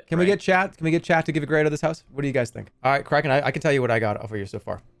overdo it. Can we get chat? Can we get chat to give a grade of this house? What do you guys think? All right, Criken, I can tell you what I got for you so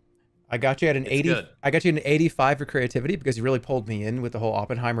far. I got you at an 80. Good. I got you an 85 for creativity because you really pulled me in with the whole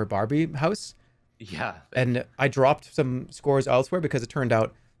Oppenheimer Barbie house. Yeah. And I dropped some scores elsewhere because it turned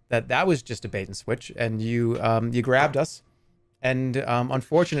out that was just a bait and switch, and you grabbed us. And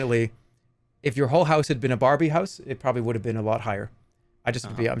unfortunately, if your whole house had been a Barbie house, it probably would have been a lot higher. I'm just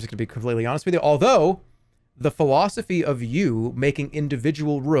gonna be completely honest with you. Although the philosophy of you making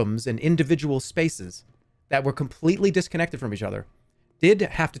individual rooms and individual spaces that were completely disconnected from each other did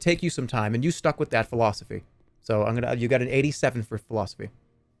have to take you some time, and you stuck with that philosophy. So you got an 87 for philosophy.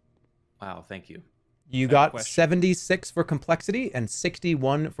 Wow, thank you. You got 76 for complexity and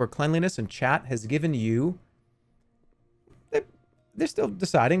 61 for cleanliness, and chat has given you... They're still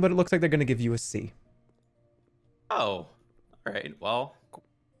deciding, but it looks like they're going to give you a C. Oh, all right. Well...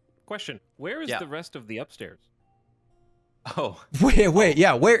 Question. Where is the rest of the upstairs? Oh. Wait.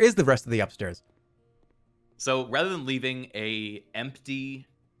 Yeah, where is the rest of the upstairs? So rather than leaving a empty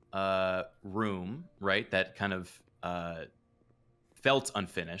room, right, that kind of felt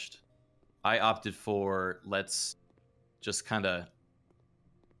unfinished, I opted for let's just kind of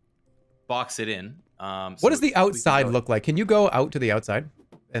box it in. What does the outside look like? Can you go out to the outside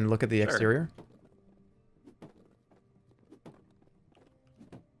and look at the exterior?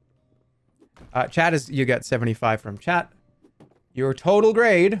 Chat is, you got 75 from chat. Your total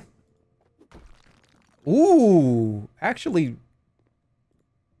grade. Ooh, actually.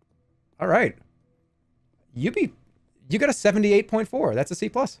 All right. You got a 78.4. That's a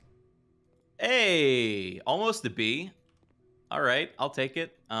C+. Hey, almost a B. All right, I'll take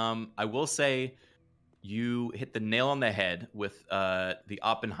it. I will say you hit the nail on the head with the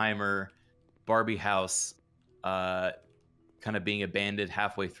Oppenheimer Barbie house kind of being abandoned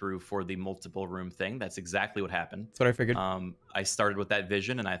halfway through for the multiple room thing. That's exactly what happened. That's what I figured. I started with that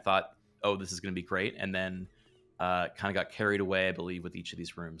vision and I thought, oh, this is going to be great. And then kind of got carried away, I believe, with each of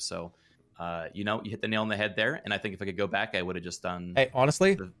these rooms. So, you hit the nail on the head there. And I think if I could go back, I would have just done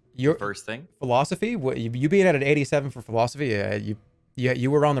honestly, your first thing. Philosophy, you being at an 87 for philosophy,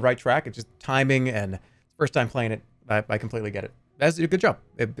 you were on the right track. It's just timing and first time playing it. I completely get it. That's a good job.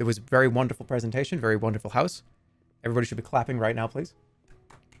 It was a very wonderful presentation, very wonderful house. Everybody should be clapping right now, please.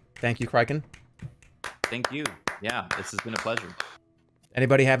 Thank you, Criken. Thank you. Yeah, this has been a pleasure.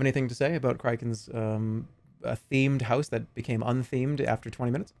 Anybody have anything to say about Criken's a themed house that became unthemed after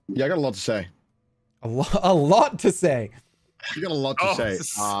 20 minutes? Yeah, I got a lot to say. A lot to say. You got a lot to say.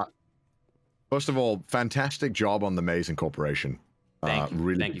 First of all, fantastic job on the Maze Incorporation. Thank you.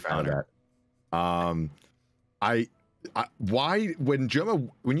 Really Thank you, found Connor. that. Why, when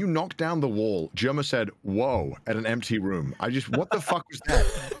you knocked down the wall, Jerma said, whoa, at an empty room. What the fuck was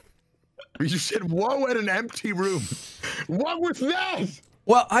that? You just said, whoa, at an empty room. What was that?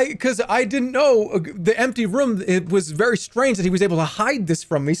 Well, because I didn't know the empty room. It was very strange that he was able to hide this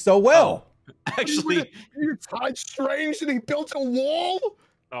from me so well. Actually, you tried strange and he built a wall.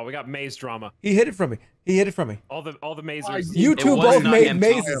 Oh, we got maze drama. He hid it from me. He hid it from me. All the mazes. You two both made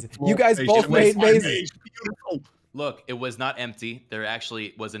mazes. You guys both made mazes. Look, it was not empty. There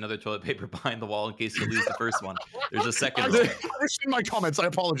actually was another toilet paper behind the wall in case you lose the first one. There's a second I've roll. seen my comments. I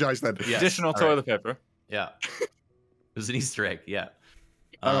apologize then. Yes. Additional All right. toilet paper. Yeah. It was an Easter egg. Yeah.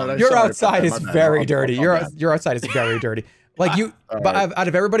 Your outside is very dirty. Your outside is very dirty. Like you, but out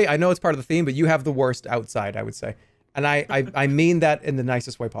of everybody, I know it's part of the theme, but you have the worst outside, I would say, and I mean that in the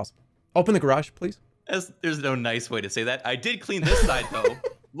nicest way possible. Open the garage, please. There's no nice way to say that. I did clean this side though.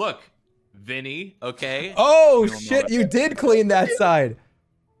 Look, Vinny. Okay. Oh shit! You did clean that side.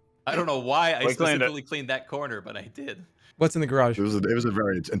 I don't know why I specifically cleaned that corner, but I did. What's in the garage? It was a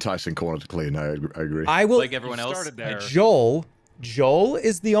very enticing corner to clean. I agree. I will. Like everyone else. Joel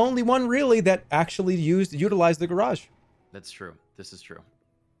is the only one really that actually utilized the garage. That's true. This is true.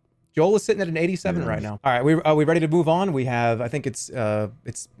 Joel is sitting at an 87 right now. All right, are we ready to move on? We have, I think it's either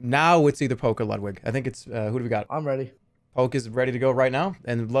Poke or Ludwig. I think it's, who do we got? I'm ready. Poke is ready to go right now,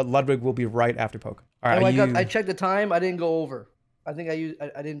 and Ludwig will be right after Poke. All right, I checked the time. I didn't go over. I think I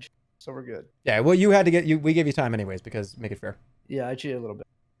didn't, so we're good. Yeah, well, you had to we gave you time anyways, because make it fair. Yeah, I cheated a little bit.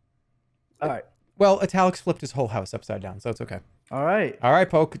 All right. Well, Etalyx flipped his whole house upside down, so it's okay. All right. All right,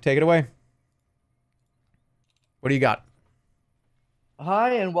 Poke, take it away. What do you got?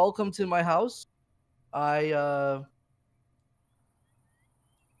 Hi, and welcome to my house. Look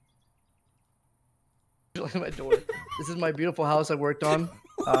at my door. This is my beautiful house I worked on.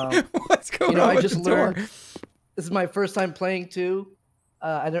 What's going on? I just learned. This is my first time playing too.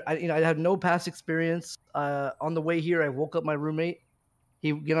 I had no past experience. On the way here, I woke up my roommate.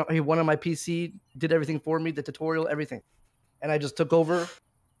 He went on my PC, did everything for me, the tutorial, everything, and I just took over.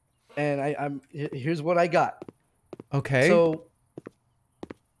 And here's what I got. Okay. So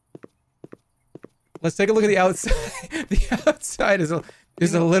let's take a look at the outside. The outside is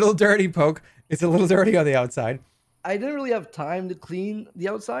a little dirty, Poke. It's a little dirty on the outside. I didn't really have time to clean the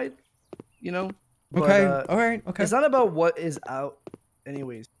outside, But, okay. All right. Okay. It's not about what is out,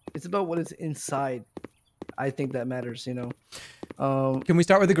 anyways. It's about what is inside. I think that matters, Can we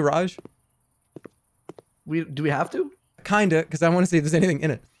start with the garage? Do we have to? Kinda, because I want to see if there's anything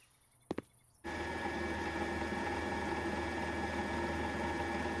in it.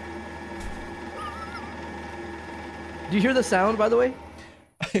 Do you hear the sound, by the way?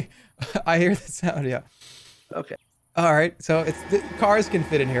 I hear the sound, yeah. Okay. All right, so the cars can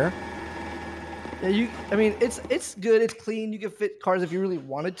fit in here. Yeah, I mean, it's good. It's clean. You can fit cars if you really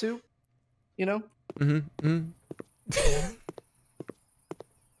wanted to,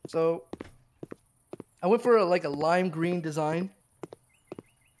 So, I went for a lime green design.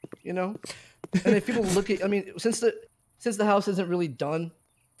 And if people look at, since the house isn't really done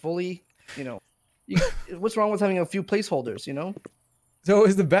fully, what's wrong with having a few placeholders, So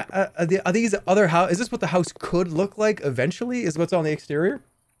is are these other house? Is this what the house could look like eventually? Is what's on the exterior?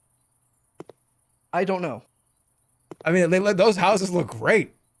 I don't know. I mean, those houses look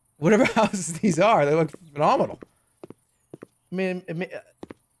great. Whatever houses these are, they look phenomenal. I mean,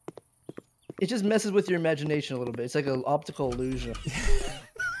 it just messes with your imagination a little bit. It's like an optical illusion.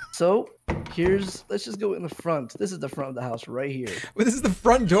 So let's just go in the front. This is the front of the house right here. Wait, this is the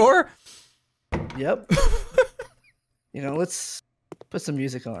front door? Yep. Let's put some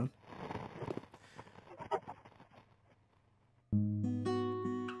music on.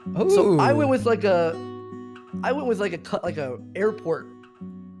 Oh. So I went with like a airport.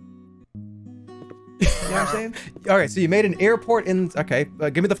 You know what I'm saying? All right, so you made an airport in. Okay,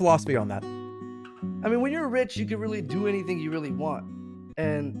 give me the philosophy on that. I mean, when you're rich, you can really do anything you really want,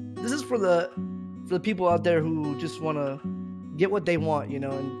 and this is for the people out there who just want to get what they want,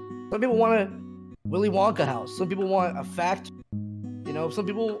 And some people want a Willy Wonka house. Some people want a factory. Some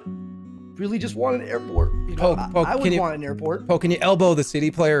people really just want an airport. Poke, I would want an airport. Poke, can you elbow the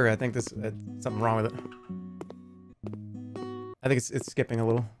CD player? I think there's something wrong with it. I think it's skipping a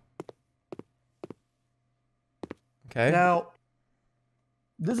little. Okay. Now,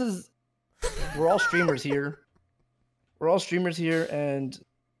 we're all streamers here. We're all streamers here, and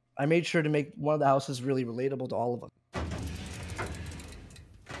I made sure to make one of the houses really relatable to all of us.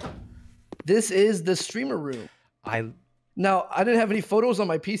 This is the streamer room. Now, I didn't have any photos on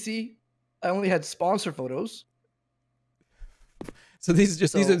my PC. I only had sponsor photos. So these are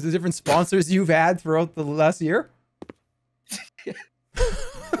the different sponsors you've had throughout the last year?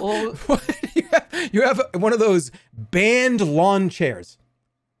 Well, you have one of those band lawn chairs.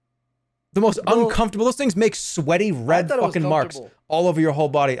 The most uncomfortable. Those things make sweaty red fucking marks all over your whole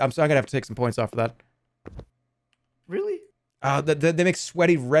body. I'm gonna have to take some points off of that. Really? They make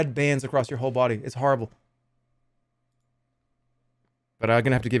sweaty red bands across your whole body. It's horrible. But I'm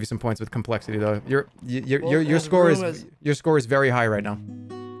gonna have to give you some points with complexity, though. Your score is very high right now.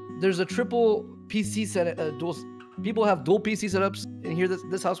 There's a triple PC set. People have dual PC setups, and here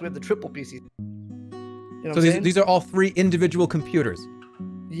this house we have the triple PC. You know So these are all 3 individual computers.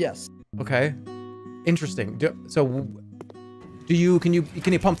 Yes. Okay. Interesting. Can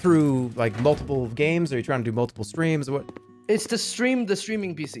you pump through like multiple games? Or are you trying to do multiple streams? Or what? It's to stream the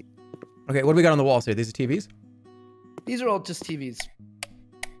streaming PC. Okay, what do we got on the walls here? These are TVs? These are all just TVs.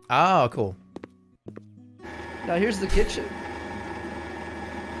 Oh, cool. Now here's the kitchen.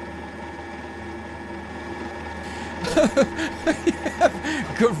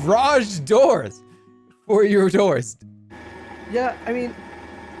 Garage doors for your doors. Yeah, I mean,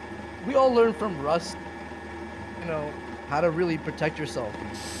 we all learn from Rust, you know, how to really protect yourself.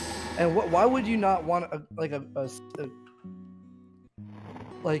 And why would you not want like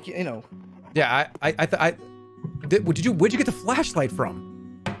you know? Yeah, where'd you get the flashlight from?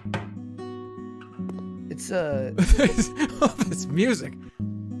 It's this music.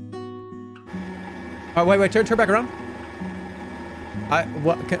 Oh wait, turn back around.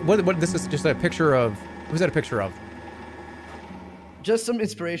 What? This is just a picture of. Who's that a picture of? Just some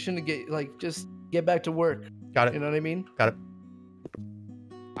inspiration to just get back to work. Got it. You know what I mean? Got it.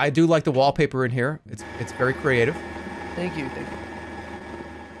 I do like the wallpaper in here. It's very creative. Thank you.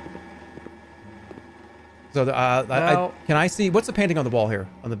 So can I see what's the painting on the wall here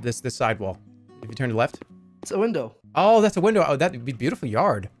on this side wall? If you turn to the left. It's a window. Oh, that's a window. Oh, that'd be a beautiful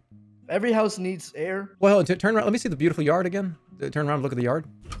yard. Every house needs air. Well, turn around. Let me see the beautiful yard again. Turn around and look at the yard.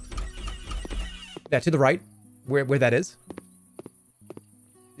 Yeah, to the right, where that is.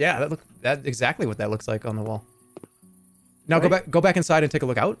 Yeah, that's exactly what that looks like on the wall. Now go back inside and take a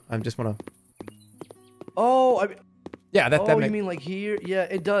look out. I just want to. Oh, yeah, that. Oh, you mean like here? Yeah,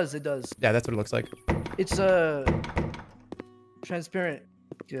 it does. Yeah, that's what it looks like. It's transparent.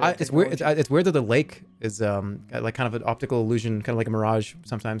 It's weird. It's weird that the lake is like kind of an optical illusion, kind of like a mirage.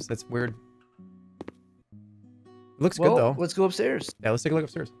 Sometimes that's weird. It looks good though. Let's go upstairs. Yeah, let's take a look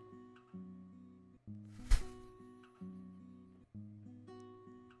upstairs.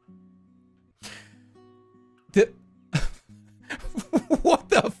 What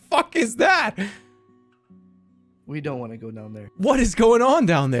the fuck is that? We don't want to go down there. What is going on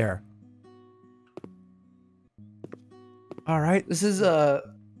down there? All right. This is one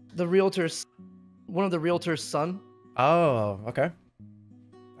of the realtor's son. Oh, okay.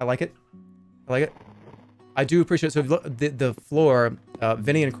 I like it. I do appreciate it. So the floor,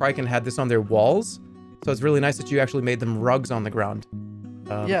 Vinny and Criken had this on their walls, so it's really nice that you actually made them rugs on the ground.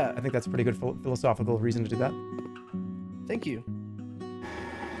 Yeah. I think that's a pretty good philosophical reason to do that. Thank you.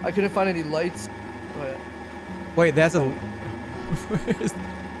 I couldn't find any lights, but... Wait, that's a...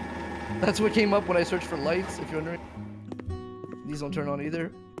 That's what came up when I searched for lights, if you're wondering. These don't turn on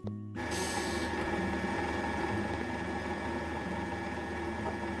either.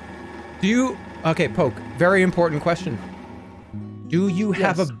 Do you... Okay, Poke, very important question. Do you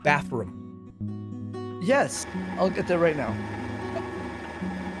have a bathroom? Yes, I'll get there right now.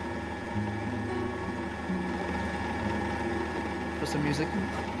 Put some music.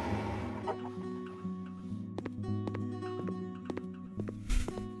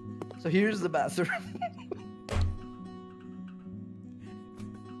 So here's the bathroom.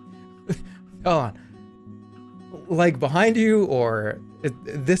 Hold on. Like behind you, or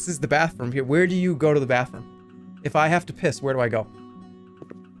this is the bathroom here. Where do you go to the bathroom? If I have to piss, where do I go?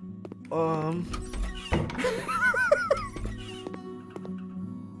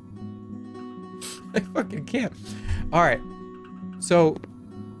 I fucking can't. All right. So,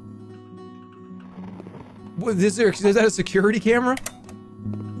 is that a security camera?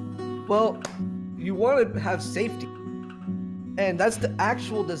 Well, you want to have safety. And that's the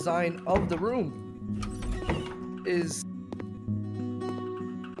actual design of the room.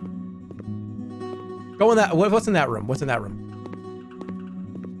 Go in that. What's in that room? What's in that room?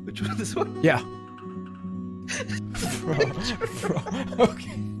 Which one? This one? Yeah. Bro.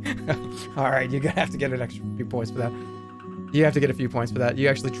 Okay. All right, you're gonna have to get an extra few points for that. You have to get a few points for that. You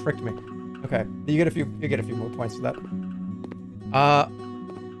actually tricked me. Okay, you get a few more points for that.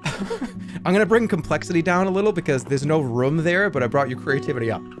 I'm gonna bring complexity down a little because there's no room there, but I brought your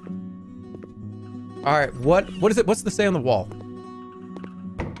creativity up. All right, what is it? What's the say on the wall?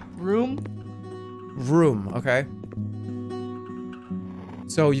 Room. Room. Okay.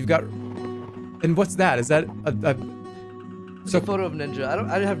 So you've got, and what's that? Is that It's a photo of Ninja.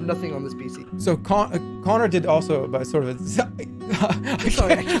 I have nothing on this PC. So Connor did also, but sort of. I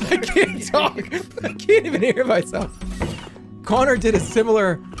can't talk. I can't even hear myself. Connor did a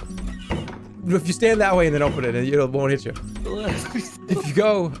similar. If you stand that way and then open it, it won't hit you. If you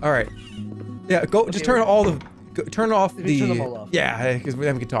go, all right. Yeah, go. Just turn all the. Turn off the. Turn them all off. Yeah, because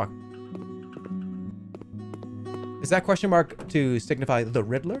then we can talk. Is that question mark to signify the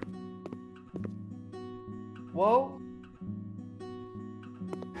Riddler? Well,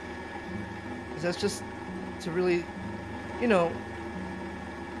 that's just to really, you know.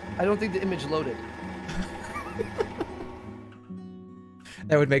 I don't think the image loaded.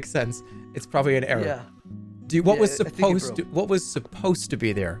 That would make sense. It's probably an error. Yeah. What was supposed to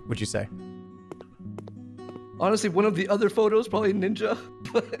be there? Would you say? Honestly, one of the other photos, probably Ninja.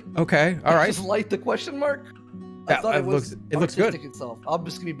 Okay, all right. Just like the question mark. I Yeah, thought it looks good. artistic itself. I'm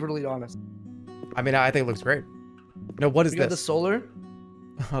just gonna be brutally honest. I mean, I think it looks great. No, what is We got this? the solar.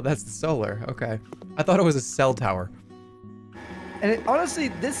 Oh, that's the solar. Okay. I thought it was a cell tower. And honestly,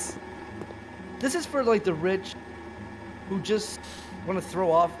 this is for like the rich who just want to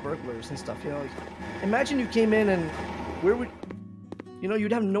throw off burglars and stuff. You know, like, imagine you came in and where would, you know,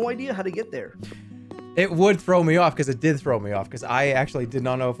 you'd have no idea how to get there. It would throw me off because it did throw me off because I actually did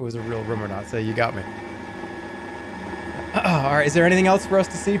not know if it was a real room or not. So you got me. All right. Is there anything else for us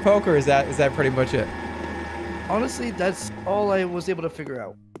to see, Poke, or is that pretty much it? Honestly, that's all I was able to figure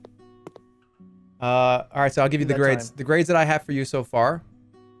out. All right. So I'll give you the that grades. time. The grades that I have for you so far.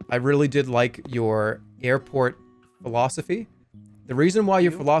 I really did like your airport philosophy. The reason why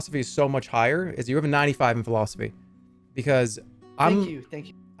your philosophy is so much higher is you have a 95 in philosophy, because Thank you.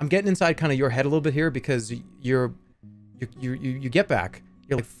 I'm getting inside kind of your head a little bit here because you get back.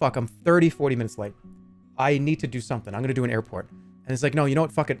 You're like, fuck, I'm 40 minutes late. I need to do something. I'm going to do an airport. And it's like, no, you know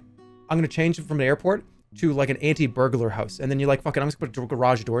what? Fuck it. I'm going to change it from an airport to like an anti-burglar house. And then you're like, fuck it. I'm just going to put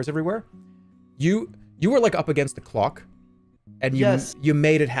garage doors everywhere. You were like up against the clock and you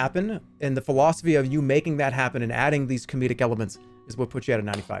made it happen. And the philosophy of you making that happen and adding these comedic elements is what put you at a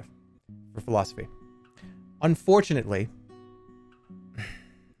 95 for philosophy. Unfortunately,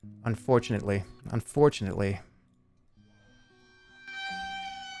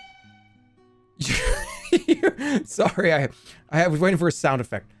 sorry, I was waiting for a sound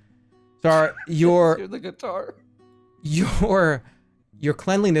effect. Sorry, Hear the guitar. Your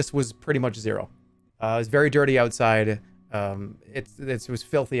cleanliness was pretty much zero. It was very dirty outside. It was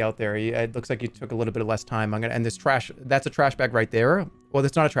filthy out there. It looks like you took a little bit of less time. And this trash, that's a trash bag right there. Well,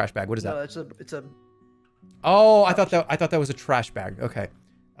 that's not a trash bag. What is that? No, it's a. Oh, I thought that was a trash bag. Okay.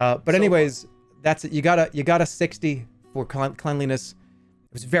 But anyways, that's it. You got a 60 for cleanliness.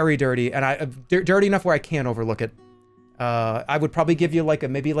 It was very dirty, and dirty enough where I can't overlook it. I would probably give you like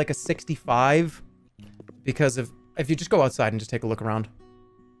maybe a 65, because if you just go outside and just take a look around.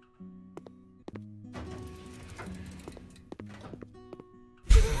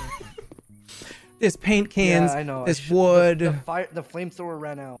 There's paint cans. Yeah, I know. There's wood. The flamethrower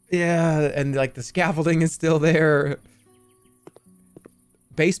ran out. Yeah, and like the scaffolding is still there.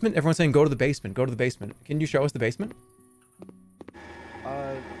 Basement? Everyone's saying go to the basement. Go to the basement. Can you show us the basement?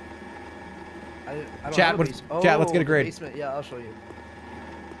 I don't Chat, have a basement. chat, let's get a the grade. Basement. Yeah, I'll show you.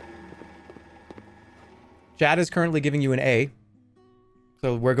 Chat is currently giving you an A.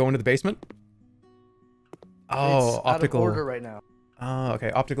 So we're going to the basement? Oh, It's optical. out of order right now. Oh,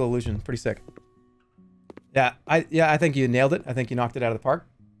 okay. Optical illusion. Pretty sick. Yeah, I think you nailed it. I think you knocked it out of the park.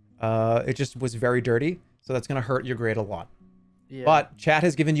 It just was very dirty, so that's gonna hurt your grade a lot. Yeah. But chat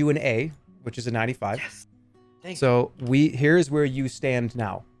has given you an A, which is a 95. Yes. Thank so here's where you stand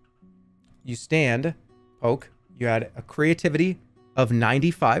now. You stand, Poke. You had a creativity of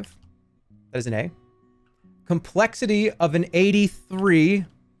 95. That is an A. Complexity of an 83.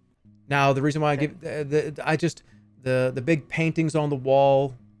 Now the reason why I give the big paintings on the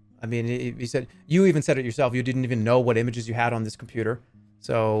wall. I mean, you even said it yourself. You didn't even know what images you had on this computer.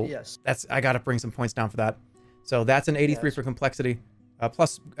 So yes, I got to bring some points down for that. So that's an 83 for complexity.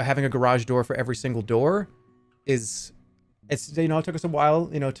 Plus having a garage door for every single door it took us a while,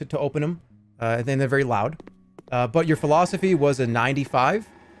 to open them. And then they're very loud. But your philosophy was a 95.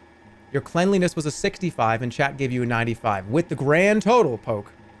 Your cleanliness was a 65, and chat gave you a 95. With the grand total,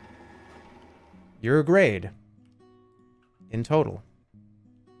 Poke, your grade in total,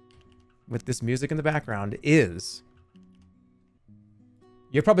 with this music in the background, is...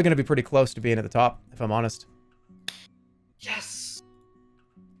 You're probably going to be pretty close to being at the top, if I'm honest. Yes!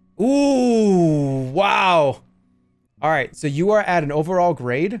 Ooh, wow! Alright, so you are at an overall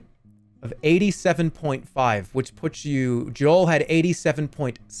grade of 87.5, which puts you... Joel had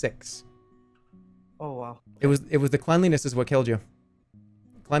 87.6. Oh, wow. It was the cleanliness is what killed you.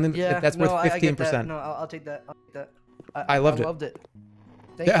 Cleanliness, Yeah, that's no, worth 15%. I get that. No, I'll take that. I'll take that. I loved it. Loved it.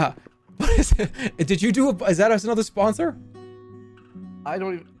 Thank yeah. you. What is it? Did you do is that another sponsor? I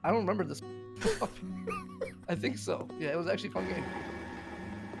don't remember this. I think so. Yeah, it was actually a fun game.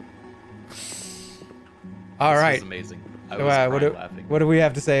 All This right. was amazing. I was crying laughing. What do we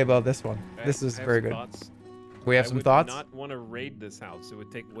have to say about this one? This is I have very some good. thoughts. We have some thoughts. I would not want to raid this house. It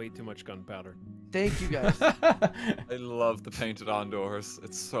would take way too much gunpowder. Thank you guys. I love the painted on doors.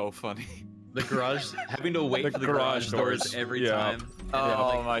 It's so funny. The garage, having to wait for the garage doors every time.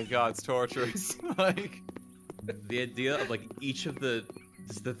 Oh my god, it's torturous. Like the idea of like each of the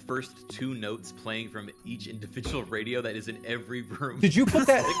first 2 notes playing from each individual radio that is in every room. Did you put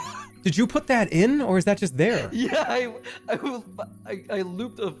that? Did you put that in, or is that just there? Yeah, I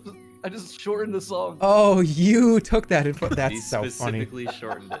looped I just shortened the song. Oh, you took that and put. That's He so funny. specifically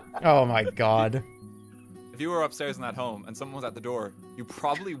shortened it. Oh my god. if you were upstairs in that home and someone was at the door, you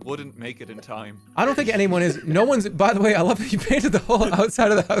probably wouldn't make it in time. I don't think anyone is. No one's. By the way, I love that you painted the whole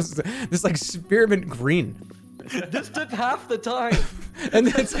outside of the house this like spearmint green. This took half the time. And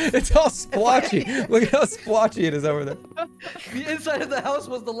it's all splotchy. Look at how splotchy it is over there. The inside of the house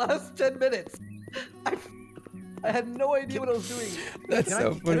was the last 10 minutes. I had no idea what I was doing. That's can so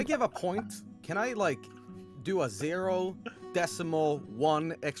I, funny. Can I give a point? Can I like do a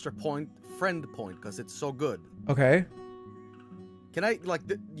 0.1 extra point friend point because it's so good? Okay. Can I like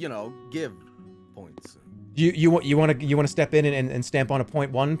you know give points? You want to step in and stamp on a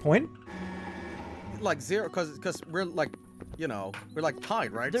 0.1 point? Like 0 because we're like you know we're like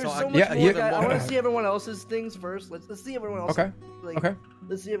tied, right? There's so I, much more. than I one. want to see everyone else's things first. Let's see everyone else's. Okay. Like, Okay.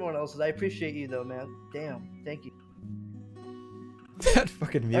 Let's see everyone else's. I appreciate you though, man. Damn. Thank you. That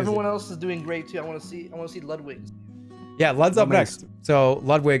fucking music. Everyone else is doing great too. I want to see Ludwig's. Yeah, Lud's up next. So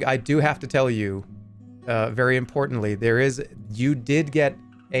Ludwig, I do have to tell you, very importantly, you did get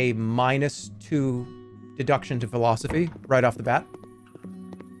a -2 deduction to philosophy right off the bat.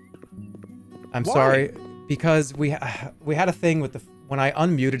 I'm sorry, because we had a thing with when I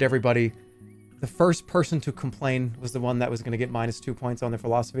unmuted everybody, the first person to complain was the one that was going to get -2 points on their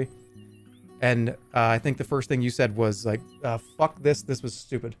philosophy. And I think the first thing you said was like, fuck this was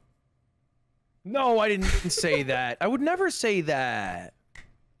stupid. No, I didn't say that. I would never say that.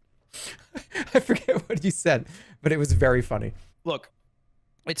 I forget what you said, but it was very funny. Look,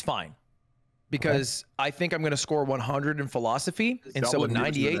 it's fine. Because I think I'm going to score 100 in philosophy, and so a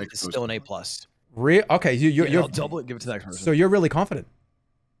 98 is still an A+. Okay, you're I'll double it and give it to the next person. So you're really confident.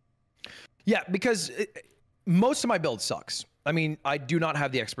 Yeah, because most of my build sucks. I mean, I do not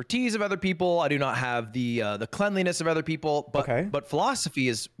have the expertise of other people. I do not have the cleanliness of other people. But but philosophy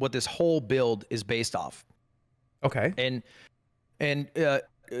is what this whole build is based off. Okay. And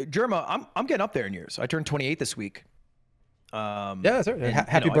Jerma, I'm getting up there in years. I turned 28 this week. Yeah, that's right.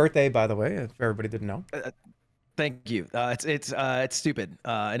 Happy birthday, by the way, if everybody didn't know. Thank you. It's stupid.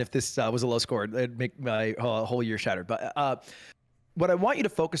 And if this was a low score, it'd make my whole year shattered. But what I want you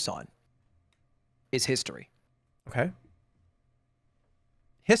to focus on is history. Okay.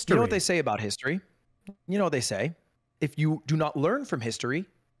 History. You know what they say about history? You know what they say? If you do not learn from history,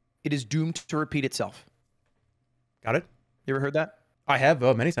 it is doomed to repeat itself. Got it? You ever heard that? I have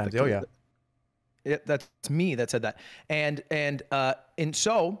many times. Oh yeah. That's me that said that. And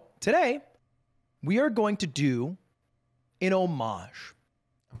so today we are going to do an homage.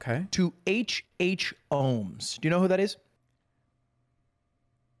 Okay. To H.H. Holmes. Do you know who that is?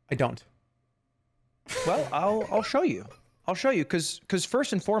 I don't. Well, I'll show you. I'll show you because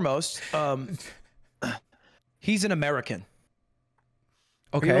first and foremost, he's an American.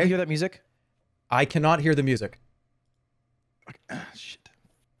 Okay. Are you able to hear that music? I cannot hear the music. Shit.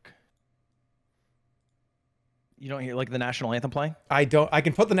 You don't hear like the national anthem playing? I don't. I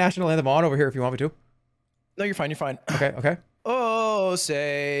can put the national anthem on over here if you want me to. No, you're fine. You're fine. Okay. Okay. Oh,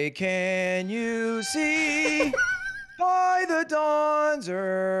 say, can you see by the dawn's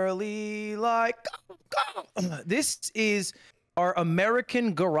early light? This is our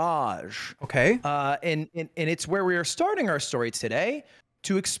American garage. Okay. And it's where we are starting our story today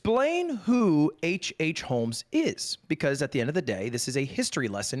to explain who H.H. Holmes is. Because at the end of the day, this is a history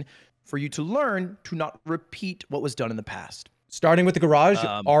lesson for you to learn to not repeat what was done in the past. Starting with the garage,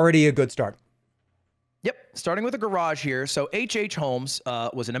 already a good start. Yep, starting with a garage here. So H.H. Holmes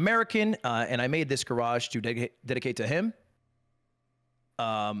was an American, and I made this garage to dedicate to him.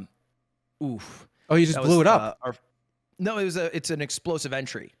 Oof. Oh, you just blew it up. No, it's an explosive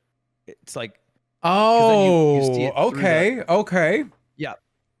entry. It's like. Oh, you see it okay, okay. Yeah.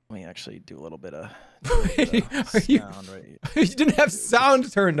 Let me actually do a little bit of sound right. You didn't have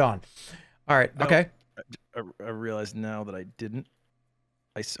sound turned on. All right. No, okay. I realize now that I didn't.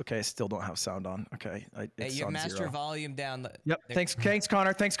 I still don't have sound on. Okay. You have master volume down. Yep. Thanks,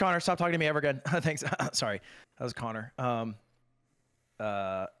 Connor. Thanks, Connor. Stop talking to me ever again. Thanks. Sorry. That was Connor.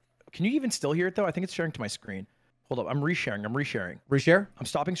 Can you even still hear it though? I think it's sharing to my screen. Hold up, I'm resharing. Reshare? I'm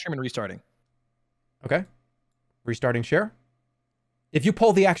stopping stream and restarting. Okay. Restarting share. If you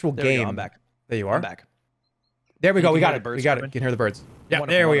pull the actual There we game, go, I'm back. There you are. I'm back. There we You go. can We hear got the it. birds We got it. chirping? You can hear the birds. Yeah,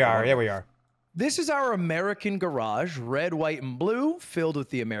 Wonderful, there we wonderful, are. There we are. This is our American garage, red, white, and blue, filled with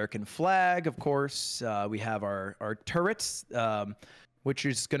the American flag. Of course, we have our turrets, which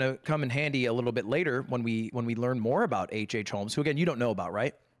is going to come in handy a little bit later when we learn more about H.H. Holmes, who again you don't know about,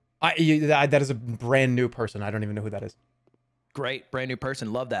 right? That is a brand new person. I don't even know who that is. Great, brand new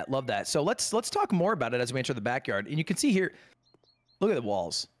person. Love that. Love that. So let's talk more about it as we enter the backyard. And you can see here, look at the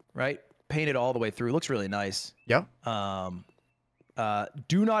walls, right? Painted all the way through. Looks really nice. Yeah.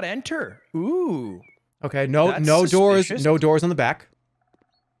 Do not enter. Ooh. Okay. No That's doors. suspicious. No doors on the back.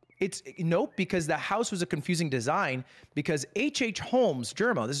 It's nope, because the house was a confusing design because H.H. Holmes,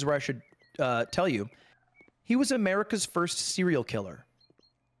 Jerma, this is where I should tell you, he was America's first serial killer.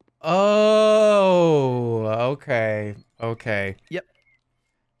 Oh, okay. Okay. Yep.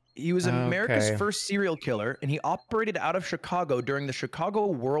 He was America's Okay. first serial killer, and he operated out of Chicago during the Chicago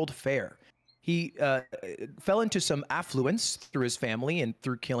World Fair. He fell into some affluence through his family and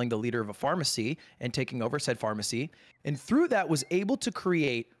through killing the leader of a pharmacy and taking over said pharmacy, and through that was able to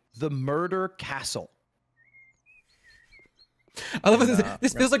create the Murder Castle. I love this.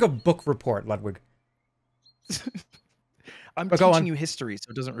 This feels like a book report, Ludwig. I'm But go teaching on. you history so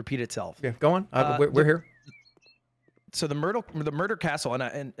it doesn't repeat itself. Yeah, go on. We're here. So the Murder Castle,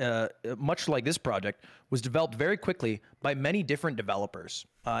 and much like this project, was developed very quickly by many different developers.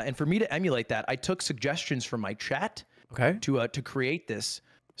 And for me to emulate that, I took suggestions from my chat. Okay. To create this,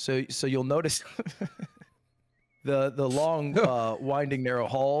 so you'll notice the long, winding, narrow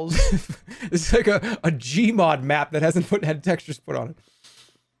halls. It's like a Gmod map that hasn't had textures put on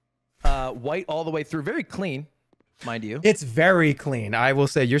it. White all the way through, very clean, mind you. It's very clean. I will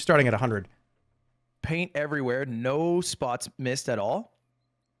say you're starting at 100. Paint everywhere, no spots missed at all.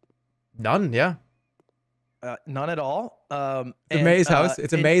 None. Yeah. None at all. It's a maze house.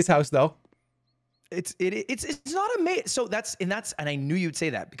 It's a maze house, though. It's not a maze. So and I knew you'd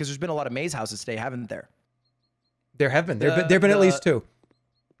say that because there's been a lot of maze houses today, haven't there? There have been. There've been at least 2.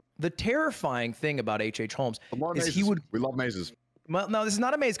 The terrifying thing about H.H. Holmes is he would. We love mazes. Well, no, this is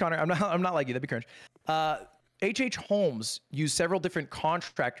not a maze, Connor. I'm not like you. That'd be cringe. H.H. Holmes used several different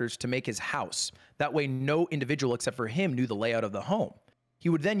contractors to make his house. That way, no individual except for him knew the layout of the home. He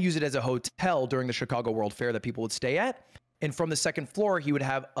would then use it as a hotel during the Chicago World Fair that people would stay at. And from the second floor, he would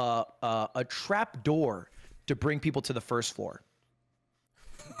have a trap door to bring people to the first floor.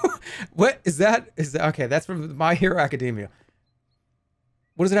 What is that? Okay? That's from My Hero Academia.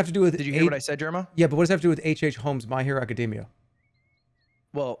 What does it have to do with? Did you hear what I said, Jerma? Yeah, but what does it have to do with H.H. Holmes' My Hero Academia?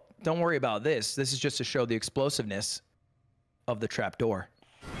 Well, don't worry about this. This is just to show the explosiveness of the trap door.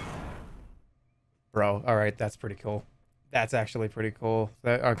 Bro, all right, that's pretty cool. That's actually pretty cool.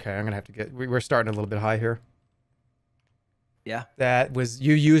 Okay, I'm gonna have to get. We're starting a little bit high here. Yeah. That was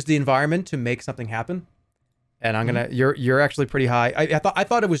you used the environment to make something happen, and I'm gonna. You're actually pretty high. I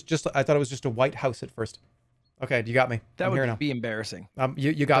thought it was just a white house at first. Okay, you got me. That I'm here now. would be embarrassing.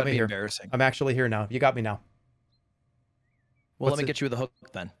 You got That'd me be here. embarrassing. I'm actually here now. You got me now. Well, let me get you with a hook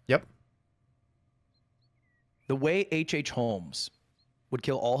then. Yep. The way H.H. Holmes would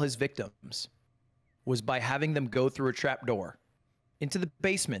kill all his victims was by having them go through a trap door into the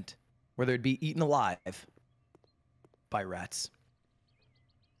basement where they'd be eaten alive by rats.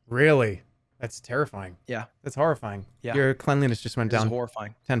 Really? That's terrifying. Yeah. That's horrifying. Yeah. Your cleanliness just went This is down.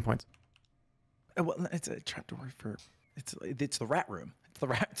 horrifying. 10 points. Well, it's a trap door for it's the rat room. It's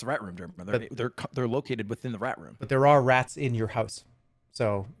the rat room, Jerma. They're located within the rat room. But there are rats in your house,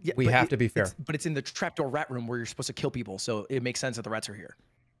 so Yeah, we but have to be fair. But it's in the trapdoor rat room where you're supposed to kill people, so it makes sense that the rats are here.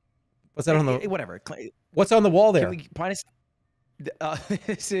 What's that on the? Whatever. What's on the wall there?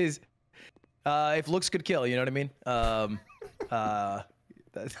 This is if looks could kill. You know what I mean?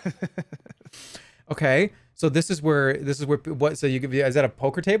 Okay, so this is where what? So you give is that a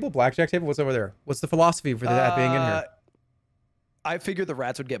poker table, blackjack table? What's over there? What's the philosophy for that being in here? I figured the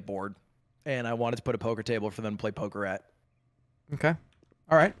rats would get bored, and I wanted to put a poker table for them to play poker at. Okay,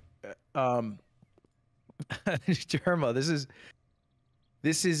 all right. Jerma,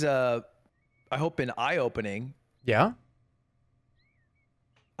 this is I hope an eye-opening. Yeah.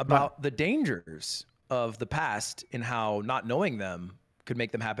 About the dangers of the past and how not knowing them could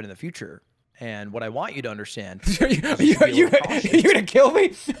make them happen in the future. And what I want you to understand. Are you gonna kill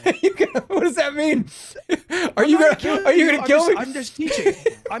me? What does that mean? Are you gonna kill me? I'm just teaching.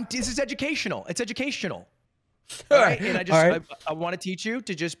 This is educational. It's educational. All right, and I want to teach you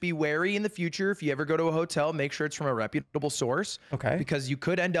to just be wary in the future. If you ever go to a hotel, make sure it's from a reputable source. Okay. Because you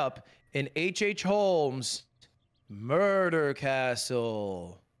could end up in H.H. Holmes' murder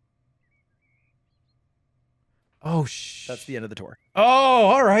castle. Oh, That's the end of the tour. Oh,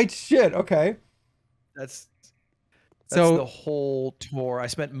 all right. Shit. Okay. That's so the whole tour. I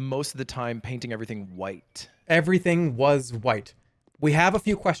spent most of the time painting everything white. Everything was white. We have a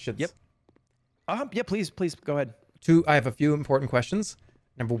few questions. Yep. Yeah, please go ahead. I have a few important questions.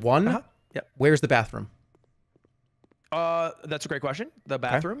 Number one, Yep. Where's the bathroom? That's a great question. The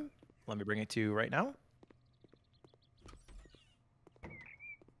bathroom. Let me bring it to you right now.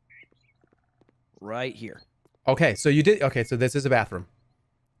 Right here. Okay, so you did. Okay, so this is a bathroom.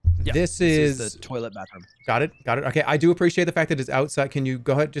 Yeah, this is the toilet bathroom. Got it. Okay, I do appreciate the fact that it's outside. Can you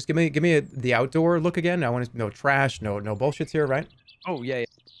go ahead? Just give me the outdoor look again. I want to no trash, no bullshits here, right? Oh yeah.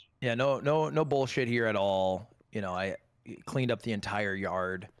 No bullshit here at all. You know, I cleaned up the entire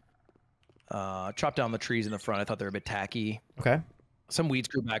yard. Chopped down the trees in the front. I thought they were a bit tacky. Okay. Some weeds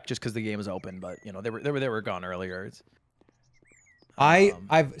grew back just because the game was open, but you know they were gone earlier.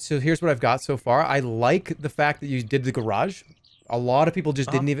 So here's what I've got so far. I like the fact that you did the garage. A lot of people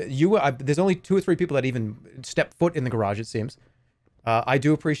just didn't even. There's only 2 or 3 people that even stepped foot in the garage. It seems. I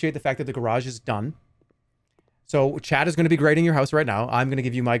do appreciate the fact that the garage is done. So Chad is going to be grading your house right now. I'm going to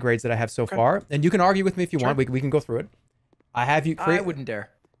give you my grades that I have so far, and you can argue with me if you want. We can go through it. I have you. I wouldn't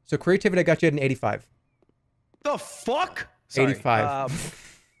dare. So creativity, I got you at an 85. The fuck? Sorry.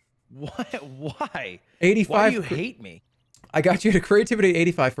 85. Why? 85. Why do you hate me? I got you to creativity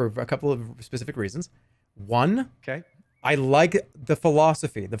 85 for a couple of specific reasons. One, okay, I like the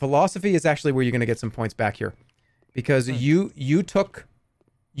philosophy. The philosophy is actually where you're going to get some points back here, because you took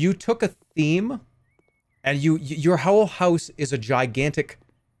a theme, and your whole house is a gigantic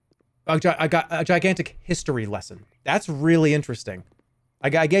history lesson. That's really interesting. I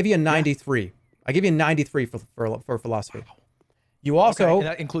gave you a 93. Yeah. I gave you a 93 for philosophy. You also and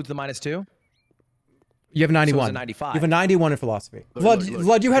that includes the -2. You have 91. So it's a 95. You have a 91 in philosophy.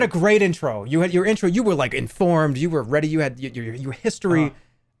 Lud, you had a great intro. You had your intro. You were like informed. You were ready. You had your history.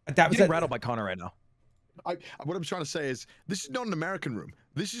 That was rattled by Connor right now. What I'm trying to say is, this is not an American room.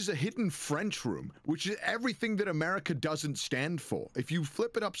 This is a hidden French room, which is everything that America doesn't stand for. If you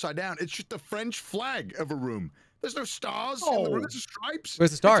flip it upside down, it's just the French flag of a room. There's no stars in the room. There's stripes.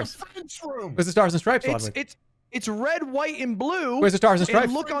 Where's the stars? It's a French room. Where's the stars and stripes, Ludwig? It's red, white, and blue. Where's the stars and stripes?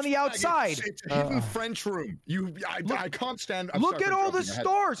 And look on the outside. It's a hidden French room. I can't stand. Look at all the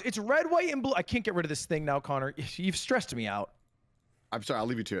stars. It's red, white, and blue. I can't get rid of this thing now, Connor. You've stressed me out. I'm sorry. I'll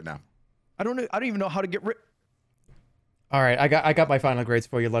leave you to it now. I don't even know how to get rid. All right, I got my final grades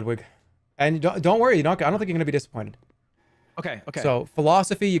for you, Ludwig, and don't worry. I don't think you're gonna be disappointed. Okay. So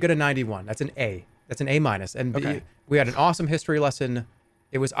philosophy, you get a 91. That's an A. That's an A-. And we had an awesome history lesson.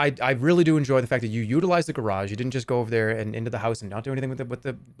 It was I really do enjoy the fact that you utilized the garage. You didn't just go over there and into the house and not do anything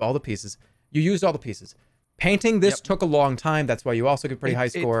with all the pieces. You used all the pieces. Painting this took a long time. That's why you also get a pretty high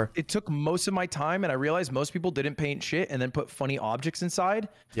score. It took most of my time, and I realized most people didn't paint shit and then put funny objects inside.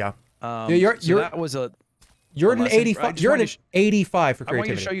 Yeah. That was a. You're an 85. You're an 85 for creativity. I want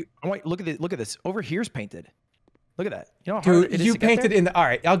you to show you. Look at this. Over here's painted. Look at that. You know how hard it is you to get painted there? in the. All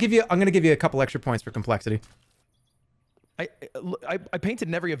right, I'm gonna give you a couple extra points for complexity. I painted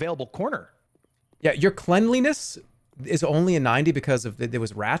in every available corner. Yeah, your cleanliness is only a 90 because of there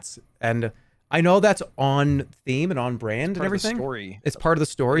was rats, and I know that's on theme and on brand and everything. It's part of the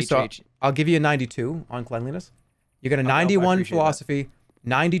story. So I'll give you a 92 on cleanliness. You got a 91 philosophy,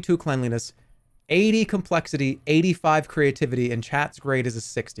 92 cleanliness, 80 complexity, 85 creativity, and chat's grade is a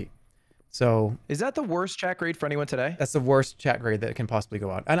 60. So is that the worst chat grade for anyone today? That's the worst chat grade that can possibly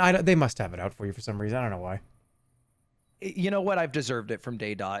go out, and they must have it out for you for some reason. I don't know why. You know what? I've deserved it from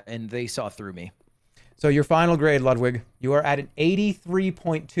DougDoug, and they saw through me. So your final grade, Ludwig, you are at an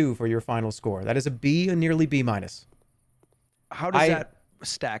 83.2 for your final score. That is a B, a nearly B-. How does that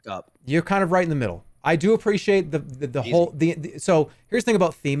stack up? You're kind of right in the middle. I do appreciate the whole. So here's the thing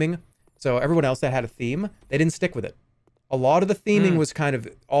about theming. So everyone else that had a theme, they didn't stick with it. A lot of the theming was kind of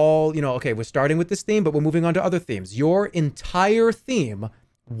all, okay, we're starting with this theme, but we're moving on to other themes. Your entire theme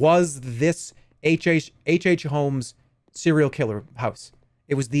was this H.H. Holmes serial killer house.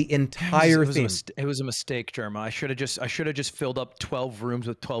 It was the entire theme. It was a mistake, Jerma. I should have just filled up 12 rooms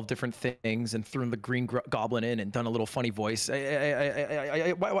with 12 different things and thrown the green goblin in and done a little funny voice.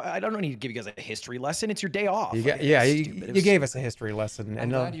 I don't need to give you guys a history lesson. It's your day off. You gave us a history lesson. I'm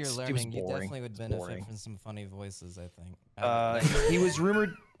glad you're learning. You definitely would benefit from some funny voices, I think. He was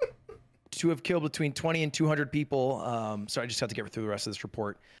rumored to have killed between 20 and 200 people. So I just have to get through the rest of this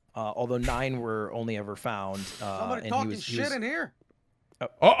report. Although 9 were only ever found. Somebody and talking shit in here.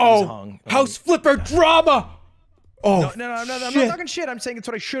 Hung. House flipper drama. Oh, no, I'm not talking shit. I'm saying it's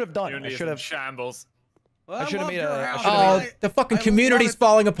what I should have done. I should have shambles. I should have made a. Oh, the fucking community's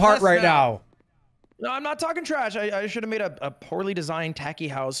falling apart right now. No, I'm not talking trash. I should have made a poorly designed, tacky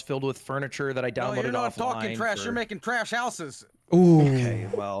house filled with furniture that I downloaded you're not offline. talking trash. You're making trash houses. Ooh. Okay,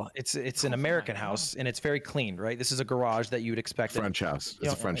 well, it's an American house and it's very clean, right? This is a garage that you would expect. French house.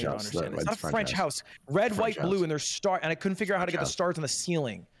 It's a French house. It's not a French house. Red, white, blue, and there's stars. And I couldn't figure out how to get the stars on the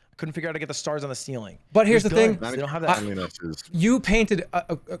ceiling. Couldn't figure out how to get the stars on the ceiling. But here's the thing: they don't have that. you painted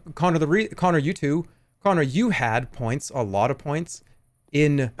Connor. You two, Connor. You had points, a lot of points,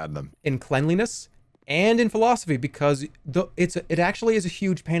 in cleanliness and in philosophy because it actually is a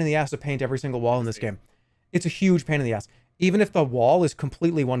huge pain in the ass to paint every single wall in this game. It's a huge pain in the ass. Even if the wall is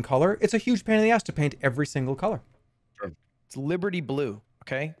completely one color, it's a huge pain in the ass to paint every single color. Sure. It's Liberty Blue.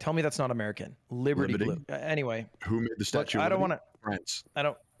 Okay, tell me that's not American. Liberty Blue. Anyway, who made the statue? Look, I don't want to. France. I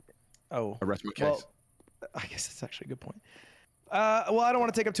don't. Oh, arrest my case. Well, I guess that's actually a good point. Well, I don't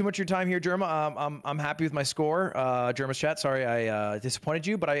want to take up too much of your time here, Jerma. I'm happy with my score. Jerma's chat. Sorry, I disappointed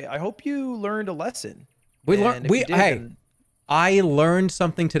you, but I hope you learned a lesson. I learned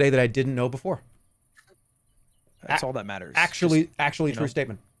something today that I didn't know before. That's all that matters. Actually, true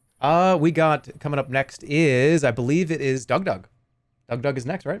statement. We got coming up next is, I believe it is DougDoug. DougDoug is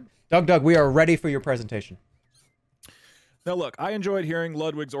next, right? DougDoug, we are ready for your presentation. Now, look, I enjoyed hearing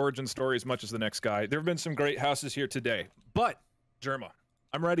Ludwig's origin story as much as the next guy. There have been some great houses here today. But, Jerma,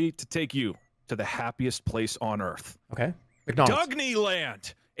 I'm ready to take you to the happiest place on Earth. Okay. McDonald's.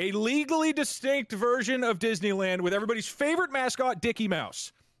 Dougdneyland, a legally distinct version of Disneyland with everybody's favorite mascot, Dickie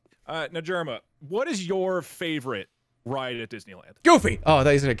Mouse. Now, Jerma, what is your favorite ride at Disneyland? Goofy! Oh,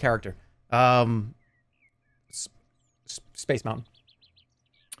 that is a character. Space Mountain.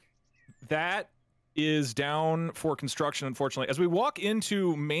 That is down for construction, unfortunately. As we walk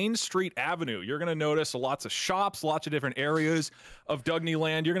into Main Street Avenue, you're going to notice lots of shops, lots of different areas of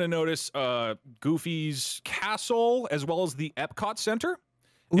Dougdneyland. You're going to notice Goofy's castle, as well as the Epcot Center,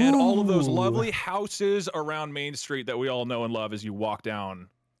 and all of those lovely houses around Main Street that we all know and love as you walk down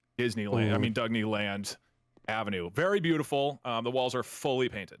Dougdneyland Avenue. Very beautiful. The walls are fully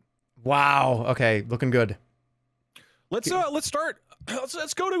painted. Wow. Okay, looking good. Let's start.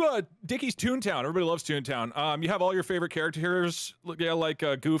 Let's go to Dickie's Toontown. Everybody loves Toontown. You have all your favorite characters, like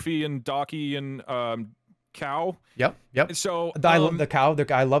Goofy and Docky and Cow. Yep. And so I love the cow.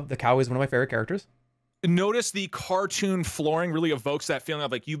 I love the cow is one of my favorite characters. Notice the cartoon flooring really evokes that feeling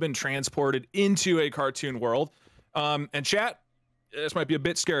of like you've been transported into a cartoon world. And chat, this might be a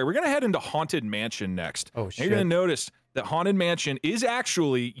bit scary. We're gonna head into Haunted Mansion next. Oh shit! And you're gonna notice that Haunted Mansion is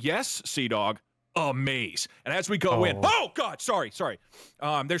actually, yes, CDawg, a maze. And as we go in, oh god, sorry.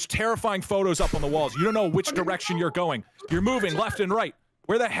 There's terrifying photos up on the walls. You don't know which direction you're going. You're moving left and right.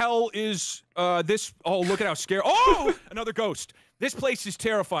 Where the hell is this? Oh, look at how scary. Oh, another ghost. This place is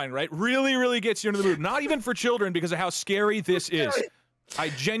terrifying, right? Really, really gets you into the mood. Not even for children because of how scary this is. I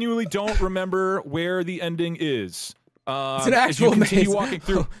genuinely don't remember where the ending is. It's an actual maze. Walking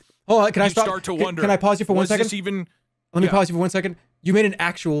through, hold on, can I stop? Start to wonder. Can I pause you for 1 second? Let me pause you for 1 second. You made an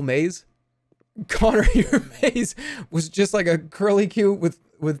actual maze? Connor, your maze was just like a curly Q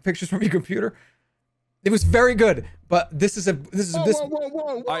with pictures from your computer. It was very good, but this is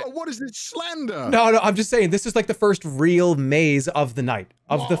Whoa! What is this slander? No, I'm just saying this is like the first real maze of the night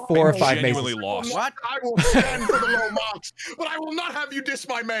of the 4 or 5 mazes. Lost. What? I will stand for the low marks, but I will not have you diss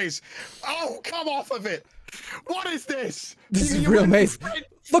my maze. Oh, come off of it. What is this? This is a real maze.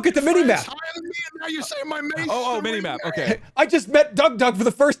 Look at the mini map. Now you're saying my maze. Oh, mini map. Okay. I just met DougDoug for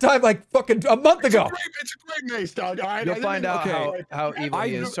the first time like fucking a month ago. It's a great maze, Doug. All right. You'll find out how evil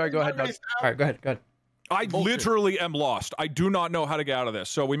he is. Sorry, go ahead, Doug. All right, go ahead. I literally am lost. I do not know how to get out of this,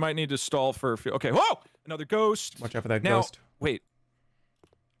 so we might need to stall for a few. Okay, whoa! Another ghost. Watch out for that ghost. Wait.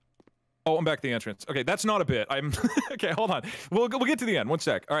 Oh, I'm back at the entrance. Okay, that's not a bit. I'm okay. Hold on. We'll get to the end. 1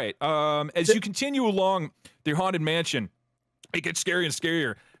 sec. All right. As you continue along the Haunted Mansion, it gets scarier and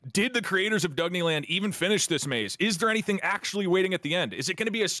scarier. Did the creators of Dougdneyland even finish this maze? Is there anything actually waiting at the end? Is it going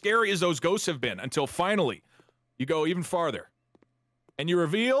to be as scary as those ghosts have been until finally you go even farther and you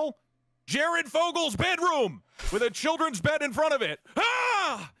reveal Jared Fogel's bedroom with a children's bed in front of it.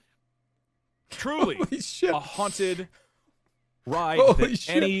 Ah! Truly a haunted ride that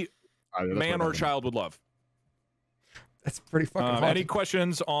any man or child would love. That's pretty fucking haunted. Any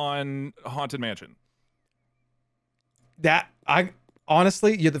questions on Haunted Mansion?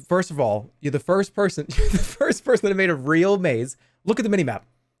 Honestly, you're the first person that made a real maze. Look at the minimap.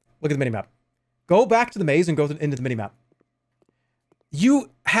 Look at the minimap. Go back to the maze and go into the minimap.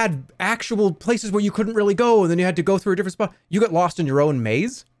 You had actual places where you couldn't really go, and then you had to go through a different spot. You got lost in your own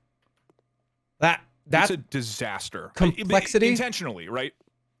maze? That's a disaster. Complexity? Intentionally, right?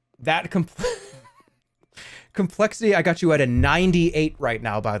 That complexity, I got you at a 98 right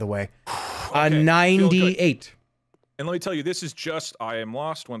now, by the way. A 98. And let me tell you, this is just, I am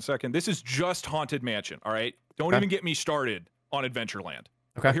lost, 1 second. This is just Haunted Mansion, all right? Don't even get me started on Adventureland.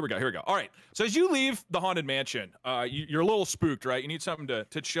 Okay. Here we go. All right. So as you leave the Haunted Mansion, you're a little spooked, right? You need something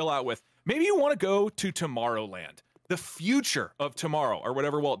to chill out with. Maybe you want to go to Tomorrowland, the future of tomorrow, or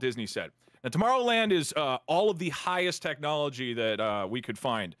whatever Walt Disney said. Now, Tomorrowland is all of the highest technology that we could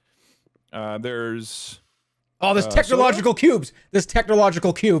find. There's... Oh, there's technological cubes. There's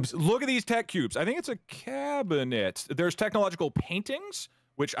technological cubes. Look at these tech cubes. I think it's a cabinet. There's technological paintings,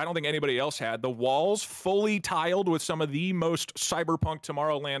 which I don't think anybody else had. The walls fully tiled with some of the most cyberpunk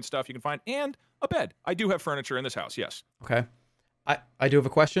Tomorrowland stuff you can find, and a bed. I do have furniture in this house, yes. Okay. I do have a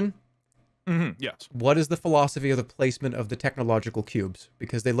question. Yes. What is the philosophy of the placement of the technological cubes?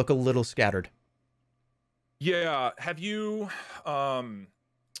 Because they look a little scattered. Yeah. Have you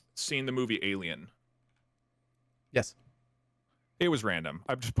seen the movie Alien? Yes. It was random.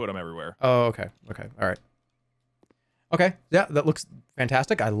 I've just put them everywhere. Oh, okay. Okay. All right. Okay. Yeah, that looks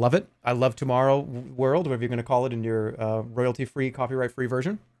fantastic. I love it. I love Tomorrow World, whatever you're going to call it in your royalty-free, copyright-free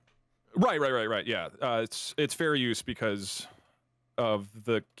version. Right. Yeah. It's fair use because of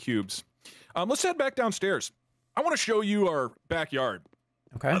the cubes. Let's head back downstairs. I want to show you our backyard.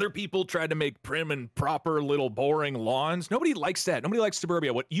 Okay. Other people tried to make prim and proper little boring lawns. Nobody likes that. Nobody likes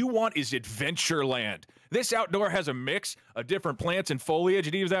suburbia. What you want is Adventureland. This outdoor has a mix of different plants and foliage.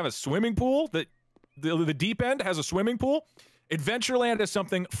 It even has a swimming pool. The deep end has a swimming pool. Adventureland is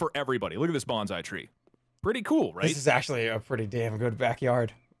something for everybody. Look at this bonsai tree. Pretty cool, right? This is actually a pretty damn good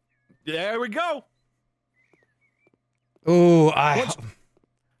backyard. There we go. Ooh, I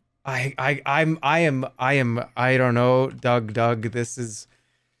don't know, Doug. This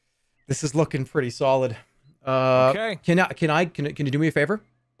is looking pretty solid. Okay. Can you do me a favor?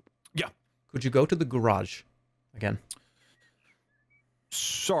 Yeah. Could you go to the garage again?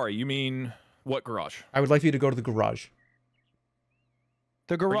 Sorry, you mean what garage? I would like you to go to the garage.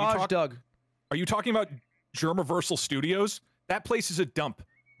 The garage, Doug. Are you talking about Jermaversal Studios? That place is a dump.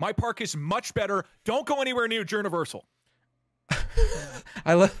 My park is much better. Don't go anywhere near Jermaversal.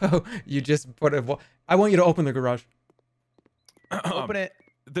 I love how you just put a... I want you to open the garage. Open it.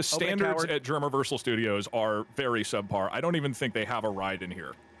 The standards at Jermaversal Studios are very subpar. I don't even think they have a ride in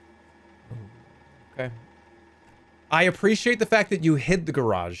here. Okay. I appreciate the fact that you hid the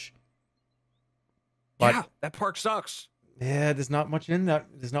garage. But yeah, that park sucks. Yeah, there's not much in that.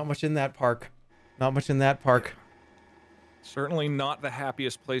 There's not much in that park. Not much in that park. Certainly not the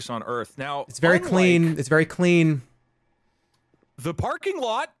happiest place on earth. Now, it's very clean. It's very clean. The parking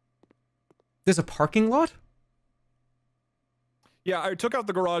lot. There's a parking lot? Yeah, I took out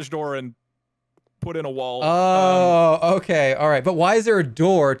the garage door and put in a wall. Oh, okay. All right. But why is there a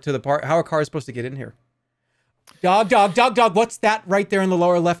door to the park? How are cars supposed to get in here? Dog. What's that right there in the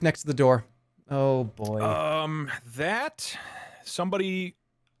lower left next to the door? Oh, boy. That somebody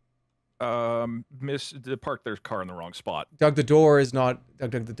parked their car in the wrong spot. Doug, the door is not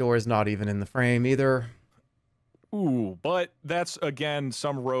even in the frame either. Ooh, but that's again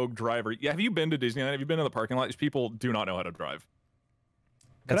some rogue driver. Yeah, have you been to Disneyland? Have you been to the parking lot? These people do not know how to drive.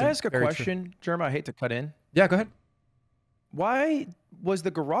 Can I ask a question, Jerma? I hate to cut in. Yeah, go ahead. Why was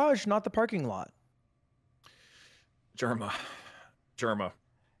the garage not the parking lot? Jerma.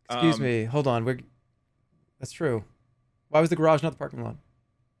 Excuse me. Hold on. That's true. Why was the garage not the parking lot?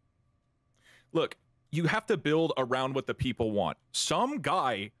 Look, you have to build around what the people want. Some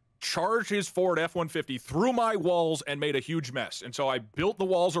guy charged his Ford F-150 through my walls and made a huge mess. And so I built the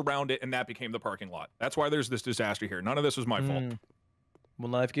walls around it, and that became the parking lot. That's why there's this disaster here. None of this was my fault.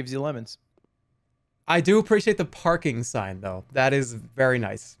 Well, life gives you lemons. I do appreciate the parking sign, though. That is very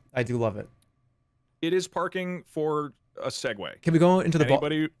nice. I do love it. It is parking for a Segway. Can we go into the ball?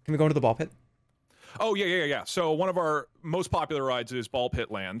 Can we go into the ball pit? Oh, yeah. So one of our most popular rides is Ball Pit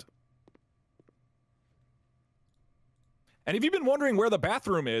Land. And if you've been wondering where the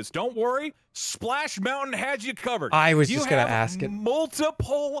bathroom is, don't worry. Splash Mountain has you covered. I was just going to ask it.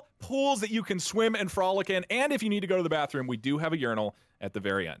 Multiple pools that you can swim and frolic in. And if you need to go to the bathroom, we do have a urinal at the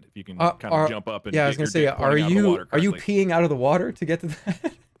very end. If you can kind of jump up and I was going to say, are you peeing out of the water to get to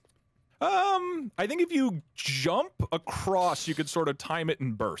that? I think if you jump across, you could sort of time it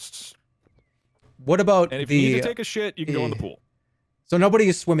in bursts. What about and if you need to take a shit, you can go in the pool. So nobody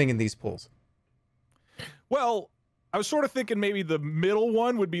is swimming in these pools? Well, I was sort of thinking maybe the middle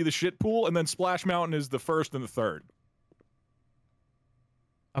one would be the shit pool, and then Splash Mountain is the first and the third.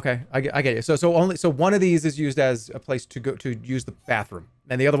 Okay, I get you. So one of these is used as a place to go to use the bathroom,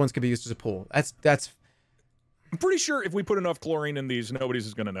 and the other ones can be used as a pool. That's. I'm pretty sure if we put enough chlorine in these, nobody's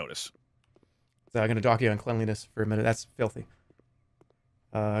is going to notice. So I'm gonna dock you on cleanliness for a minute. That's filthy.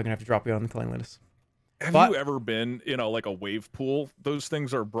 I'm gonna have to drop you on the cleanliness. Have you ever been in like a wave pool? Those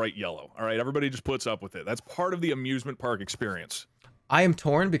things are bright yellow. All right, everybody just puts up with it. That's part of the amusement park experience. I am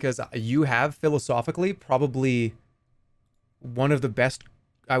torn because you have philosophically probably one of the best.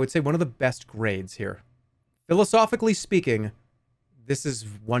 I would say one of the best grades here. Philosophically speaking, this is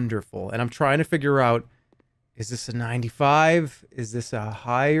wonderful, and I'm trying to figure out: is this a 95? Is this a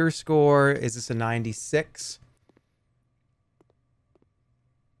higher score? Is this a 96?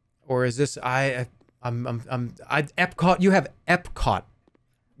 Or is this Epcot? You have Epcot.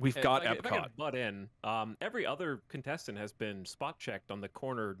 We've got If I Epcot. could butt in, every other contestant has been spot checked on the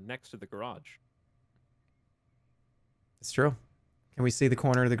corner next to the garage. It's true. Can we see the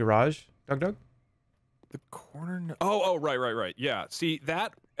corner of the garage, DougDoug? The corner? Oh, right. Yeah. See,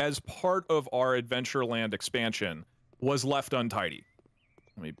 that as part of our Adventureland expansion was left untidy.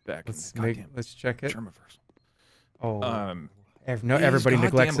 Let me back. Let's check it. Germaverse. Oh. Everybody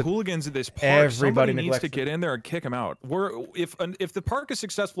neglects it. Hooligans in this park. Everybody Somebody needs to neglects get in there and kick them out. If the park is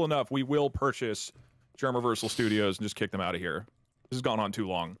successful enough, we will purchase Germaversal Studios and just kick them out of here. This has gone on too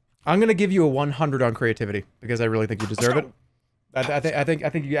long. I'm gonna give you a 100 on creativity because I really think you deserve it. I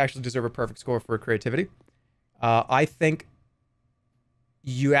think you actually deserve a perfect score for creativity. I think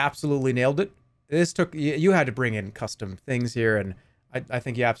you absolutely nailed it. This took you had to bring in custom things here, and I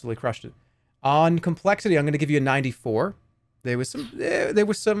think you absolutely crushed it. On complexity, I'm going to give you a 94. There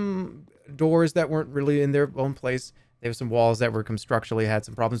was some doors that weren't really in their own place. There were some walls that were structurally had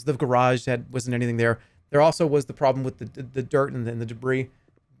some problems. The garage wasn't anything there. There also was the problem with the dirt and the debris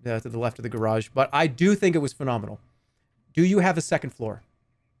to the left of the garage. But I do think it was phenomenal. Do you have a second floor?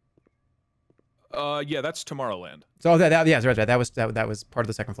 Yeah, that's Tomorrowland. So yeah, right. That was part of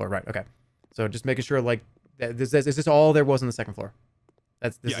the second floor, right? Okay. So just making sure, like, is this all there was on the second floor?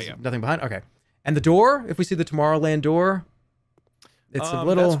 Yeah. Nothing behind. Okay. And the door, if we see the Tomorrowland door, it's a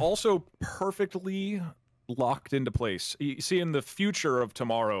little. That's also perfectly locked into place. You see, in the future of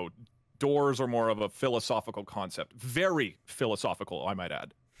tomorrow, doors are more of a philosophical concept. Very philosophical, I might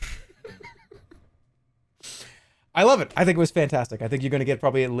add. I love it. I think it was fantastic. I think you're going to get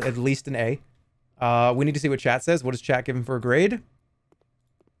probably at least an A. We need to see what chat says. What is chat giving for a grade?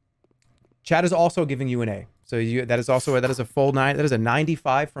 Chat is also giving you an A. So that is a full 9. That is a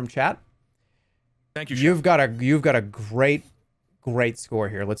 95 from chat. Thank you. You've got a great score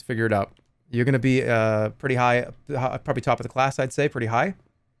here. Let's figure it out. You're going to be pretty high, probably top of the class, I'd say, pretty high.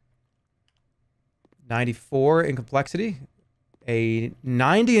 94 in complexity. A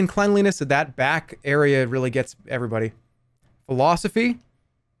 90 in cleanliness. So that back area really gets everybody. Philosophy.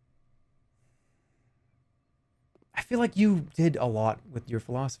 I feel like you did a lot with your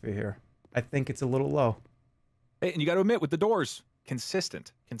philosophy here. I think it's a little low. Hey, and you got to admit, with the doors,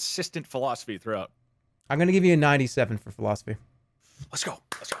 consistent philosophy throughout. I'm going to give you a 97 for philosophy. Let's go.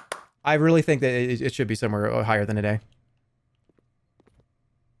 I really think that it should be somewhere higher than an A.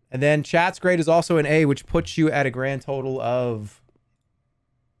 And then chat's grade is also an A, which puts you at a grand total of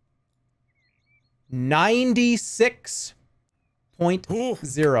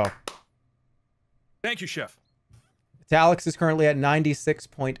 96.0. Thank you, Chef. Etalyx is currently at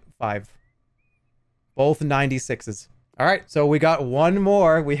 96.5. Both 96s. All right, so we got one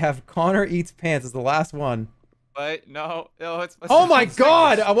more. We have ConnorEatsPants as the last one. Wait, no, it's. Oh my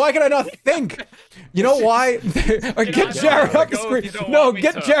God! Why can I not think? You know why? Get Jared off the screen. No,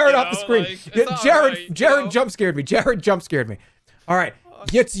 get Jared off the screen. Get Jared. Jared jump scared me. Jared jump scared me. All right,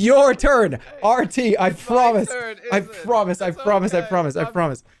 it's your turn. RT, I promise. I promise.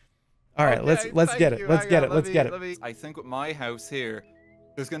 All right, let's get it. Let's get it. I think with my house here,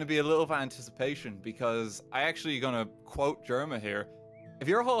 there's going to be a little of anticipation because I actually going to quote Jerma here. If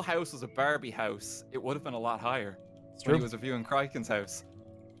your whole house was a Barbie house, it would have been a lot higher when he was reviewing Criken's house.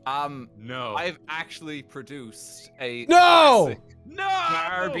 No. I've actually produced a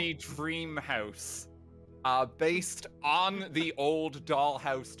Barbie dream house based on the old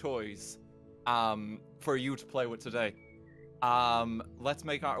dollhouse toys for you to play with today. Let's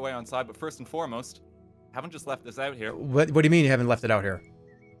make our way on side, but first and foremost, I haven't just left this out here. What do you mean you haven't left it out here?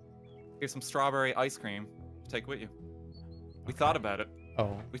 Here's some strawberry ice cream to take with you. We thought about it.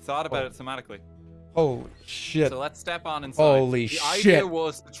 Oh. We thought about it thematically. Oh shit. So let's step on inside. Holy shit. The idea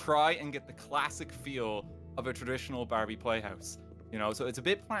was to try and get the classic feel of a traditional Barbie playhouse. You know, so it's a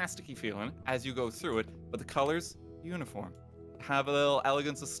bit plasticky feeling as you go through it, but the colors uniform. Have a little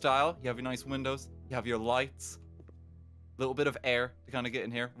elegance of style. You have your nice windows. You have your lights. A little bit of air to kind of get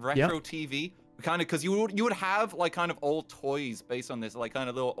in here. Retro TV. Kind of, because you would have like kind of old toys based on this, like kind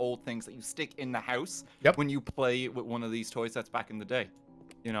of little old things that you stick in the house when you play with one of these toy sets back in the day.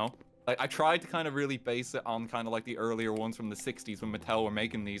 You know, like I tried to kind of really base it on kind of like the earlier ones from the 60s when Mattel were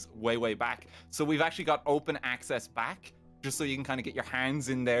making these way back. So we've actually got open access back, just so you can kind of get your hands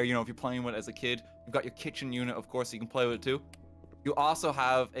in there. You know, if you're playing with it as a kid, you've got your kitchen unit, of course, so you can play with it too. You also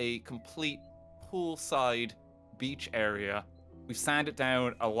have a complete poolside beach area. We've sanded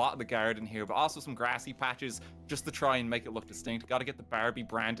down a lot of the garden here, but also some grassy patches just to try and make it look distinct. Got to get the Barbie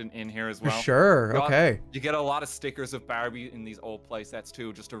branding in here as well. For sure, okay. You get a lot of stickers of Barbie in these old play sets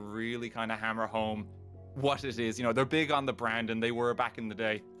too, just to really kind of hammer home what it is. You know, they're big on the brand, and they were back in the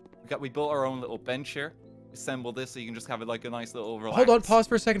day. We built our own little bench here. Assemble this so you can just have it like a nice little relax. Hold on, pause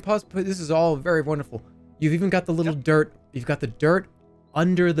for a second. Pause. This is all very wonderful. You've even got the little dirt. You've got the dirt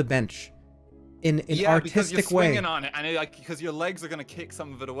under the bench. In an artistic because you're way. swinging on it, and like because your legs are gonna kick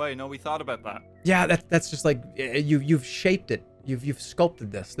some of it away. No, we thought about that. Yeah, that's just like you've shaped it. You've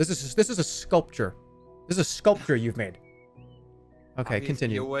sculpted this. This is a sculpture. This is a sculpture you've made. Okay,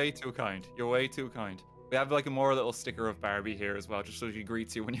 continue. You're way too kind. You're way too kind. We have like a more little sticker of Barbie here as well, just so she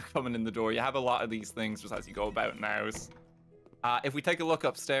greets you when you're coming in the door. You have a lot of these things just as you go about in the house. If we take a look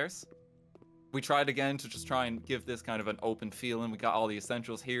upstairs, we tried again to just try and give this kind of an open feeling. We got all the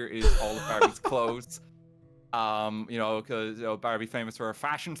essentials. Here is all of Barbie's clothes. You know, because Barbie famous for her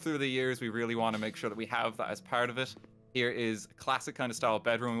fashion through the years. We really want to make sure that we have that as part of it. Here is a classic kind of style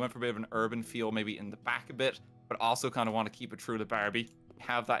bedroom. We went for a bit of an urban feel, maybe in the back a bit, but also kind of want to keep it true to Barbie. We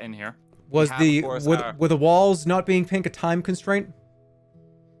have that in here. Was were the walls not being pink a time constraint?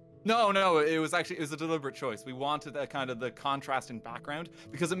 No, it was a deliberate choice. We wanted that kind of the contrast in background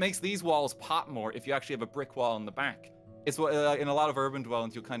because it makes these walls pop more if you actually have a brick wall in the back. It's what in a lot of urban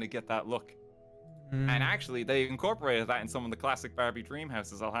dwellings you'll kind of get that look. And actually, they incorporated that in some of the classic Barbie dream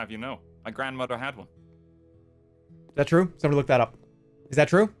houses. I'll have you know, my grandmother had one. Is that true? Somebody look that up. Is that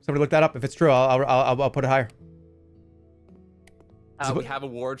true? Somebody look that up. If it's true, I'll put it higher. We have a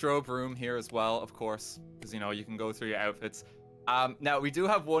wardrobe room here as well, of course, because you know you can go through your outfits. Now we do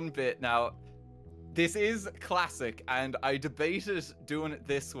have one bit. Now, this is classic, and I debated doing it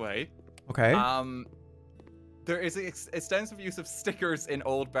this way. Okay. There is extensive use of stickers in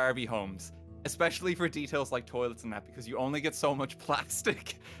old Barbie homes, especially for details like toilets and that, because you only get so much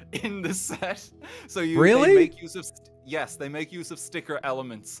plastic in the set. So they make use of they make use of sticker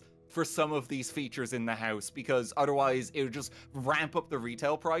elements for some of these features in the house, because otherwise it would just ramp up the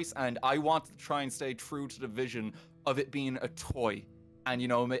retail price, and I want to try and stay true to the vision of it being a toy and, you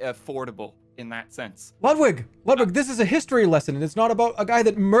know, affordable in that sense. Ludwig, this is a history lesson, and it's not about a guy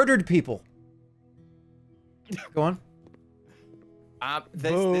that murdered people. Go on.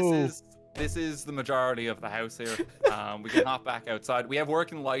 This is the majority of the house here. We can hop back outside. We have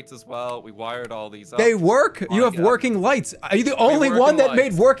working lights as well. We wired all these up. They work? You have working lights. Are you the only one that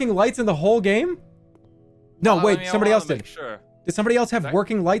made working lights in the whole game? No, wait, somebody else did. Sure. Did somebody else have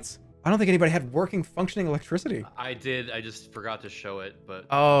working lights? I don't think anybody had working, functioning electricity. I did. I just forgot to show it, but.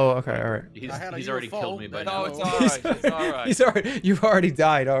 Oh, okay, all right. He's already killed me by now. No, it's all right. It's all right. You've already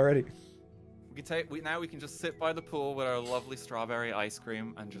died already. Now we can just sit by the pool with our lovely strawberry ice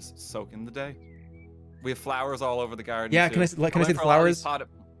cream and just soak in the day. We have flowers all over the garden. Yeah, can I see the flowers?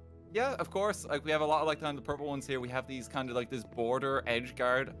 Yeah, of course. Like we have a lot of like the purple ones here. We have these kind of like this border edge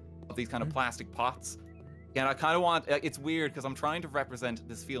guard of these kind of plastic pots. And I kind of want, it's weird because I'm trying to represent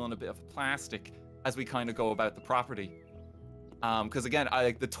this feeling a bit of plastic as we kind of go about the property. Because again,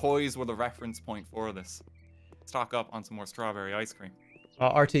 the toys were the reference point for this. Stock up on some more strawberry ice cream.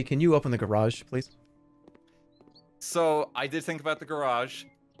 RT, can you open the garage, please? So I did think about the garage.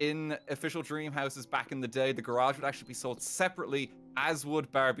 In official dream houses back in the day, the garage would actually be sold separately, as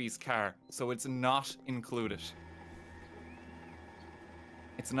would Barbie's car. So it's not included.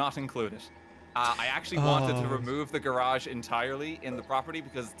 It's not included. I actually wanted to remove the garage entirely in the property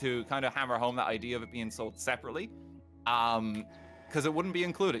because to kind of hammer home that idea of it being sold separately. Because it wouldn't be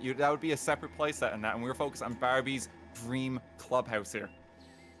included. That would be a separate playset in that, and we were focused on Barbie's dream clubhouse here.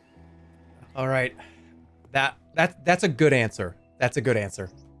 All right, that's a good answer. That's a good answer.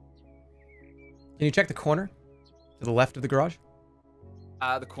 Can you check the corner to the left of the garage?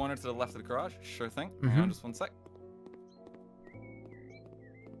 The corner to the left of the garage, sure thing. Hang on, just one sec.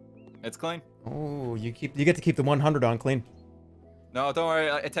 It's clean. Oh, you get to keep the 100 on clean. No, don't worry.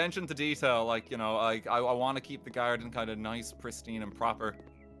 Attention to detail. Like, you know, I want to keep the garden kind of nice, pristine, and proper.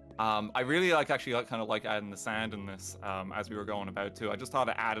 I really actually kind of like adding the sand in this as we were going about too. I just thought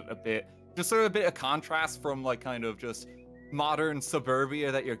it added a bit just sort of a bit of contrast from like kind of just modern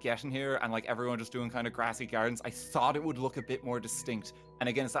suburbia that you're getting here, and like everyone just doing kind of grassy gardens. I thought it would look a bit more distinct. And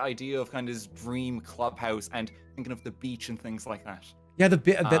again, it's the idea of kind of this dream clubhouse and thinking of the beach and things like that. Yeah,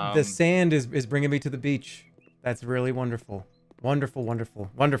 the sand is bringing me to the beach. That's really wonderful. Wonderful, wonderful,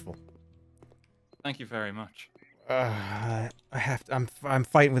 wonderful. Thank you very much. I'm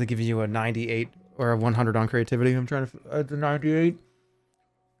fighting with giving you a 98 or a 100 on creativity. I'm trying to it's a 98.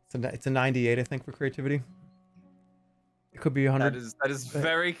 It's a 98, I think, for creativity. It could be 100. That is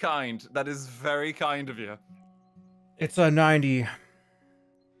very kind. That is very kind of you. It's a 90.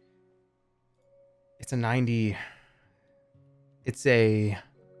 It's a 90. It's a.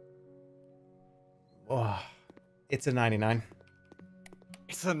 Oh, it's a 99.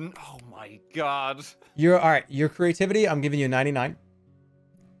 It's an. Oh my god. You're all right. Your creativity, I'm giving you a 99. That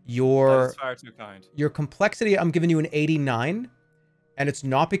Your is far too kind. your complexity, I'm giving you an 89, and it's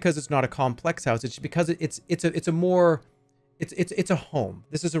not because it's not a complex house. It's because it's a home.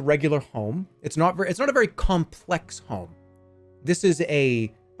 This is a regular home. It's not a very complex home. This is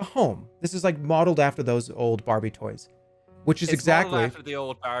a home. This is like modeled after those old Barbie toys, which is It's exactly modeled after the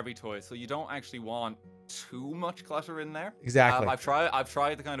old Barbie toys, so you don't actually want too much clutter in there. Exactly. I've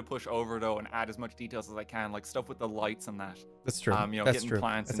tried to kind of push over though and add as much details as I can, like stuff with the lights and that. That's true. You know, That's getting true.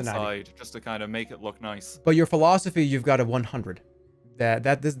 plants That's a 90. inside just to kind of make it look nice. But your philosophy, you've got a 100.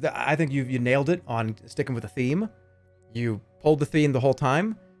 I think you nailed it on sticking with the theme. You pulled the theme the whole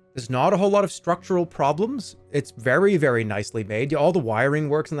time. There's not a whole lot of structural problems. It's very, very nicely made. All the wiring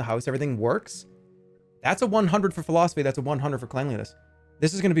works in the house. Everything works. That's a 100 for philosophy. That's a 100 for cleanliness.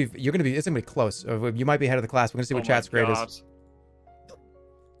 This is going to be, it's going to be close. You might be ahead of the class. We're going to see what chat's grade is.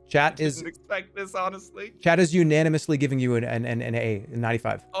 Chat is... Didn't expect this, honestly. Chat is unanimously giving you an A,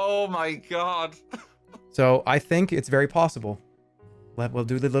 95. Oh my god. So I think it's very possible. We'll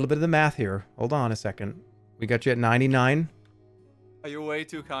do a little bit of the math here. Hold on a second. We got you at 99. Are you way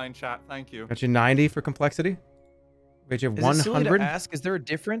too kind, chat? Thank you. Got you 90 for complexity. We got you Is it silly 100. to ask, is there a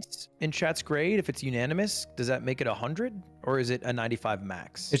difference in chat's grade if it's unanimous? Does that make it 100? Or is it a 95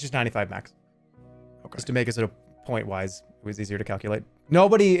 max? It's just 95 max. Okay. Just to make it sort of point-wise, it was easier to calculate.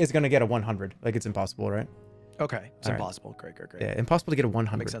 Nobody is going to get a 100. Like, it's impossible, right? Okay. It's All right. impossible. Great. Yeah, impossible to get a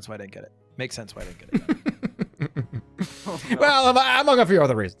 100. Makes sense why I didn't get it. Makes sense why I didn't get it. Well, among a few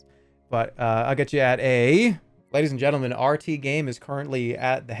other reasons. But I'll get you at a... Ladies and gentlemen, RTGame is currently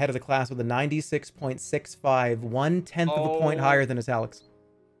at the head of the class with a 96.65, 1/10 of a point higher than Etalyx.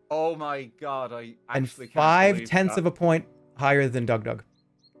 Oh my god, I And actually can't believe 5/10 that. of a point higher than DougDoug.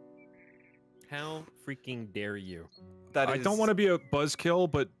 How freaking dare you? I don't want to be a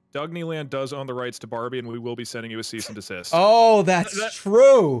buzzkill, but Disneyland does own the rights to Barbie, and we will be sending you a cease and desist. Oh, that's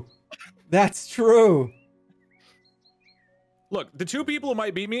true. That's true. Look, the two people who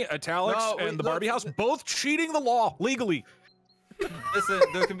might beat me, Etalyx No, wait, and the look. Barbie house, both cheating the law legally. Listen,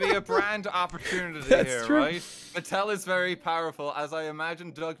 there can be a brand opportunity That's here, true. right? Mattel is very powerful, as I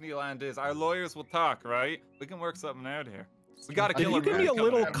imagine Disneyland is. Our lawyers will talk, right? We can work something out here. We gotta If kill you give me a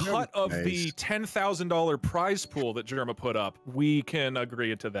little cut. cut of the $10,000 prize pool that Jerma put up, we can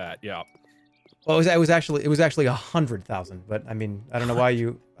agree to that. Yeah. Well, it was actually 100,000, but I mean, I don't know why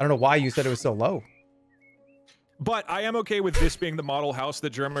you said it was so low. But I am okay with this being the model house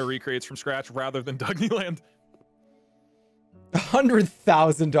that Jerma recreates from scratch rather than Disneyland.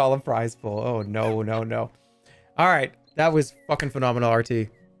 $100,000 prize pool. Oh no. All right, that was fucking phenomenal, RT.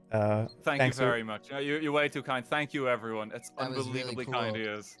 Thank you very much. You're way too kind. Thank you, everyone. It's unbelievably kind of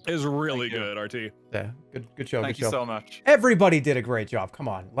you. It's really good, RT. Yeah, good show. Thank good you show. so much. Everybody did a great job. Come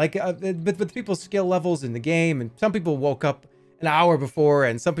on, like with people's skill levels in the game, and some people woke up an hour before,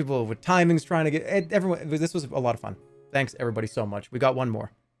 and some people with timings trying to get everyone. This was a lot of fun. Thanks everybody so much. We got one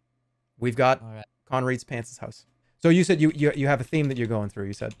more. We've got ConnorEatsPants' house. So you said you have a theme that you're going through.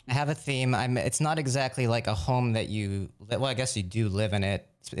 You said I have a theme. It's not exactly like a home that you. Well, I guess you do live in it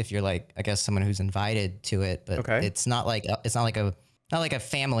if you're like I guess someone who's invited to it. But it's not like a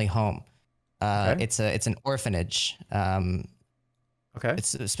family home. It's an orphanage.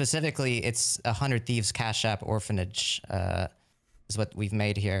 It's specifically it's 100 Thieves Cash App orphanage. Is what we've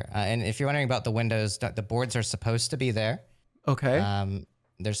made here. And if you're wondering about the windows, the boards are supposed to be there. Okay.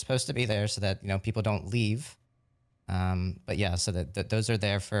 They're supposed to be there so that people don't leave. But yeah, so that those are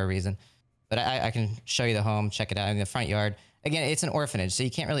there for a reason. But I can show you the home, check it out in the front yard. Again, it's an orphanage, so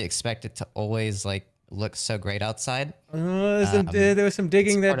you can't really expect it to always like look so great outside. There was some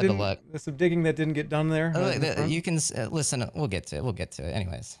digging that didn't. Look. There's some digging that didn't get done there. You can listen. We'll get to it.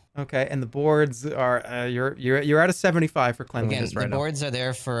 Anyways. Okay, and the boards are you're at a 75 for cleanliness Again, right now. the boards are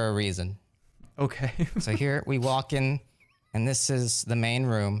there for a reason. Okay. So here we walk in. And this is the main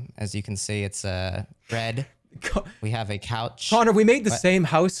room. As you can see, it's red. We have a couch. Connor, we made the same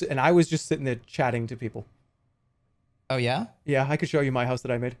house, and I was just sitting there chatting to people. Oh, yeah? Yeah, I could show you my house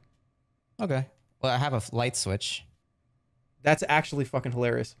that I made. Okay. Well, I have a light switch. That's actually fucking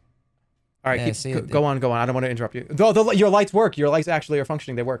hilarious. All right, Yeah, go on. I don't want to interrupt you. Your lights work. Your lights actually are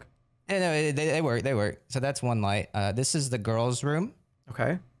functioning. They work. Yeah, no, they work. They work. So that's one light. This is the girls' room.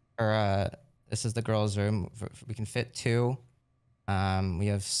 Okay. Or this is the girls' room. We can fit 2. We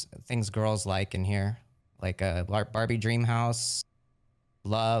have things girls like in here, like a Barbie dream house,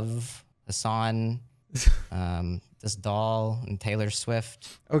 Love, Hassan, this doll, and Taylor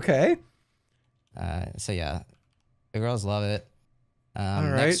Swift. Okay. So yeah, the girls love it. All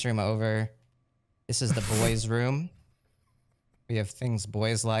right. Next room over. This is the boys' room. We have things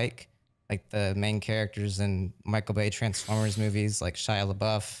boys like the main characters in Michael Bay Transformers movies, like Shia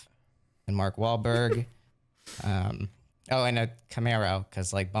LaBeouf and Mark Wahlberg. Oh, and a Camaro,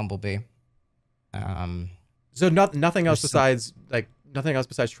 because like Bumblebee. So nothing else besides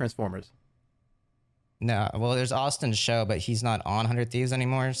Transformers. No, well, there's Austin's show, but he's not on 100 Thieves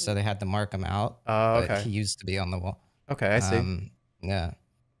anymore, so they had to mark him out. Oh, okay. But he used to be on the wall. Okay, I see. Yeah,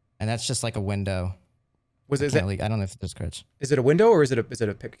 and that's just like a window. I don't know if there's courage. Is it a window or is it a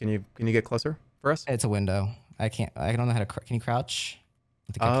pick? Can you get closer for us? It's a window. I don't know how to. Can you crouch?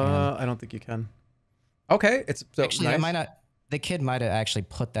 I think I can. I don't think you can. Okay, it's so actually nice. I might not. The kid might have actually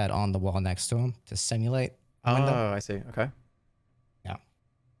put that on the wall next to him to simulate a window. Oh, I see. Okay. Yeah.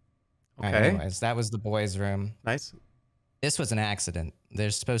 Okay. Right, anyways, that was the boys' room. Nice. This was an accident.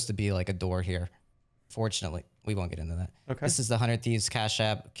 There's supposed to be like a door here. Fortunately, we won't get into that. Okay. This is the 100 Thieves Cash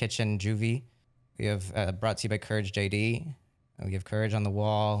App Kitchen Juvie. We have brought to you by Courage JD. We have Courage on the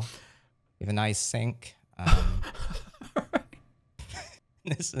wall. We have a nice sink.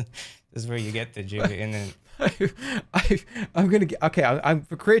 This is where you get the juvie, and then I'm gonna get okay. I'm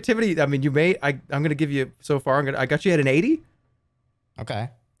for creativity. I mean, I'm gonna give you so far. I got you at an 80. Okay.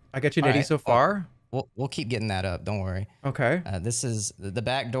 I got you an 80 so far. We'll keep getting that up. Don't worry. Okay. This is the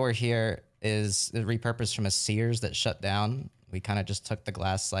back door here is repurposed from a Sears that shut down. We kind of just took the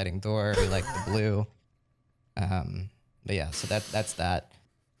glass sliding door. We like the blue. But yeah, so that's that.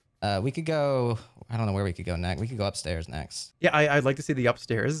 We could go. I don't know where we could go next. We could go upstairs next. Yeah, I'd like to see the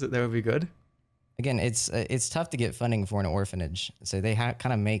upstairs. That would be good. Again, it's tough to get funding for an orphanage, so they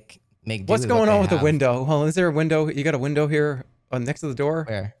kind of make. What's going on with the window? Well, is there a window? You got a window here next to the door?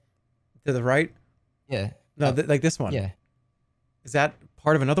 Where? To the right? Yeah. No, like this one. Yeah. Is that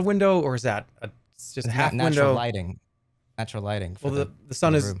part of another window, or is that just a half natural window? Lighting. Natural lighting. Well, the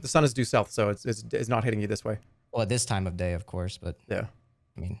sun is due south, so it's not hitting you this way. Well, at this time of day, of course, but yeah.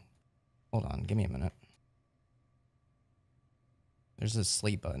 I mean, hold on, give me a minute. There's a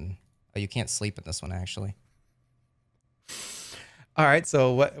sleep button. Oh, you can't sleep in this one actually. All right,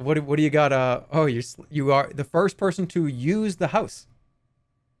 so what do you got? Oh, you are the first person to use the house.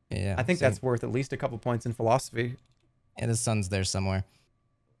 Yeah. I think that's worth at least a couple points in philosophy. Yeah, the sun's there somewhere.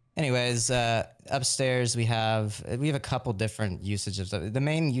 Anyways, upstairs we have a couple different usages. The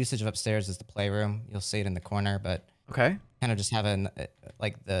main usage of upstairs is the playroom. You'll see it in the corner, but okay. Kind of just having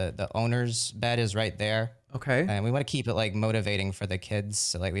like the owner's bed is right there. Okay. And we want to keep it like motivating for the kids.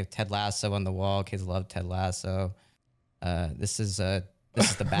 So like we have Ted Lasso on the wall. Kids love Ted Lasso. This is the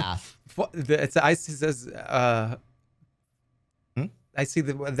bath. I see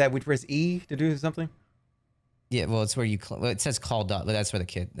that we press E to do something. Yeah, well, it's where you. It says called up, but that's where the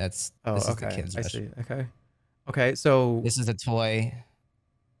kid. This is the kids. I see. Okay. Okay. So this is a toy.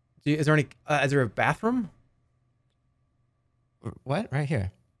 Is there any? Is there a bathroom? What? Right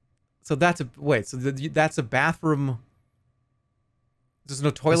here. So that's a wait. So that's a bathroom. There's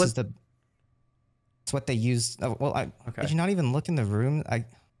no toilet. It's what they use. Oh, well, okay. Did you not even look in the room?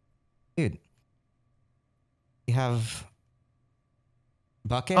 Dude. You have.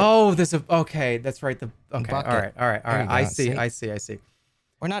 Bucket. Oh, there's a. Okay, that's right. Okay. Bucket. All right. I see.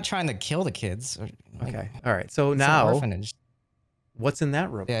 We're not trying to kill the kids. Okay. All right. So now, orphanage. What's in that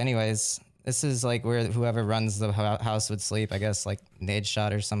room? Yeah. Anyways, this is like where whoever runs the house would sleep. I guess like Nade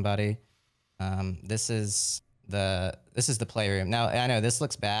Shot or somebody. This is the playroom. Now I know this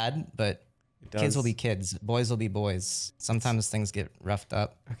looks bad, but kids will be kids. Boys will be boys. Sometimes things get roughed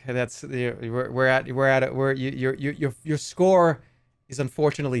up. Okay, that's we're at it. Where your score is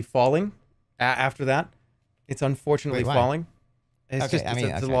unfortunately falling. After that, it's unfortunately falling. It's okay,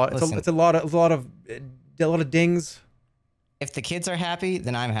 just it's a lot of dings. If the kids are happy,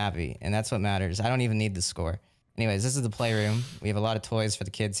 then I'm happy, and that's what matters. I don't even need the score. Anyways, this is the playroom. We have a lot of toys for the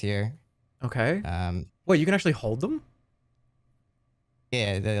kids here. Okay. Wait, you can actually hold them?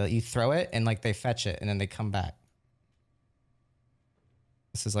 Yeah, you throw it and like they fetch it and then they come back.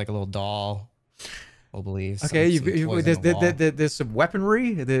 This is like a little doll. We'll believe. Okay, there's some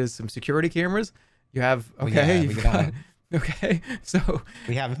weaponry. There's some security cameras. You have okay. Okay, so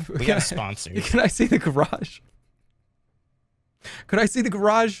we have sponsors. Can I see the garage? Could I see the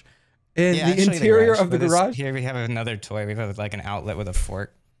garage and the interior of the garage? Here we have another toy. We have like an outlet with a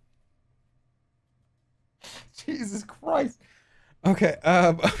fork. Jesus Christ. Okay.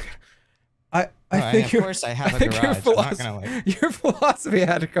 I think of course I have a garage. Your philosophy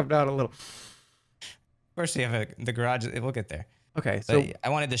had to come down a little. Of course we have the garage. We'll get there. Okay, so I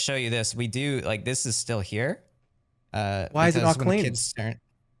wanted to show you this. We do like this is still here. Why is it not clean?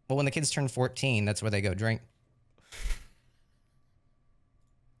 When the kids turn 14, that's where they go drink.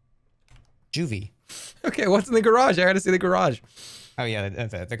 Juvie. Okay, what's in the garage? I gotta see the garage. Oh yeah,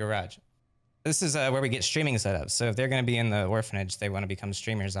 the garage. This is where we get streaming set up. So if they're going to be in the orphanage, they want to become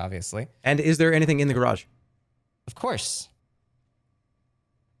streamers, obviously. And is there anything in the garage? Of course.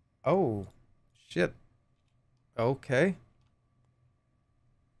 Oh, shit. Okay.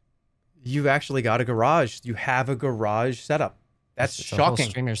 You've actually got a garage. You have a garage setup. That's it's shocking. A whole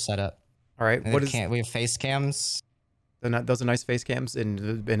streamer setup. All right. We have face cams. Those are nice face cams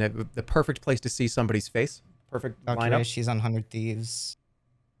and the perfect place to see somebody's face. Perfect lineup. She's on 100 Thieves.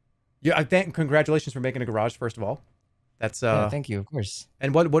 Yeah, congratulations for making a garage, first of all. That's yeah, thank you, of course.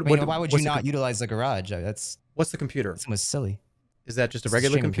 And why would you not utilize the garage? What's the computer? It was silly. Is that just a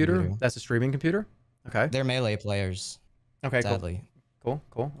regular computer? That's a streaming computer? Okay. They're melee players. Okay, sadly. Cool.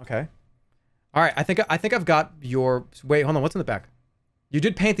 Okay. All right, I think I've got your wait, hold on, what's in the back? You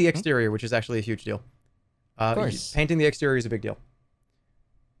did paint the exterior, which is actually a huge deal. Of course. Painting the exterior is a big deal.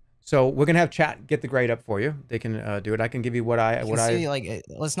 So we're gonna have chat get the grade up for you. They can do it. I can give you what I like.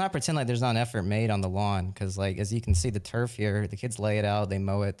 Let's not pretend like there's not effort made on the lawn, because like as you can see the turf here, the kids lay it out, they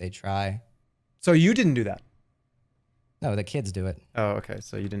mow it, they try. So you didn't do that? No, the kids do it. Oh, okay.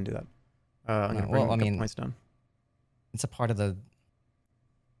 So you didn't do that. I'm gonna bring a couple points down. It's a part of the.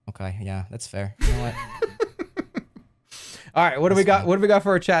 Okay, yeah, that's fair. You know what? All right, what do we got? What do we got for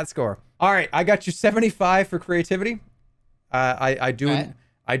our chat score? All right, I got you 75 for creativity. I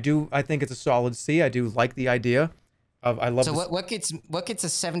think it's a solid C. I do like the idea of So what gets a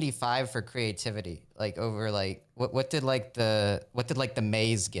 75 for creativity? Like over like what did the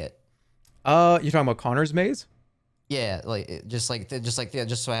maze get? You're talking about Connor's maze? Yeah, like just so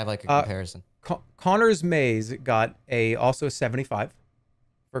I have like a comparison. Connor's maze got also a 75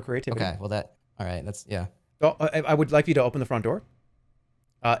 for creativity. Okay, well all right, that's yeah. So, I would like you to open the front door.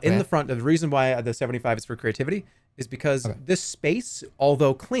 In the front, the reason why the 75 is for creativity is because this space,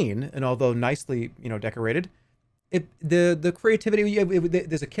 although clean and although nicely, decorated, the creativity.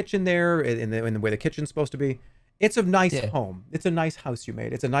 There's a kitchen there in the way the kitchen's supposed to be. It's a nice home. It's a nice house you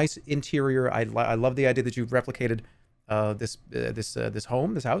made. It's a nice interior. I love the idea that you've replicated this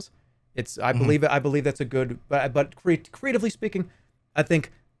home, this house. I believe that's a good. But creatively speaking, I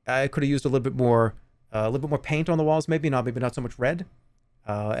think I could have used a little bit more paint on the walls. Maybe not so much red.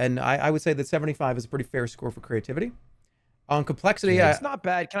 And I would say that 75 is a pretty fair score for creativity. On complexity, it's not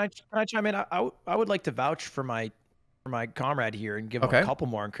bad. Can I chime in? I would like to vouch for my comrade here and give him a couple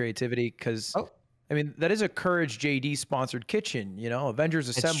more on creativity, because I mean that is a Courage JD sponsored kitchen. Avengers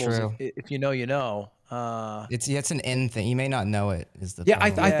Assembles. If you know, you know. It's an end thing. You may not know it. Is the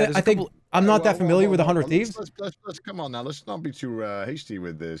I think I'm not that familiar with 100 Thieves. Let's come on now. Let's not be too hasty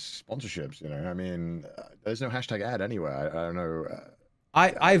with this sponsorships. I mean, there's no hashtag ad anywhere. I don't know.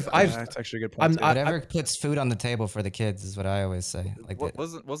 That's actually a good point. Whatever puts food on the table for the kids is what I always say. Like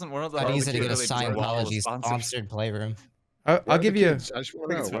wasn't one of the how easy to get a Scientology sponsored playroom. I'll give you.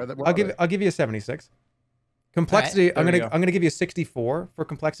 I'll give you a 76. Complexity. I'm gonna give you a 64 for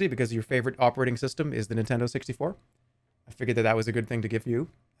complexity because your favorite operating system is the Nintendo 64. I figured that was a good thing to give you.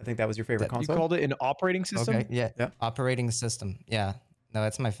 I think that was your favorite console. You called it an operating system? Okay, yeah. Operating system. Yeah. No,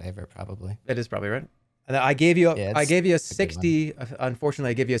 that's my favorite probably. It is probably right. And I gave you a 60. Unfortunately,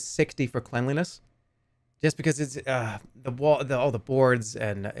 I gave you a 60 for cleanliness, just because it's all the boards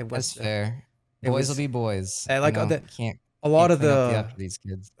and it was. That's fair. Boys will be boys. A lot of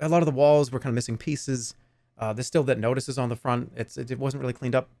the walls were kind of missing pieces. There's still that notices on the front. It wasn't really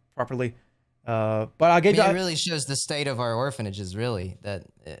cleaned up properly. But I gave you. It really shows the state of our orphanages. Really,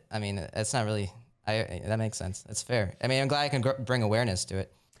 that's not really. That makes sense. That's fair. I mean, I'm glad I can bring awareness to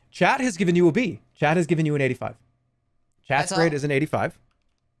it. Chat has given you a B. Chat has given you an 85. Chat's grade is an 85.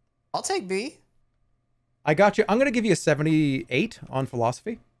 I'll take B. I got you. I'm gonna give you a 78 on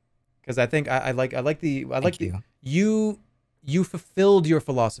philosophy, because I think you fulfilled your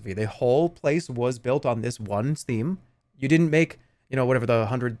philosophy. The whole place was built on this one theme. You didn't make whatever the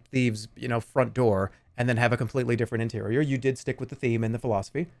 100 Thieves front door and then have a completely different interior. You did stick with the theme and the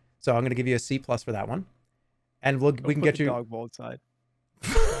philosophy, so I'm going to give you a C+ for that one. And we can get you dog bowl inside.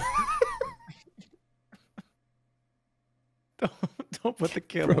 Don't put the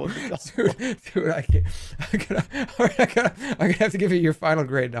camel in the dog. Dude, I can't. I'm gonna have to give you your final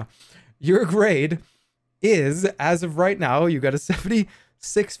grade now. Your grade is, as of right now, you got a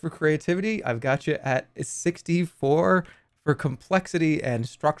 76 for creativity. I've got you at 64 for complexity and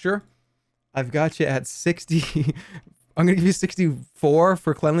structure. I've got you at 60. I'm gonna give you 64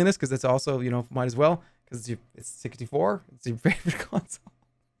 for cleanliness because that's also, you know, might as well because it's 64. It's your favorite console.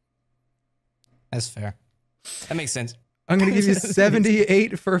 That's fair. That makes sense. I'm gonna give you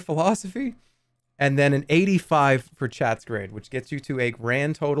 78 for philosophy, and then an 85 for chat's grade, which gets you to a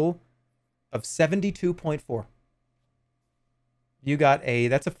grand total of 72.4. You got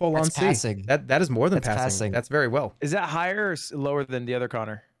that's a full-on C. Passing. That is more than passing. That's very well. Is that higher or lower than the other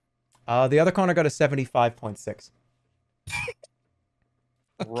Connor? The other Connor got a 75.6.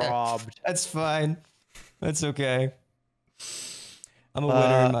 Robbed. That's fine. That's okay. I'm a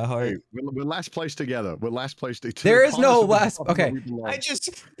winner in my heart. Hey, we're last place together. We're last place together. There is no last. Okay.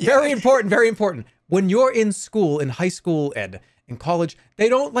 Very important. Very important. When you're in school, in high school and in college, they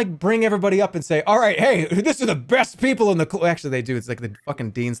don't like bring everybody up and say, "All right, hey, this are the best people in the." Actually, they do. It's like the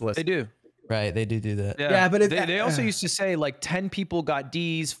fucking dean's list. They do. Right, they do that. Yeah, but they also used to say like 10 people got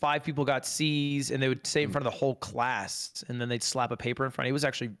D's, 5 people got C's, and they would say in front of the whole class, and then they'd slap a paper in front. It was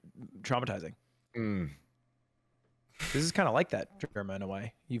actually traumatizing. This is kind of like that, Jerma, in a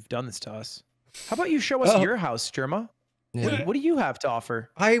way. You've done this to us. How about you show us your house, Jerma? Yeah. What do you have to offer?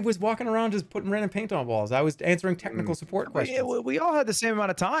 I was walking around just putting random paint on walls. I was answering technical support questions. Yeah, we all had the same amount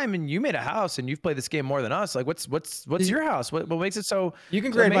of time, and you made a house, and you've played this game more than us. Like, what's your house? What makes it so you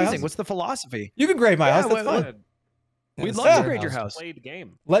can so grade amazing? my house. What's the philosophy? You can grade my house. That's fun. We'd love to grade your house. Played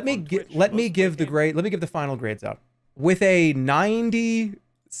game. Let me give the grade. Let me give the final grades out with a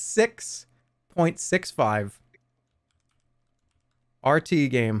 96.65.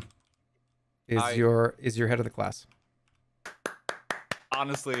 RTGame is your head of the class.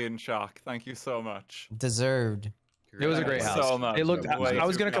 Honestly, in shock. Thank you so much. Deserved. It was a great house. So much. It looked. I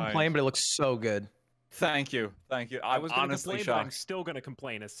was gonna Way too complain, but it looks so good. Thank you. Thank you. I was gonna honestly complain, but I'm shocked. still gonna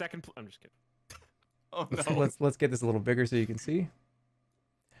complain. I'm just kidding. Oh no. Let's get this a little bigger so you can see.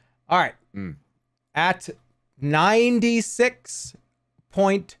 All right. At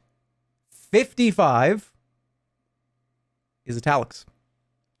 96.55 is Etalyx.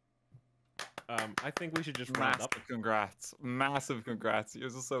 I think we should just round Massive up. congrats. Massive congrats.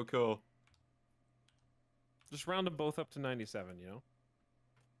 Yours is so cool. Just round them both up to 97, you know?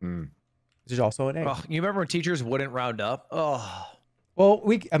 This is also an A. Oh, you remember when teachers wouldn't round up? Oh. Well,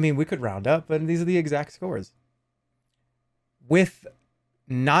 we could round up, but these are the exact scores. With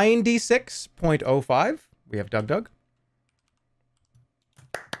 96.05, we have DougDoug.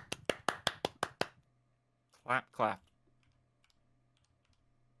 Clap, clap.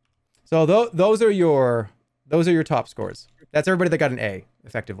 So those are your top scores. That's everybody that got an A,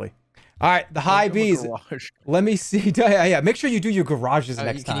 effectively. All right, the high B's. Let me see. Yeah, make sure you do your garages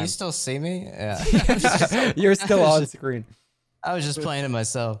next time. Can you still see me? Yeah. You're still on screen. I was just playing it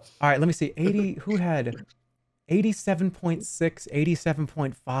myself. All right, let me see. 80. Who had 87.6,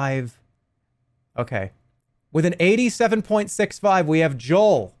 87.5? Okay. With an 87.65, we have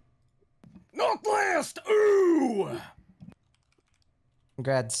Joel. Not last. Ooh.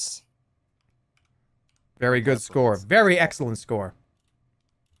 Congrats. Very good score. Very excellent score.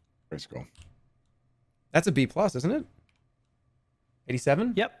 Great score. That's a B+, isn't it?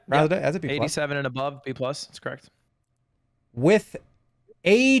 87? Yep. That's a B+. 87 and above, B+. That's correct. With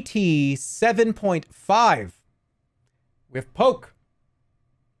 87.5, we have Poke.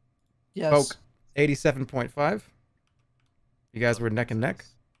 Yes. Poke, 87.5. You guys were neck and neck.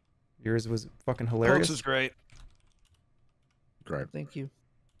 Yours was fucking hilarious. Pokes is great. Great. Thank you.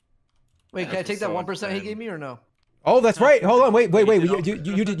 Wait, can I take that 1% he gave me or no? Oh, that's right. Hold on. Wait.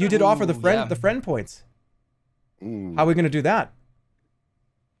 You did offer the friend points. How are we gonna do that?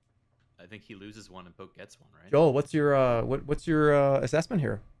 I think he loses one and Poke gets one, right? Joel, what's your what's your assessment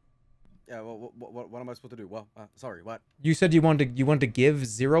here? Yeah. Well, what am I supposed to do? Well, sorry. What? You said you wanted to give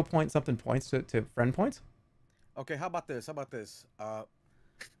 0 point something points to friend points. Okay. How about this? I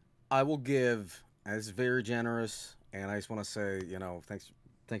will give. And it's very generous, and I just want to say, you know, thanks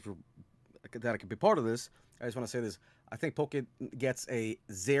for that I could be part of this. I just want to say this. I think Poke gets a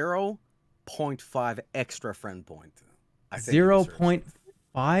 0.5 extra friend point.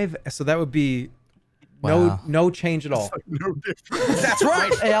 0.5. So that would be no change at all. No difference. That's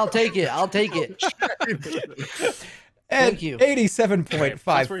right. Hey, I'll take it. Thank you.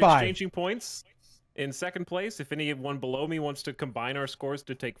 87.55. We're exchanging points. in second place. If anyone below me wants to combine our scores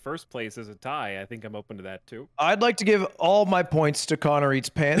to take first place as a tie, I think I'm open to that too. I'd like to give all my points to Connor Eats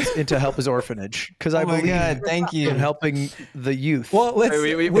Pants and to help his orphanage because I believe thank you in helping the youth. Well, let's.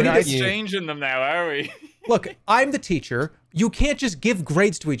 We're not exchanging them now, are we? Look, I'm the teacher. You can't just give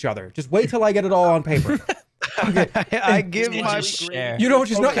grades to each other. Just wait till I get it all on paper. Okay. I give my share. You don't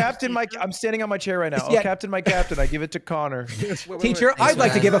just know. Captain Mike. I'm standing on my chair right now. Yeah. Captain, my captain. I give it to Connor. Teacher, I'd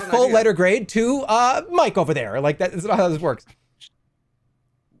like to give a full letter grade to Mike over there. Like that is not how this works.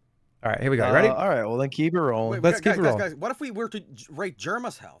 All right, here we go. Ready? All right. Well, then keep it rolling. Let's keep it rolling. Guys, what if we were to rate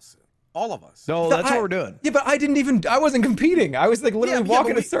Jerma's house? All of us. No, that's what we're doing. Yeah, but I wasn't competing. I was like literally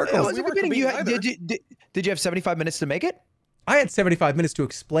walking in circles. Did you have 75 minutes to make it? I had 75 minutes to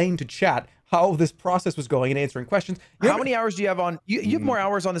explain to chat how this process was going and answering questions. How many hours do you have on? You have more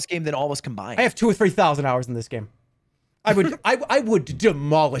hours on this game than all of us combined. I have 2,000 or 3,000 hours in this game. I would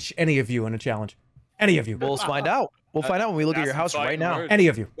demolish any of you in a challenge. Any of you. We'll find out. We'll find out when we look at your house right now. Any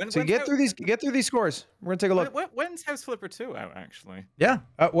of you. So get through these scores. We're gonna take a look. When's House Flipper 2 out, actually? Yeah.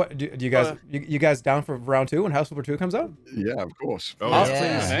 What do you guys? You guys down for round 2 when House Flipper 2 comes out? Yeah, of course. Oh,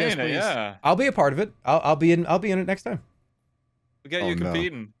 yes, please. Yeah. I'll be a part of it. I'll be in it next time. We'll get you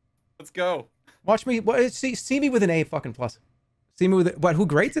competing. Let's go. Watch me. See me with an A fucking plus. See me with it. What? Who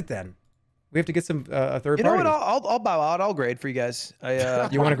grades it then? We have to get some a third party. You know what? I'll bow out. I'll grade for you guys.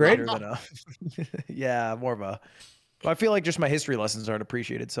 You want to grade? Yeah, more of a. I feel like just my history lessons aren't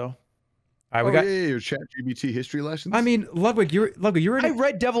appreciated. So. All right, we got your ChatGPT history lessons. I mean, Ludwig, you're in. I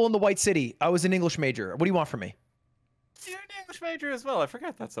read Devil in the White City. I was an English major. What do you want from me? You're an English major as well. I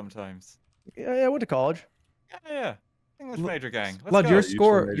forget that sometimes. Yeah, I went to college. Yeah. English major gang. Lud, your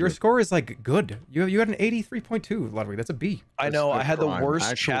score is like good. You had an 83.2, Ludwig. That's a B. I know. I had the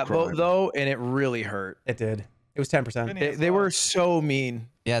worst chat vote though, and it really hurt. It did. It was 10%. They were so mean.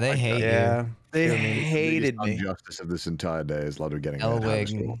 Yeah, they hate you. Yeah, they hated me. Injustice of this entire day is Ludwig getting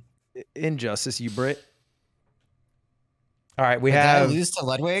injustice, you Brit. All right, we Did have. I lose to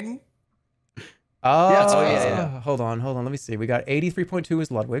Ludwig? Oh, yeah. Hold on. Let me see. We got 83.2 is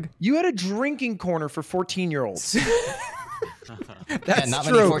Ludwig. You had a drinking corner for 14-year-olds. That's not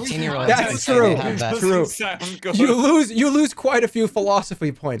true. many 14-year-olds. That's true. True. You lose quite a few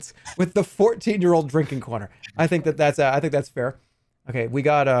philosophy points with the 14-year-old drinking corner. I think that's fair. Okay, we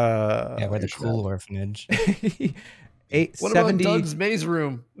got yeah, we're the cool orphanage. What about Doug's maze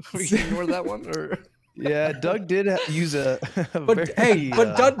room? We can ignore that one, or yeah, Doug did use a.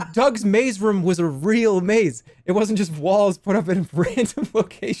 Doug's maze room was a real maze. It wasn't just walls put up in random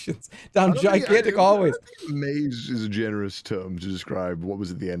locations down gigantic hallways. Maze is a generous term to describe what was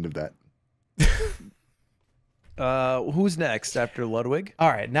at the end of that. Who's next after Ludwig? All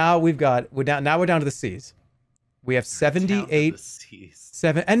right, now we're down to the C's. We have 78.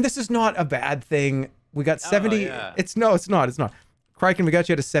 7, and this is not a bad thing. We got 70. Yeah. It's not. Criken, we got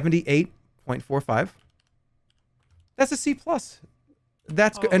you at a 78.45. That's a C plus.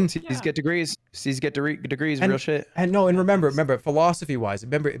 That's good. And C's get degrees. C's get degrees. Real shit. And remember, philosophy wise,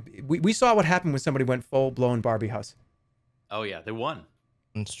 we saw what happened when somebody went full blown Barbie house. Oh yeah, they won.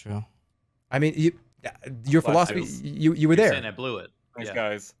 That's true. I mean, your philosophy. You were there. Saying I blew it. Thanks,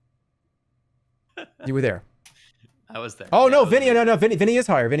 guys. You were there. I was there. Oh no, Vinny! No, Vinny is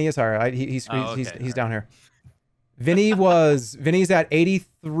higher. Vinny is higher. He's down here. Vinny's at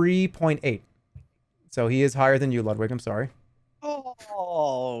 83.8, so he is higher than you, Ludwig. I'm sorry.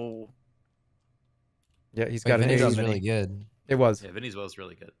 Oh. Yeah, he's got an 80. Vinny's really good. It was. Yeah, Vinny's was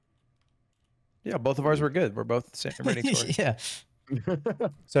really good. Yeah, both of ours were good. We're both the same rating scores. Yeah.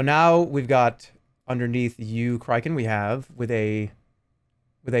 So now we've got underneath you, Criken. We have with a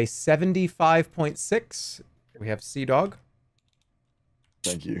 75.6. We have CDawg.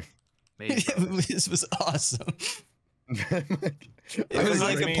 Thank you. This was awesome. It was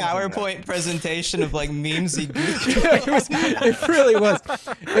like a PowerPoint presentation of like memes. It really was.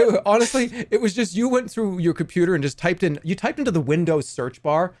 Honestly, it was just you went through your computer and just typed into the Windows search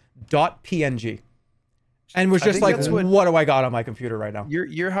bar .png, and was just like, what do I got on my computer right now?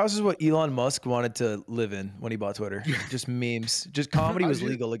 Your house is what Elon Musk wanted to live in when he bought Twitter. Just memes. Just comedy was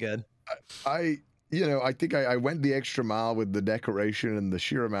legal again. I think I went the extra mile with the decoration and the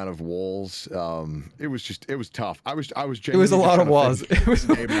sheer amount of walls. It was tough. I was. It was a lot of walls. It was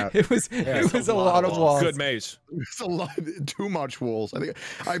a lot of walls. Good maze. It was a lot. Too much walls. I think.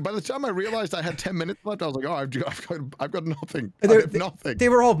 By the time I realized I had 10 minutes left, I was like, oh, I've got nothing. I have nothing. They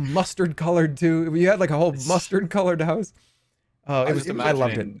were all mustard colored too. You had like a whole mustard colored house. Oh, I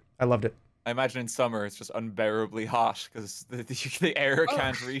loved it. I loved it. I imagine in summer it's just unbearably hot because the air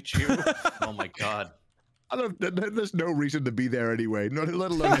can't reach you. Oh my god. I don't. There's no reason to be there anyway. Not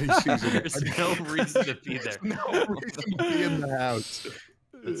let alone any season. There's no reason to be there. No reason to be in the house.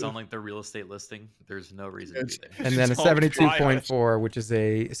 It's on like the real estate listing. There's no reason to be there. And then a 72.4, which is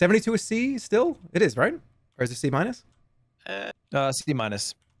a 72 a C still? It is, right? Or is it C minus? C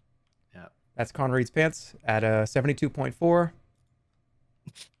minus. Yeah. That's ConnorEatsPants at a 72.4.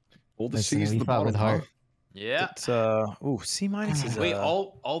 All the C's in the bottom. Heart. Yeah. It's C minus is wait,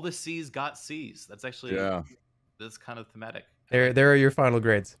 all the C's got C's. That's actually that's kind of thematic. There are your final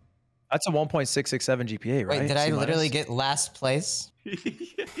grades. That's a 1.667 GPA, right? Wait, did I literally get last place?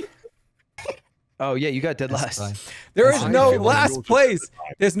 Oh yeah, you got dead last. There is no last place.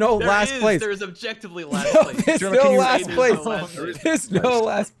 There's no last place. There's objectively last place. There's no last place. There's no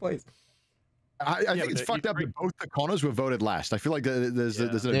last place. I think it's fucked up that both the Connors were voted last. I feel like there's an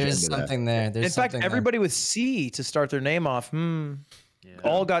agenda There's something there. There's In fact, everybody with C to start their name off,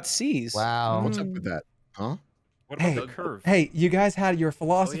 all got C's. Wow. What's up with that? Huh? What about the curve? Hey, you guys had your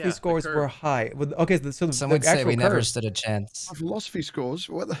philosophy scores were high. Okay, so someone the say actual we never curve. stood a chance. My philosophy scores?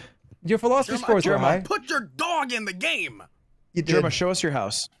 What the? Your philosophy scores were high. Put your dog in the game. You did. Jerma, show us your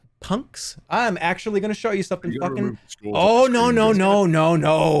house. Punks. I'm actually gonna show you something You gotta fucking. remove the scores Oh off the no screen, no dude. no no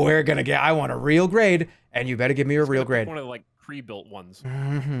no! We're gonna get. I want a real grade, and you better give me a real grade. One of the like pre-built ones.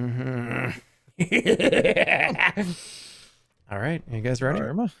 All right, you guys ready? All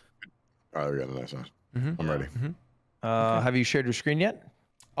right, we got a nice house. I'm ready. Have you shared your screen yet?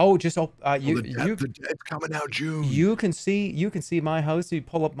 Oh, just The dead's coming out June. you can see my house. You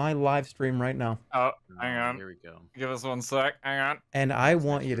pull up my live stream right now, Oh, hang on. Here we go. Give us 1 sec. Hang on. and I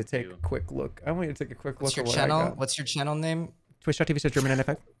want you to take a quick look. I want you to take a quick What's look your at what I channel? got. What's your channel name?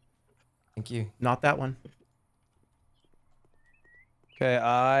 Twitch.tv/German95. Thank you. Not that one. Okay,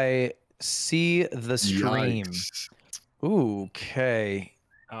 I see the stream. Yikes. Ooh, okay.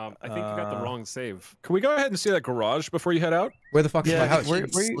 I think you got the wrong save. Can we go ahead and see that garage before you head out? Where the fuck is my house? What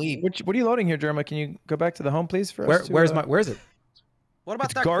are you loading here, Jerma? Can you go back to the home, please? For us Where's it? What about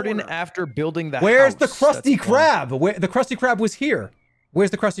It's that garden corner? after building the Where's house. the Krusty That's the one. Krab? Where the Krusty Krab was here? Where's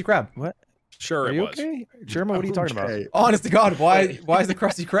the Krusty Krab? What? Sure, Are it you was. okay? Jerma, what are you talking about? Okay. Honest to God, why is the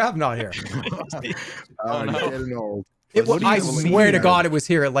Krusty Krab not here? Oh, no. getting old. It was, I What do you swear to mean? God, it was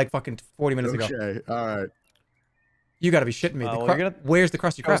here at like fucking 40 minutes ago. Okay, all right. You got to be shitting me. well, you're gonna Where's the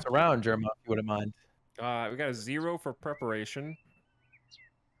Krusty Cross Krab? around, Jerma, if you wouldn't mind. We got a 0 for preparation.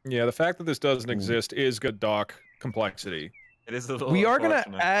 Yeah, the fact that this doesn't exist is good doc complexity. It is a little We are gonna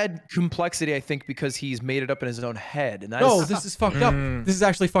unfortunate. add complexity, I think, because he's made it up in his own head, and that No, is this is fucked up. This is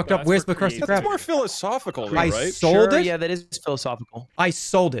actually fucked up. That's Where's for the Krusty creative. That's Krab? more philosophical, though, I right? sold Sure, it. yeah, that is philosophical. I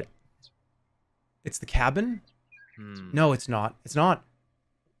sold it. It's the cabin? No, it's not. It's not.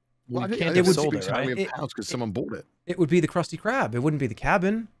 Well, I think can't it have would sold be it, right? a house because someone bought it. It would be the Krusty Krab. It wouldn't be the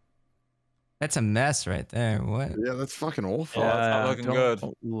cabin. That's a mess right there. What? Yeah, that's fucking awful. Oh, that's not looking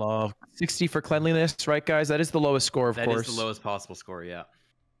good. Love 60 for cleanliness, right, guys? That is the lowest score, of That course. is the lowest possible score, yeah.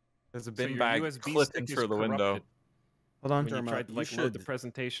 There's a So bin your bag USB clipping stick is through the window. corrupted. Hold on. When you Jerma, tried to you like load the should-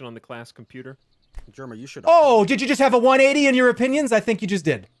 presentation on the class computer. Jerma, you should. Oh, did you just have a 180 in your opinions? I think you just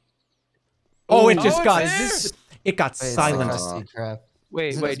did. Oh, it just got. It got Wait, it's silent. like Krusty Krab. Wait,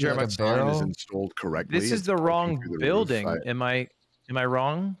 Is wait, it like Jerma. a Sign is barrel? installed correctly. This is It's the clipping wrong through the roof. building. Am I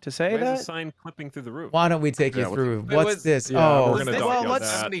wrong to say Why is the that? sign clipping through the roof? Why don't we take you Yeah, what's- through? It What's was- this? yeah, Oh, we're gonna dock well, you let's-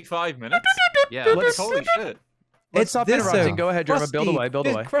 that. 75 minutes? Yeah. Let's- Holy shit. it's stop this interrupting. Go ahead, Jerma. Build away, build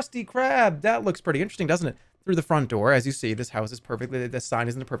this away. Krusty Krab. That looks pretty interesting, doesn't it? Through the front door, as you see, this house is perfectly. The sign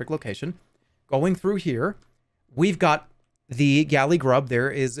is in a perfect location. Going through here, we've got the galley grub.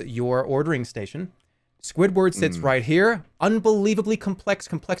 There is your ordering station. Squidward sits right here. Unbelievably complex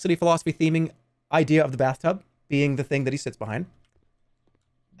complexity philosophy theming idea of the bathtub being the thing that he sits behind.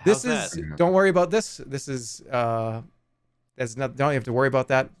 This How's is. Don't worry about this. This is. That's not. Don't have to worry about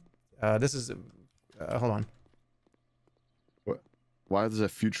that. This is. Hold on. Why is there a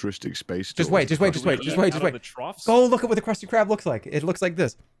futuristic space? Just door? wait. Just wait. Just wait. Just wait. Just Out of wait. the troughs? Go look at what the Krusty Krab looks like. It looks like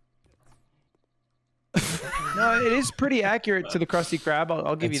this. No, it is pretty accurate to the Krusty Krab.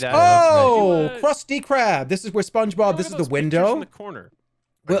 I'll give you that. Oh, nice. Krusty Krab. This is where SpongeBob. Look This at is the those pictures window. in the corner.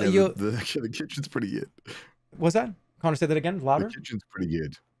 Well, Yeah, you. the kitchen's pretty good. What's that? Connor, say that again. The Louder. kitchen's pretty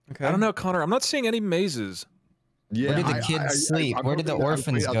good. Okay. I don't know, Connor. I'm not seeing any mazes. Yeah, Where did the kids sleep? I'm Where did the hoping-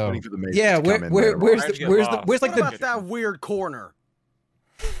 orphans I was go? waiting for the mazes Yeah. to come in there. Where's Why'd the you where's get the lost? where's like What about the that weird corner?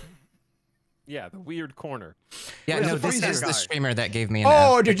 Yeah, the weird corner. Yeah, Where's no, the this freezer is the guy? streamer that gave me an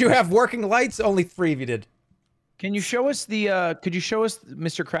Oh, F. did you have working lights? Only 3 of you did. Can you show us the? Could you show us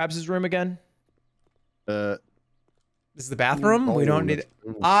Mr. Krabs' room again? This is the bathroom. We oh, don't need.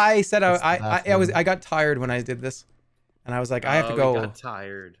 that's- I said That's the I got tired when I did this, and I was like, I have to Oh, go. we got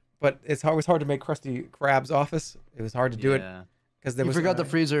tired. but it was hard to make Krusty Krab's office. It was hard to do it because there You was. forgot the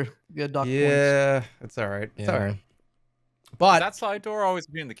freezer. You had dock Yeah, it's all right. It's Yeah. all right. But that side door always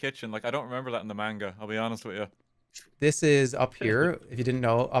be in the kitchen. Like I don't remember that in the manga. I'll be honest with you. this is up here. If you didn't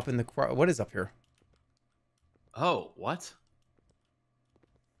know, up in the what is up here? Oh, what?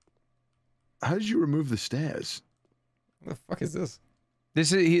 How did you remove the stairs? What the fuck is this?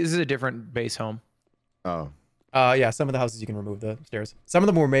 This is a different base home. Oh. Yeah, some of the houses you can remove the stairs. Some of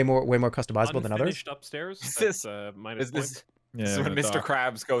them were way more customizable than others. Unfinished upstairs. That's, minus Is this? Yeah, So when the Mr. dock.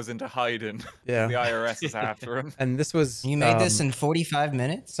 Krabs goes into hiding, Yeah. the IRS is after him. And this was You made this in 45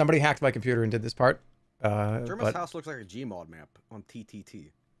 minutes? Somebody hacked my computer and did this part. Jerma's But house looks like a Gmod map on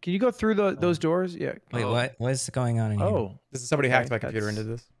TTT. Can you go through those doors? Yeah. Wait, what? What's going on in here? Oh, this is somebody hacked my Okay, computer and did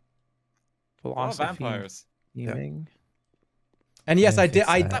this. philosophy. vampires. Theming. And yes, Yeah, I did.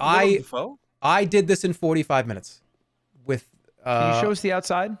 fix that. I did this in 45 minutes. With Can you show us the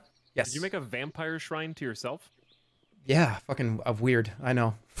outside? Yes. Did you make a vampire shrine to yourself? Yeah, fucking weird. I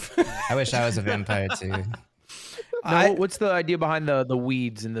know. I wish I was a vampire too. No, what's the idea behind the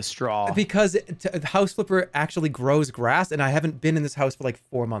weeds and the straw? Because House Flipper actually grows grass, and I haven't been in this house for like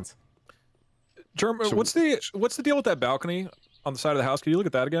 4 months. Jerma, So- what's the deal with that balcony on the side of the house? Can you look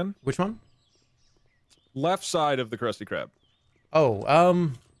at that again? Which one? Left side of the Krusty Krab. Oh,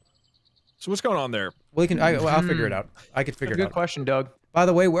 So what's going on there? well, I'll figure it out. I could figure it Good out. question, Doug. By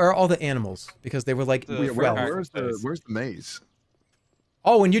the way, where are all the animals? Because they were like The- 12. Where's the maze?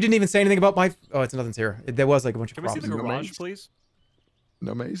 Oh, and you didn't even say anything about my. Oh, it's nothing's here. There was like a bunch of Can we see problems. the No garage, maze? please?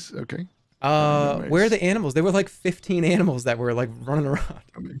 No maze? Okay. Where are the animals? There were like 15 animals that were like running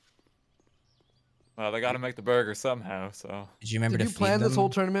around. Well, they got to make the burger somehow. So. Did you remember Did to you plan feed this them? whole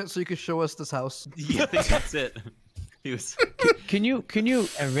tournament so you could show us this house? Yeah, I think that's it. He was. Can you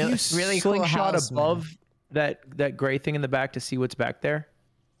A really slingshot cool house, above that gray thing in the back to see what's back there?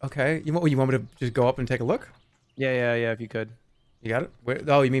 Okay, you want me to just go up and take a look? Yeah. If you could. You got it? Where,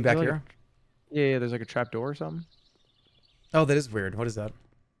 oh, you mean back Like here? Yeah. There's like a trap door or something. Oh, that is weird. What is that?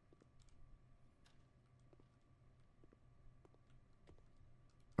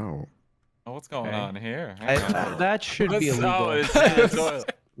 Oh. Oh, what's going on here? That should be What's- illegal. oh, it's in the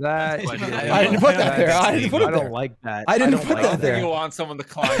toilet. That I didn't put that there. I didn't put it I there. don't like that. I didn't don't put like that there. You want someone to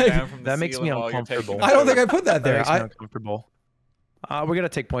climb down from the That makes me ceiling while you're taking uncomfortable. a I don't think I photo. put that That there. makes me uncomfortable. We're gonna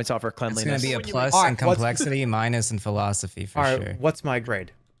take points off our It's cleanliness. going to be a plus All right, in complexity, minus in philosophy for All right, sure. what's my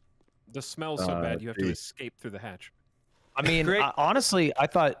grade? The smell's so bad you have to the- escape through the hatch. I mean, honestly, I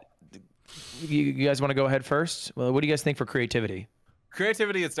thought you guys want to go ahead first. Well, what do you guys think for creativity?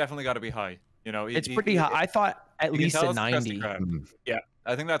 Creativity, it's definitely got to be high. You know, It's pretty high. I thought at you can least tell a it's Krusty 90. Krab. Yeah,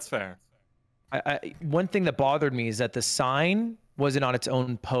 I think that's fair. One thing that bothered me is that the sign wasn't on its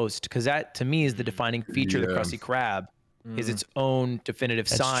own post, because that to me is the defining feature of the Yeah. Krusty Krab, is its own definitive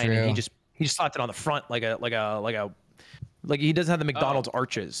That's sign, and he true. just slapped it on the front like he doesn't have the McDonald's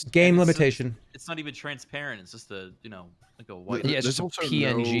arches. Game And it's- limitation. It's not even transparent. It's just a like a white. Yeah, it's There's just a also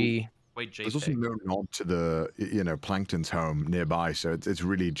PNG. White There's also JPEG. no nod to the Plankton's home nearby, so it's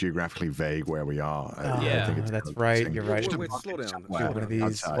really geographically vague where we are. Yeah. I think it's That's kind of right. interesting. You're right. Just a Wait, bucket slow down. somewhere One of these.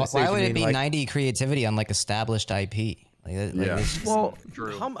 outside. Why Why would it mean, be like- 90 creativity on like established IP? Like, Yeah. it's- Well,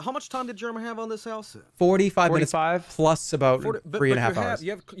 True. how much time did Jerma have on this house? 45 minutes 45? plus about 40, but, 3.5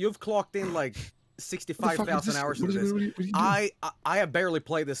 you hours. you've clocked in like What the fuck is 65,000 this? hours What into is it? this. What are you doing? I have barely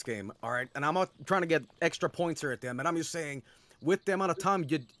played this game, all right, and I'm not trying to get extra points here at them, and I'm just saying, with the amount of time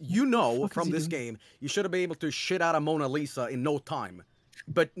you know from this game, you should have been able to shit out a Mona Lisa in no time,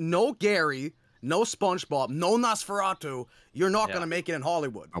 but no Gary, no SpongeBob, no Nosferatu, you're not gonna make it in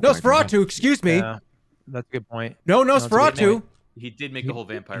Hollywood. Nosferatu, excuse me. Yeah, that's a good point. No that's a good Nosferatu. point. He did make a whole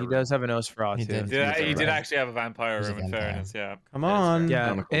vampire. He room. does have a Nosferatu. He did. Yeah, he did right. actually have a vampire He's a room. In vampire. fairness, yeah. Come on.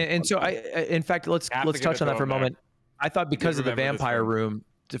 Yeah, and so in fact, let's Have to give touch it on to that for a him there. moment. I thought because of the remember this vampire one. room,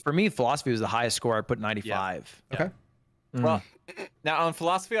 for me, philosophy was the highest score. I'd put 95. Okay. Well, now on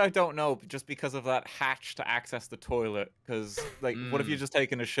philosophy, I don't know, just because of that hatch to access the toilet. Because like, what if you're just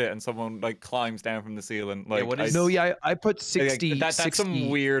taking a shit and someone like climbs down from the ceiling? Like, what is- No, yeah, I put 60. That's 60. some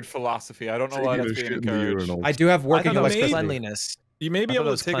weird philosophy. I don't know why that's being encouraged. I do have I working thought that was electricity. cleanliness. You may be I thought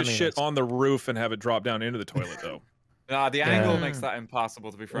able it to take was a shit cleanliness. on the roof and have it drop down into the toilet, though. Nah, the angle makes that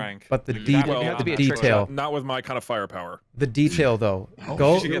impossible, to be frank. But the That Well, would you have to be a detail. Not with my kind of firepower. The detail, though. You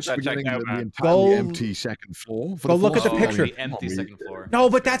Go. should get that We're checked getting out, the man. entirely Go- empty second floor. For Go the look at the philosophy. picture. The empty second floor. No,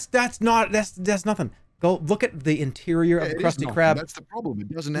 but that's nothing. Go look at the interior of It is Krusty not. Krab. That's the problem.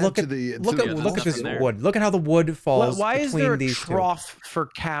 It doesn't Look add at to the. look to at the look at this nothing there. wood. Look at how the wood falls Why is between there a these two. trough for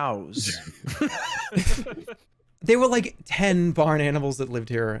cows? There were like 10 barn animals that lived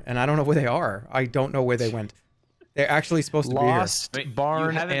here, and I don't know where they are. I don't know where they went. They're actually supposed to Lost Wait,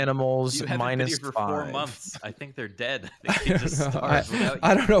 barn you haven't- animals You haven't been here -5. for 4 months. I think they're dead. I think be they here. just starved without you.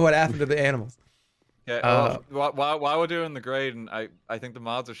 I don't know what happened to the animals. Okay, while we're doing the grading, I think the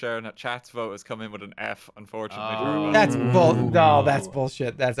mods are sharing that chat's vote has come in with an F, unfortunately. Oh. That's bull. No, that's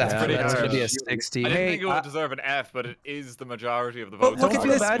bullshit. That's pretty That's gonna harsh. be a 60. I didn't Hey, think it would deserve an F, but it is the majority of the But votes. look at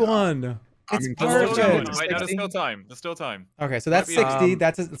this one. It's There's still perfect. time. Wait, no, there's still time. There's still time. Okay, so that's 60.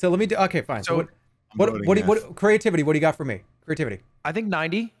 So let me do. Okay, fine. So what creativity? What do you got for me? Creativity. I think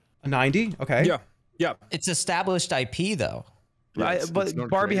 90. A 90. Okay. Yeah. It's established IP though. But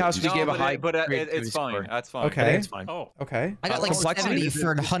Barbie House, we gave a high. It's fine. Score. That's fine. Okay. It's fine. Oh, okay. I got like 70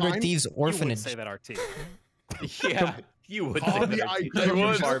 for 100 Thieves you would Orphanage. say that, RT. Yeah, you would say that. I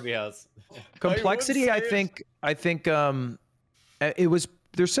would. Barbie House. Complexity, I think it was.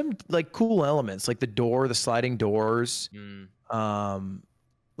 There's some like cool elements, like the door, the sliding doors.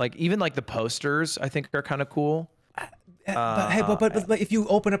 Like even like the posters, I think are kind of cool. But if you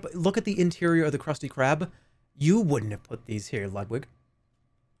open up, look at the interior of the Krusty Krab, you wouldn't have put these here, Ludwig.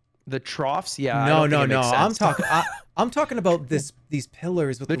 The troughs, yeah. No. I'm talking about these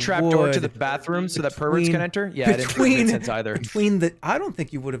pillars with the trap door to the bathroom so that perverts can enter. Yeah, it didn't make sense either. I don't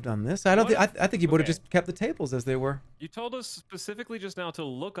think you would have done this. I think you would have just kept the tables as they were. You told us specifically just now to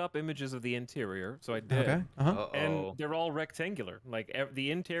look up images of the interior, so I did. Okay. And they're all rectangular. Like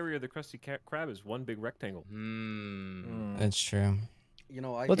the interior of the Krusty Krab is one big rectangle. That's true. You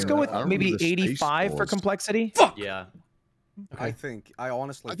know, Let's go with maybe 85 for complexity. Yeah. Okay. I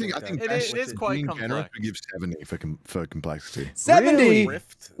honestly think it is quite complex. We give 70 for complexity. 70. Really?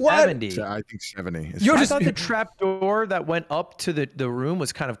 What? 70. So I think 70. I thought the trap door that went up to the room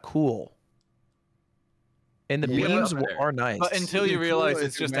was kind of cool. And the beams are nice. But until you realize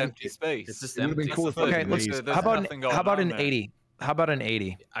it's just empty space. It's just It would've been empty. cool if Okay, There's how about an 80? How about an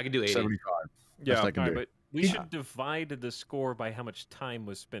 80? I can do 80. 75. Yeah, Best I can do. but we should divide the score by how much time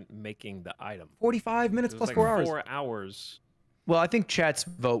was spent making the item. 45 minutes It plus was like 4 hours. 4 hours. Well, I think chat's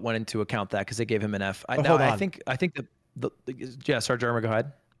vote went into account that because they gave him an F. Hold on. I think Jerma, go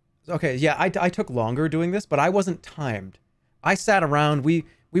ahead. Okay, yeah, I took longer doing this, but I wasn't timed. I sat around. We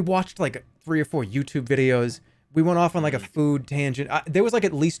watched like 3 or 4 YouTube videos. We went off on like a food tangent. There was like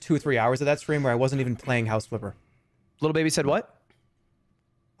at least 2 or 3 hours of that stream where I wasn't even playing House Flipper. Little baby said what?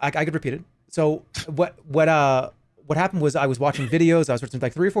 I could repeat it. So what happened was I was watching videos. I was watching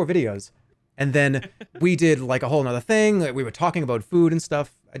like 3 or 4 videos, and then we did like a whole nother thing. We were talking about food and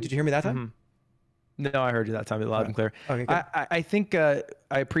stuff. Did you hear me that time? No, I heard you that time, loud and clear. Okay, good. I think I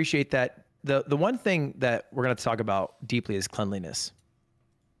appreciate that. The one thing that we're going to talk about deeply is cleanliness.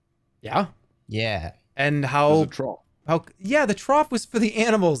 Yeah. Yeah. And how the trough was for the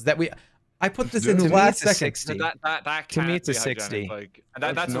animals that I put this in the last second. 60. That To me, can't it's a be 60. hygienic, like,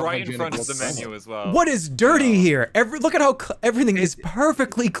 and that's right in front of the menu as well. What is dirty here? Look at how everything is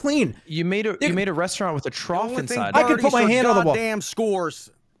perfectly clean. You made a restaurant with a trough inside. I can put my hand on the wall. Damn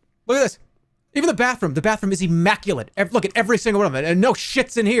scores. Look at this. Even the bathroom. The bathroom is immaculate. Look at every single one of them. And no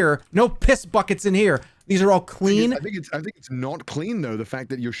shits in here. No piss buckets in here. These are all clean. I think it's not clean though. The fact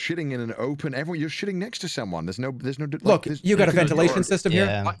that you're shitting in an open, you're shitting next to someone. There's no. Look, you got a ventilation system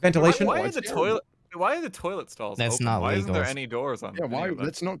here. Ventilation. Why are the toilet stalls That's open? not Why isn't there legal. any doors on? Yeah, why?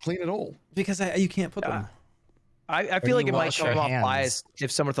 That's not clean at all. Because you can't put them. I feel like it might wash come your off hands. biased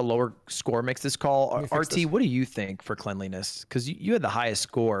if someone with a lower score makes this call. me fix RT, this. what do you think for cleanliness? Because you had the highest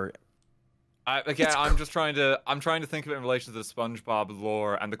score. I'm just trying to think of it in relation to the SpongeBob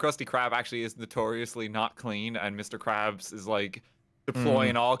lore, and the Krusty Krab actually is notoriously not clean, and Mr. Krabs is like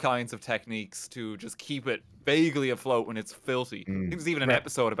deploying all kinds of techniques to just keep it vaguely afloat when it's filthy. I think there's even an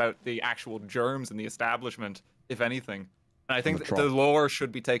episode about the actual germs in the establishment, if anything. And I think the lore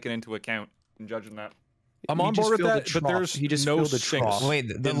should be taken into account in judging that. I'm on board with that, but there's no sinks.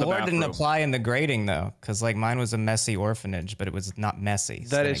 Wait, the lore didn't apply in the grading though, because like mine was a messy orphanage, but it was not messy.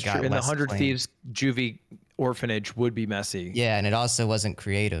 That is true. In the 100 Thieves juvie orphanage would be messy. Yeah, and it also wasn't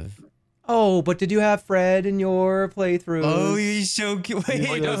creative. Oh, but did you have Fred in your playthrough? Oh, he's so cute.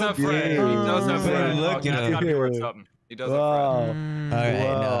 He does have Fred. He does have Fred. Look at That's him. gotta be worth something. He does have Fred. All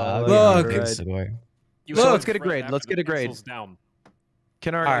right, no, Look. Let's get a grade. Let's get a grade.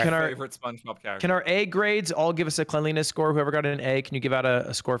 Can our favorite SpongeBob character. Can our A grades all give us a cleanliness score? Whoever got an A, can you give out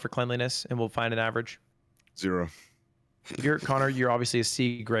a score for cleanliness, and we'll find an average? 0. Connor, you're obviously a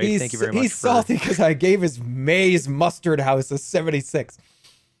C grade. Thank you very much. He's salty because I gave his maize mustard house a 76.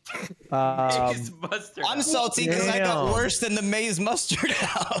 I'm salty because I got worse than the Maze Mustard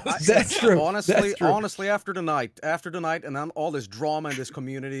House. That's true. Honestly, That's true. honestly, after the night, and then all this drama in this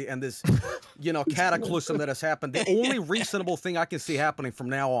community and this, cataclysm that has happened, the only reasonable thing I can see happening from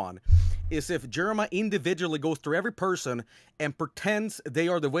now on is if Jerma individually goes through every person and pretends they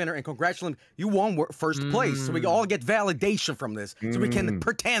are the winner and congratulate them, you won first place. So we all get validation from this. So we can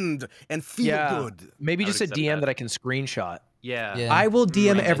pretend and feel good. Maybe just a DM that I can screenshot. Yeah. I will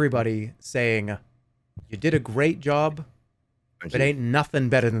DM everybody saying, you did a great job, but ain't nothing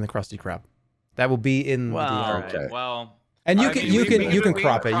better than the Krusty Krab. That will be in the... Okay. Well... And you I can mean, you we can can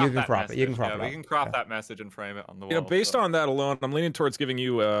crop it. You can that crop it. You can message, crop yeah, it. We can crop that message and frame it on the wall. Based on that alone, I'm leaning towards giving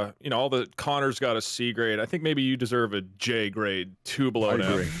you, all the Connor's got a C grade. I think maybe you deserve a J grade, 2 below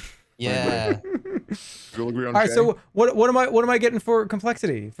now. Yeah. We'll agree on All right. J? So what am I getting for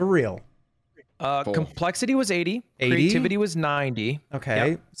complexity for real? Complexity was 80. 80? Creativity was 90. Okay.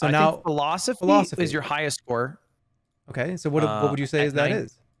 Yep. So I now think philosophy is your highest score. Okay. So what would you say that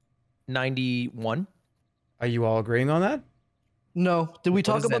is? 91. Are you all agreeing on that? No. Did we What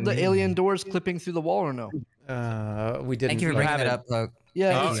talk does that about the mean? alien doors clipping through the wall or no? We didn't. Thank you for bringing that up, Doug.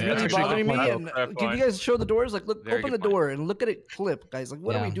 Yeah, it's really actually, bothering me. fair And, point. did you guys show the doors? Like, look, Very open good the door and look at it clip, guys. Like,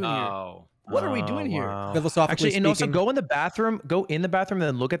 what are we doing here? What are we doing here? Philosophically Actually, and also speaking- go in the bathroom, and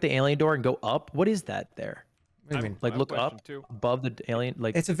then look at the alien door and go up. What is that there? What do you mean? Like look up above the alien.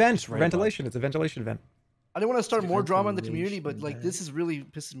 Like It's a vent. just right Ventilation. It's a ventilation vent. I didn't want to start more drama in the community, but like, this is really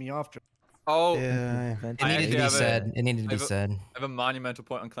pissing me off. Oh, yeah. It needed to be said. It needed to be said. I have a monumental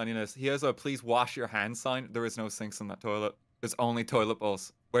point on cleanliness. He has a "please wash your hands" sign. There is no sinks in that toilet. There's only toilet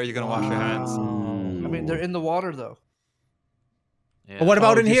bowls. Where are you gonna wash your hands? I mean, they're in the water though. Well, what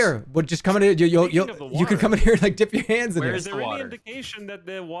about in here? Would just come in here? You can come in here and like dip your hands in here. Is there any indication that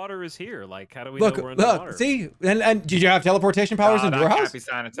the water is here? Like, how do we Look, know we're in the water? see, and did you have teleportation powers in your house? Can't be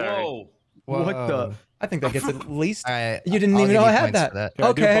sanitary. Whoa. What the? I think that gets at least. All right, You didn't I'll even give know I you had points for that. that.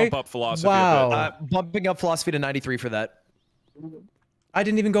 Okay. bump up philosophy a Wow. bumping up philosophy to 93 for that. I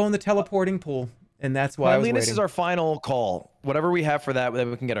didn't even go in the teleporting pool, and that's why I was Cleanliness waiting. is our final call. Whatever we have for that, then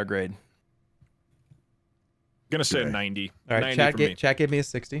we can get our grade. Gonna say 90. All right, 90 chat gave me a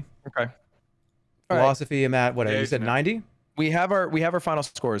 60. Okay. Philosophy, I'm at whatever. You said 90. We have our final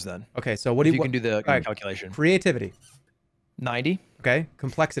scores then. Okay, so what do If you? you can do the all right, calculation. Creativity. 90. Okay.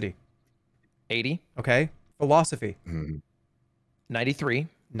 Complexity. 80. Okay. Philosophy. 93.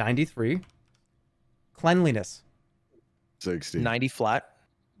 93. Cleanliness. 60. 90 flat.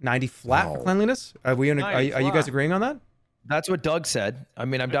 90 flat for cleanliness. Are we? Are you guys agreeing on that? That's what Doug said. I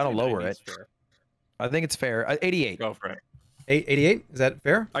mean, I'm down to lower it. I think it's fair. 88. Go for it. 88. Is that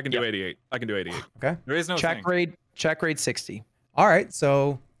fair? I can do 88. I can do 88. Okay. There is no Check grade 60. All right.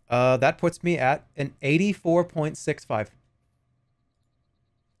 So that puts me at an 84.65.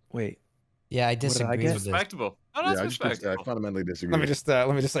 Wait. Yeah, I disagree with this. Respectable. Oh, Yeah, that's I respectable. fundamentally disagree. Let me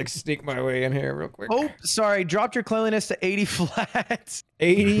just like sneak my way in here real quick. Oh, sorry. Dropped your cleanliness to 80 flat.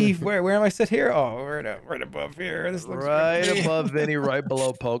 80. Where am I sit here? Oh, right above here. This looks Right good. above Vinny, right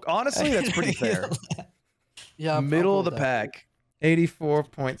below Poke. Honestly, that's pretty fair. Yeah, Middle of the pack.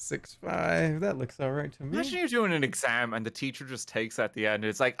 84.65. That looks all right to me. Imagine you're doing an exam and the teacher just takes at the end. And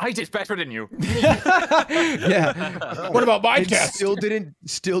it's like, I did better than you. Yeah. What about my And test? Still didn't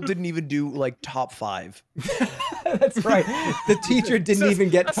even do like top 5. That's right. The teacher didn't even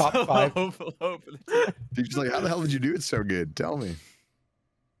get top 5. Teacher's like, how the hell did you do it so good? Tell me.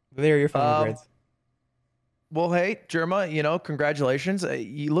 There are your final grades. Well, hey, Jerma, congratulations.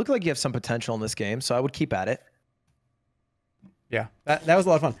 You look like you have some potential in this game, so I would keep at it. Yeah, that was a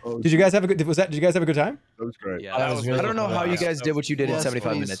lot of fun. Did you guys have a good? Did you guys have a good time? That was great. Yeah, that was really I don't know how you guys did what you did in Yes,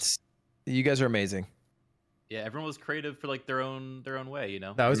 75 please. minutes. You guys are amazing. Yeah, everyone was creative for like their own way, you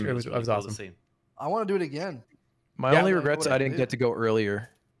know. That was it was really cool to awesome. see. I want to do it again. My Yeah. only Like, regret's what I I didn't did. get to go earlier,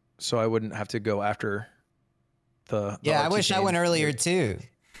 so I wouldn't have to go after the. Yeah, I wish I RTGame. went earlier too.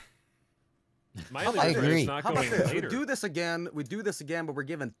 My How only about regret agree. is not How about going this? We later. do this again. But we're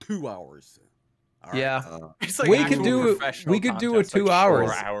given 2 hours. All right. Yeah. It's like We could actual do professional a contest, 2 like hours.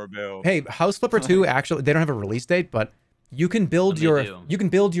 4-hour build. Hey, House Flipper 2 actually they don't have a release date, but you can build They your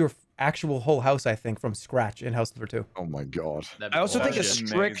do. actual whole house, I think, from scratch in House Flipper 2. Oh my god. That'd be I also think cool.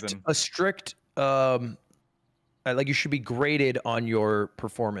 a strict like you should be graded on your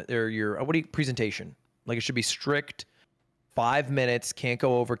performance or your presentation. Like it should be strict 5 minutes, can't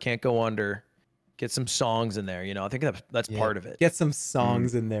go over, can't go under. Get some songs in there, I think that's part of it. Get some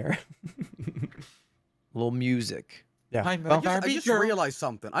songs in there. A little music. Yeah. I just realized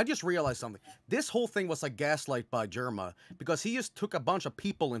something. This whole thing was a gaslight by Jerma because he just took a bunch of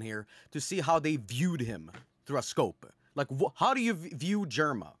people in here to see how they viewed him through a scope. Like, how do you view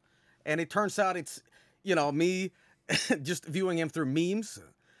Jerma? and it turns out it's, you know, me just viewing him through memes.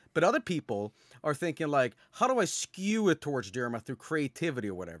 But other people are thinking like, how do I skew it towards Jerma through creativity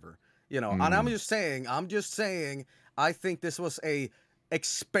or whatever? You know, and I'm just saying, I think this was a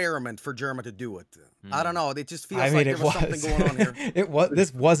experiment for Jerma to do it. I don't know. It just feels like there was something going on here.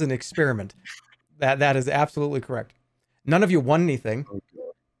 This was an experiment. That is absolutely correct. None of you won anything,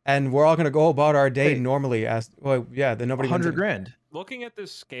 and we're all gonna go about our day normally. Well, yeah, then nobody. 100 grand. Looking at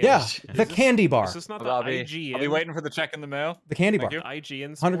this scale. Yeah, the candy bar. Is this not the I'll IGN? I'll be waiting for the check in the mail. The candy bar. IGN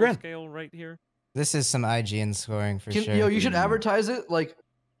 100 grand. scale right here. This is some IGN scoring for sure. Yo, you should advertise it like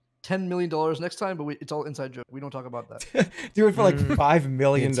 $10 million next time, but it's all inside joke. We don't talk about that. Do it for like $5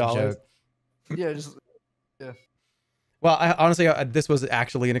 million. Yeah, just yeah. Well, honestly, this was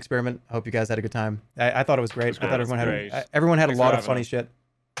actually an experiment. I hope you guys had a good time. I thought it was great. I thought everyone had a lot of funny shit.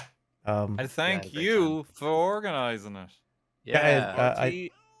 I thank you for organizing it. Yeah,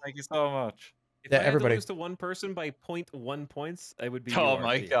 thank you so much. If I had to lose to one person by 0.1 points, I would be. Oh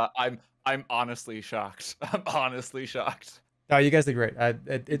my god, I'm honestly shocked. I'm honestly shocked. No, you guys did great.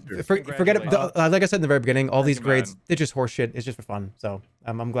 Forget it. Like I said in the very beginning, all these grades, they're just horse shit. It's just for fun. So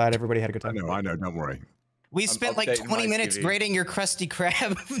I'm glad everybody had a good time. I know. Don't worry. We spent like 20 minutes grading your Krusty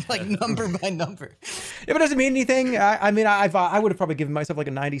Krab, like number by number. If it doesn't mean anything, I mean, I would have probably given myself like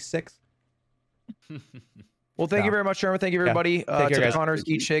a 96. Well, thank you very much, Jerma. Thank you, everybody. Yeah. To the Connors,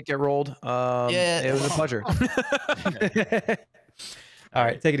 eat shit, get rolled. It was a pleasure. All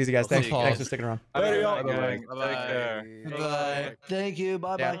right, take it easy, guys. Thanks for sticking around. Bye. Thank you.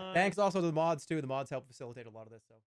 Bye. Yeah. Thanks also to the mods too. The mods help facilitate a lot of this. So.